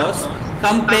path loss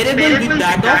comparable with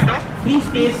that of free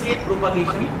space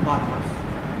propagation path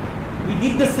loss? We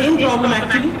did the same problem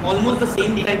actually, almost the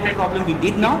same type of problem we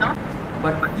did now,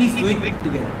 but please do it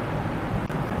together.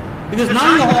 Because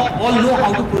now you all know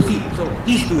how to proceed, so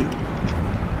please do it.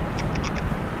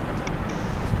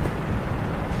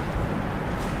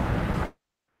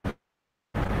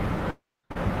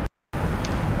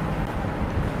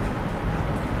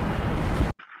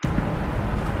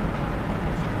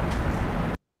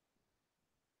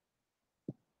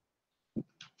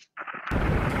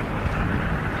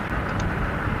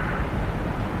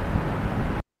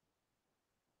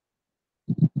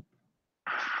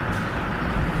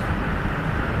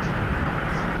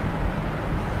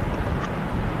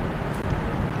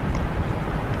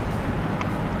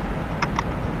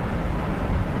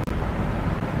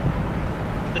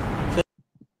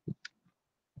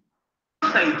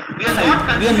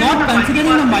 We are not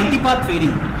considering the multipath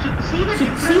fading. So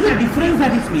see the difference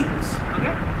that it makes.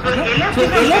 So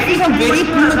LF is a very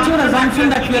premature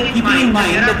assumption that we are keeping in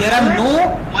mind that there are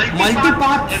no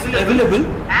multipaths available,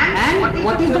 and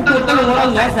what is the total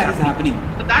overall loss that is happening.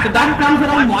 So that comes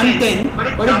around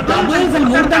 110, but it doubles and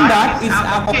more than that is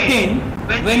obtained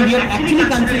when we are actually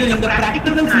considering the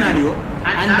practical scenario,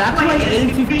 and that's why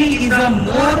L50 is a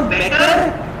more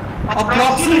better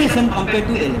approximation compared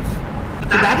to LF.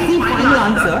 So that's the final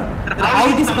answer, how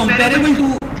it is comparable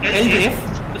to LF.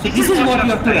 So this is what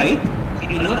you have to write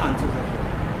in your answer.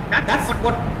 That's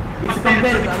what is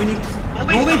comparable. I mean,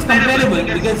 no way it's comparable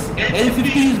because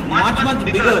L50 is much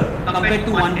bigger compared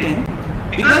to 110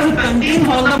 because it contains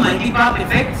all the multipath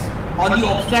effects or the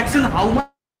abstraction, how much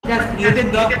it has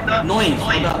created the noise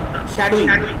or the shadowing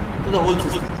to the whole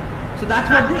system. So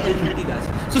that's what the L50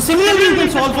 does. So similarly, you can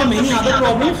solve for many other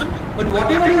problems, but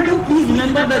whatever you do, please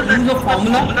remember the use of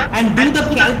formula and do the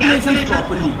calculations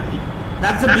properly.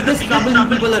 That's the biggest trouble you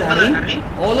people are having.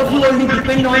 All of you only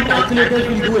depend on calculators,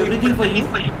 will do everything for you.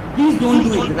 Please don't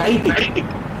do it, write it.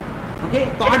 Okay,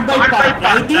 part by part,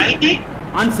 write it,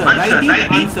 answer, write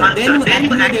it, answer. Then you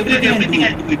calculate everything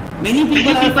and do it. Many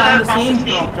people have found the same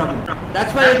trouble.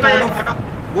 That's why I thought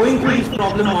of going through this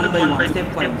problem one by one,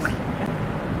 step wise.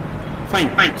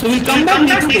 Fine. So we'll come back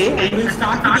next day and we'll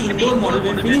start with the indoor model.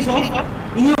 We'll finish off.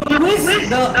 In your quiz,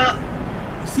 the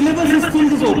syllabus is still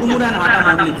this Okumura and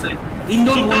Hata model itself.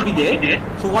 Indoor won't be there.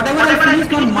 So whatever I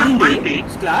finished on Monday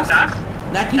class,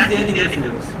 that is there in your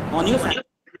syllabus on your side.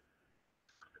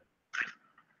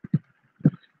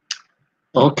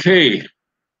 Okay.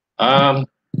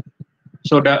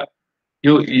 So that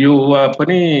you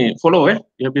follow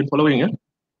you have been following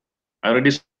I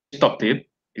already stopped it.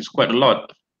 It's quite a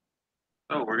lot.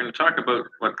 Oh, we're going to talk about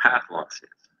what path loss is.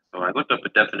 So I looked up a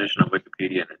definition on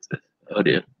Wikipedia and it says, oh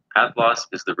dear. Path loss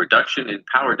is the reduction in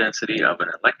power density of an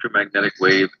electromagnetic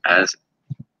wave as.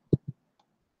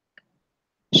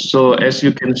 So as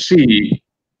you can see,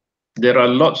 there are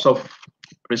lots of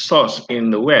resources in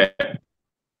the web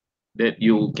that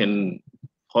you can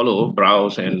follow,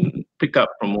 browse, and pick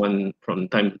up from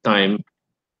time to time.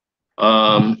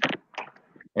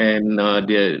 And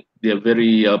they're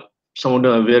very some of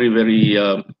them are very very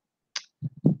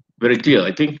clear.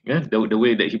 I think the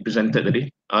way that he presented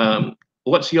today.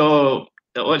 What's your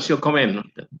comment?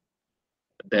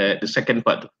 The second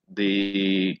part,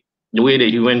 the way that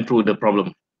he went through the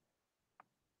problem.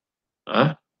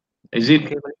 Is it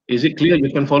clear?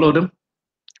 You can follow them.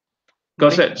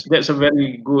 Because that's a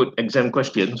very good exam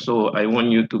question. So I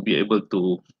want you to be able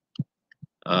to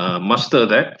master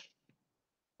that.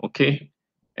 Okay,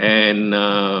 and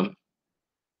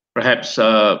perhaps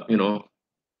who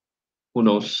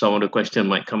knows, some of the question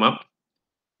might come up,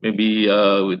 maybe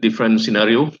with different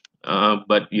scenario.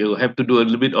 But you have to do a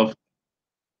little bit of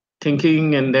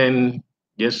thinking and then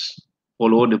just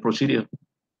follow the procedure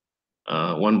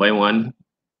one by one.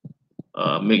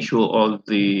 Make sure all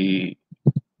the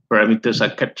parameters are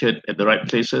captured at the right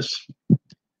places.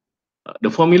 The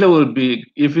formula will be,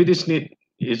 if it is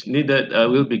needed,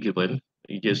 will be given.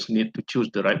 You just need to choose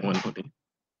the right one for it.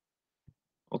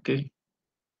 Okay.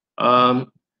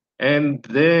 And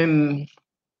then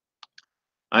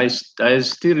I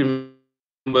still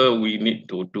remember we need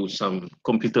to do some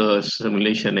computer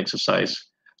simulation exercise.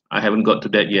 I haven't got to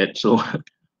that yet. So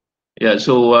yeah,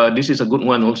 so this is a good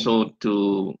one also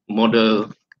to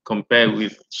model, compare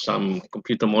with some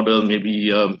computer model,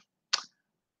 maybe through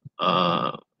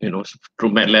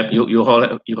MATLAB. You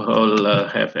all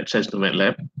have access to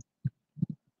MATLAB.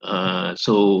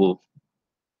 So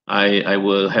I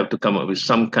will have to come up with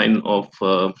some kind of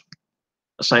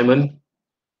assignment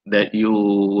that you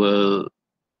will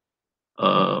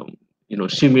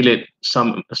simulate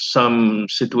some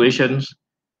situations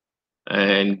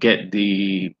and get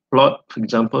the plot, for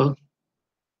example,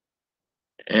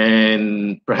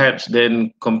 and perhaps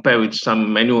then compare with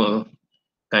some manual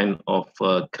kind of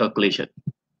calculation.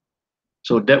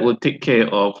 So that will take care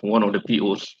of one of the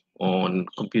POs on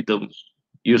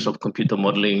use of computer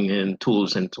modeling and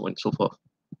tools and so on and so forth.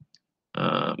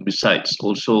 Besides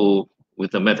also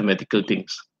with the mathematical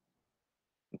things.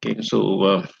 Okay,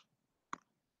 so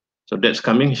so that's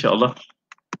coming, inshallah.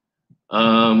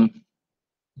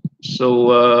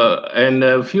 And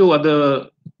a few other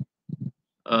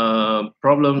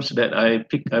problems that I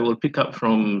will pick up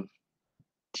from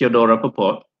Theodore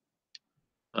Rappaport.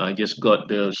 I just got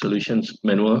the solutions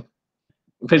manual.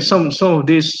 In fact, some of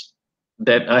these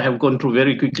that I have gone through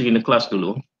very quickly in the class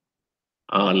dulu,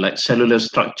 like cellular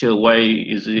structure. Why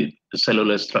is it the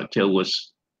cellular structure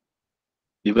was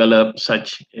developed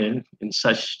in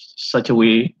such a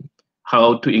way?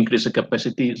 How to increase the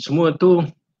capacity? Semua tu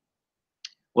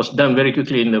was done very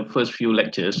quickly in the first few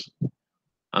lectures.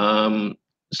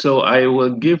 So I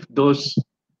will give those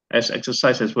as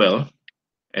exercise as well.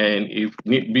 And if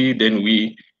need be, then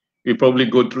we probably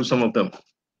go through some of them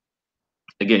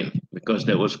again, because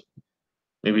that was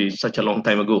maybe such a long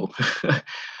time ago.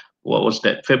 What was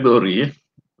that? February?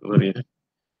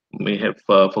 May have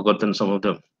forgotten some of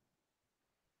them.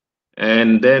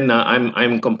 And then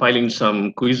I'm compiling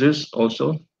some quizzes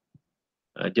also,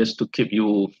 just to keep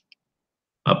you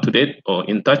up to date or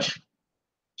in touch,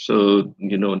 so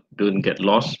don't get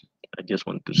lost. I just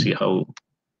want to see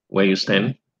where you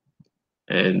stand.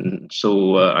 And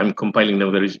so I'm compiling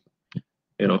them very,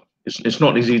 it's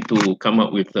not easy to come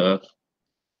up with a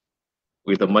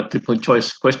multiple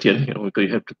choice question, because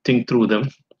you have to think through them.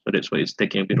 So that's why it's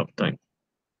taking a bit of time.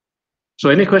 So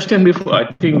any question before?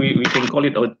 I think we can call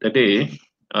it a day.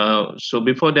 So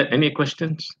before that, any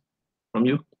questions from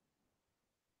you?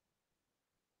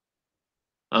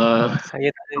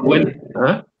 Saya tak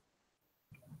ada.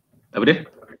 Apa dia?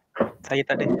 Saya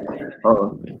tak ada.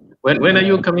 Oh, when are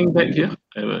you coming back here?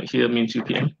 Here means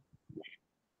UPM.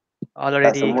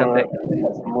 Already come back.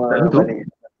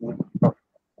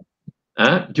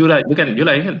 July, bukan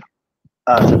Julai kan?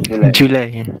 July.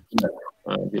 July.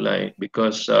 July,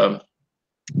 because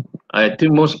I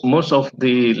think most of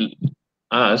the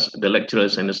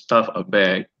lecturers and the staff are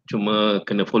back. Cuma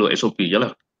kena follow SOP je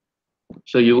lah.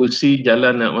 So you will see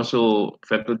jalan nak masuk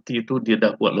faculty tu dia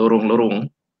dah buat lorong-lorong,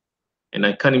 and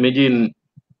I can't imagine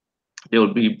there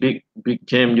will be big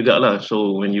jam jugalah.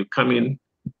 So when you come in,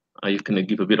 you kena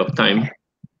give a bit of time.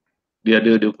 Dia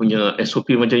ada dia punya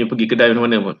SOP macam you pergi kedai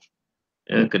mana-mana pun.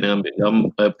 Kena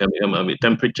ambil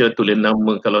temperature, tulis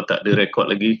nama kalau tak ada rekod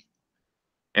lagi.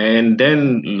 And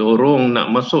then lorong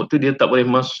nak masuk tu dia tak boleh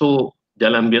masuk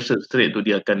jalan biasa straight tu,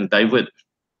 dia akan divert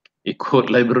ikut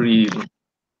library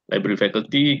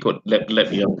faculty, ikut lab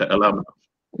yang kat dalam.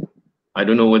 I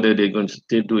don't know whether they're going to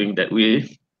still doing that way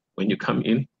when you come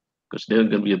in, because there's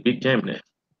going to be a big jam there.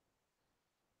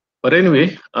 But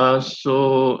anyway,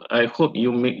 so I hope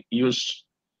you make use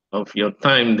of your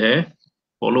time there,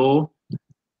 follow,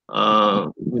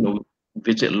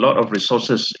 visit a lot of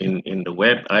resources in the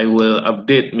web. I will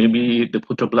update maybe the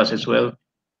Putra Plus as well,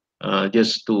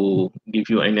 just to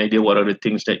give you an idea what are the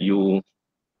things that you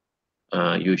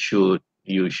should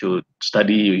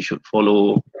study, you should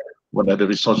follow, what are the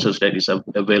resources that is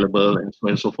available, and so on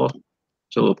and so forth.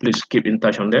 So please keep in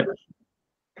touch on that.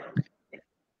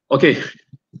 Okay,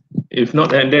 if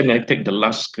not, and then I take the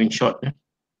last screenshot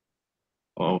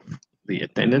of the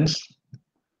attendance.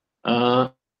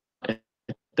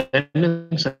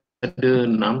 Attendance ada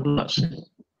 16.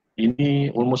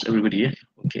 Ini almost everybody,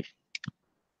 okay.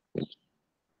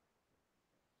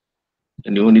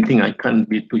 And the only thing I can't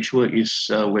be too sure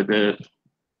is whether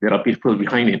there are people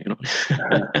behind it,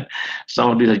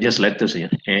 Some of these are just letters here,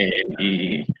 and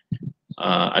the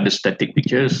other static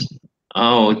pictures.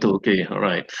 Oh, itu okay,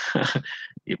 alright.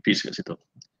 Please kat situ.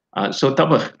 So tak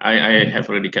apa, I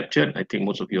have already captured. I think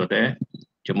most of you are there.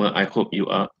 Cuma I hope you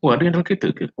are. Oh, ada yang dalam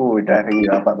kereta ke? Oh, dah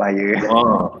dapat bahaya.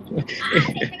 Oh,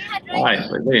 alright,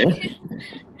 baik.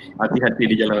 Hati-hati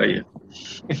di jalan raya.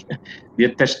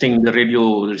 Dia testing the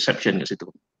radio reception kat situ.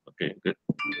 Okay, good.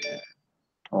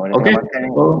 Okay,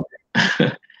 so,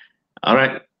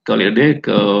 alright. Kalau ada,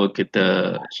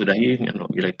 kita sudahi.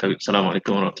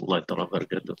 Assalamualaikum warahmatullahi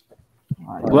wabarakatuh.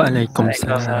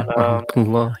 Waalaikumsalam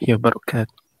warahmatullahi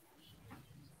wabarakatuh.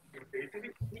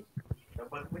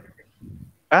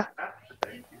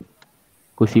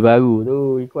 Kursi baru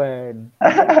tu, Ikhwan.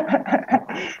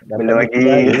 Belum lagi.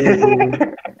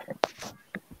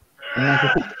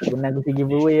 Menang kursi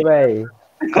giveaway, bhai.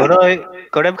 Kau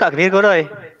dah buka clear kau,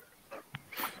 Roy?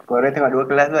 Kau dah tengok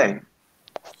 2 kelas, bhai.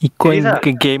 Ikhwan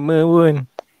bukan gamer pun.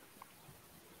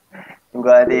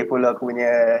 Juga ada follow aku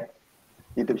punya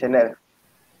YouTube channel.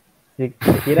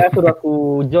 Kira suruh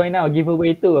aku join lah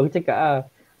giveaway tu. Aku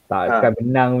cakap takkan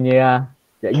menang punya lah.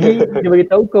 Sekejap lagi dia bagi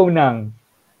tahu kau menang.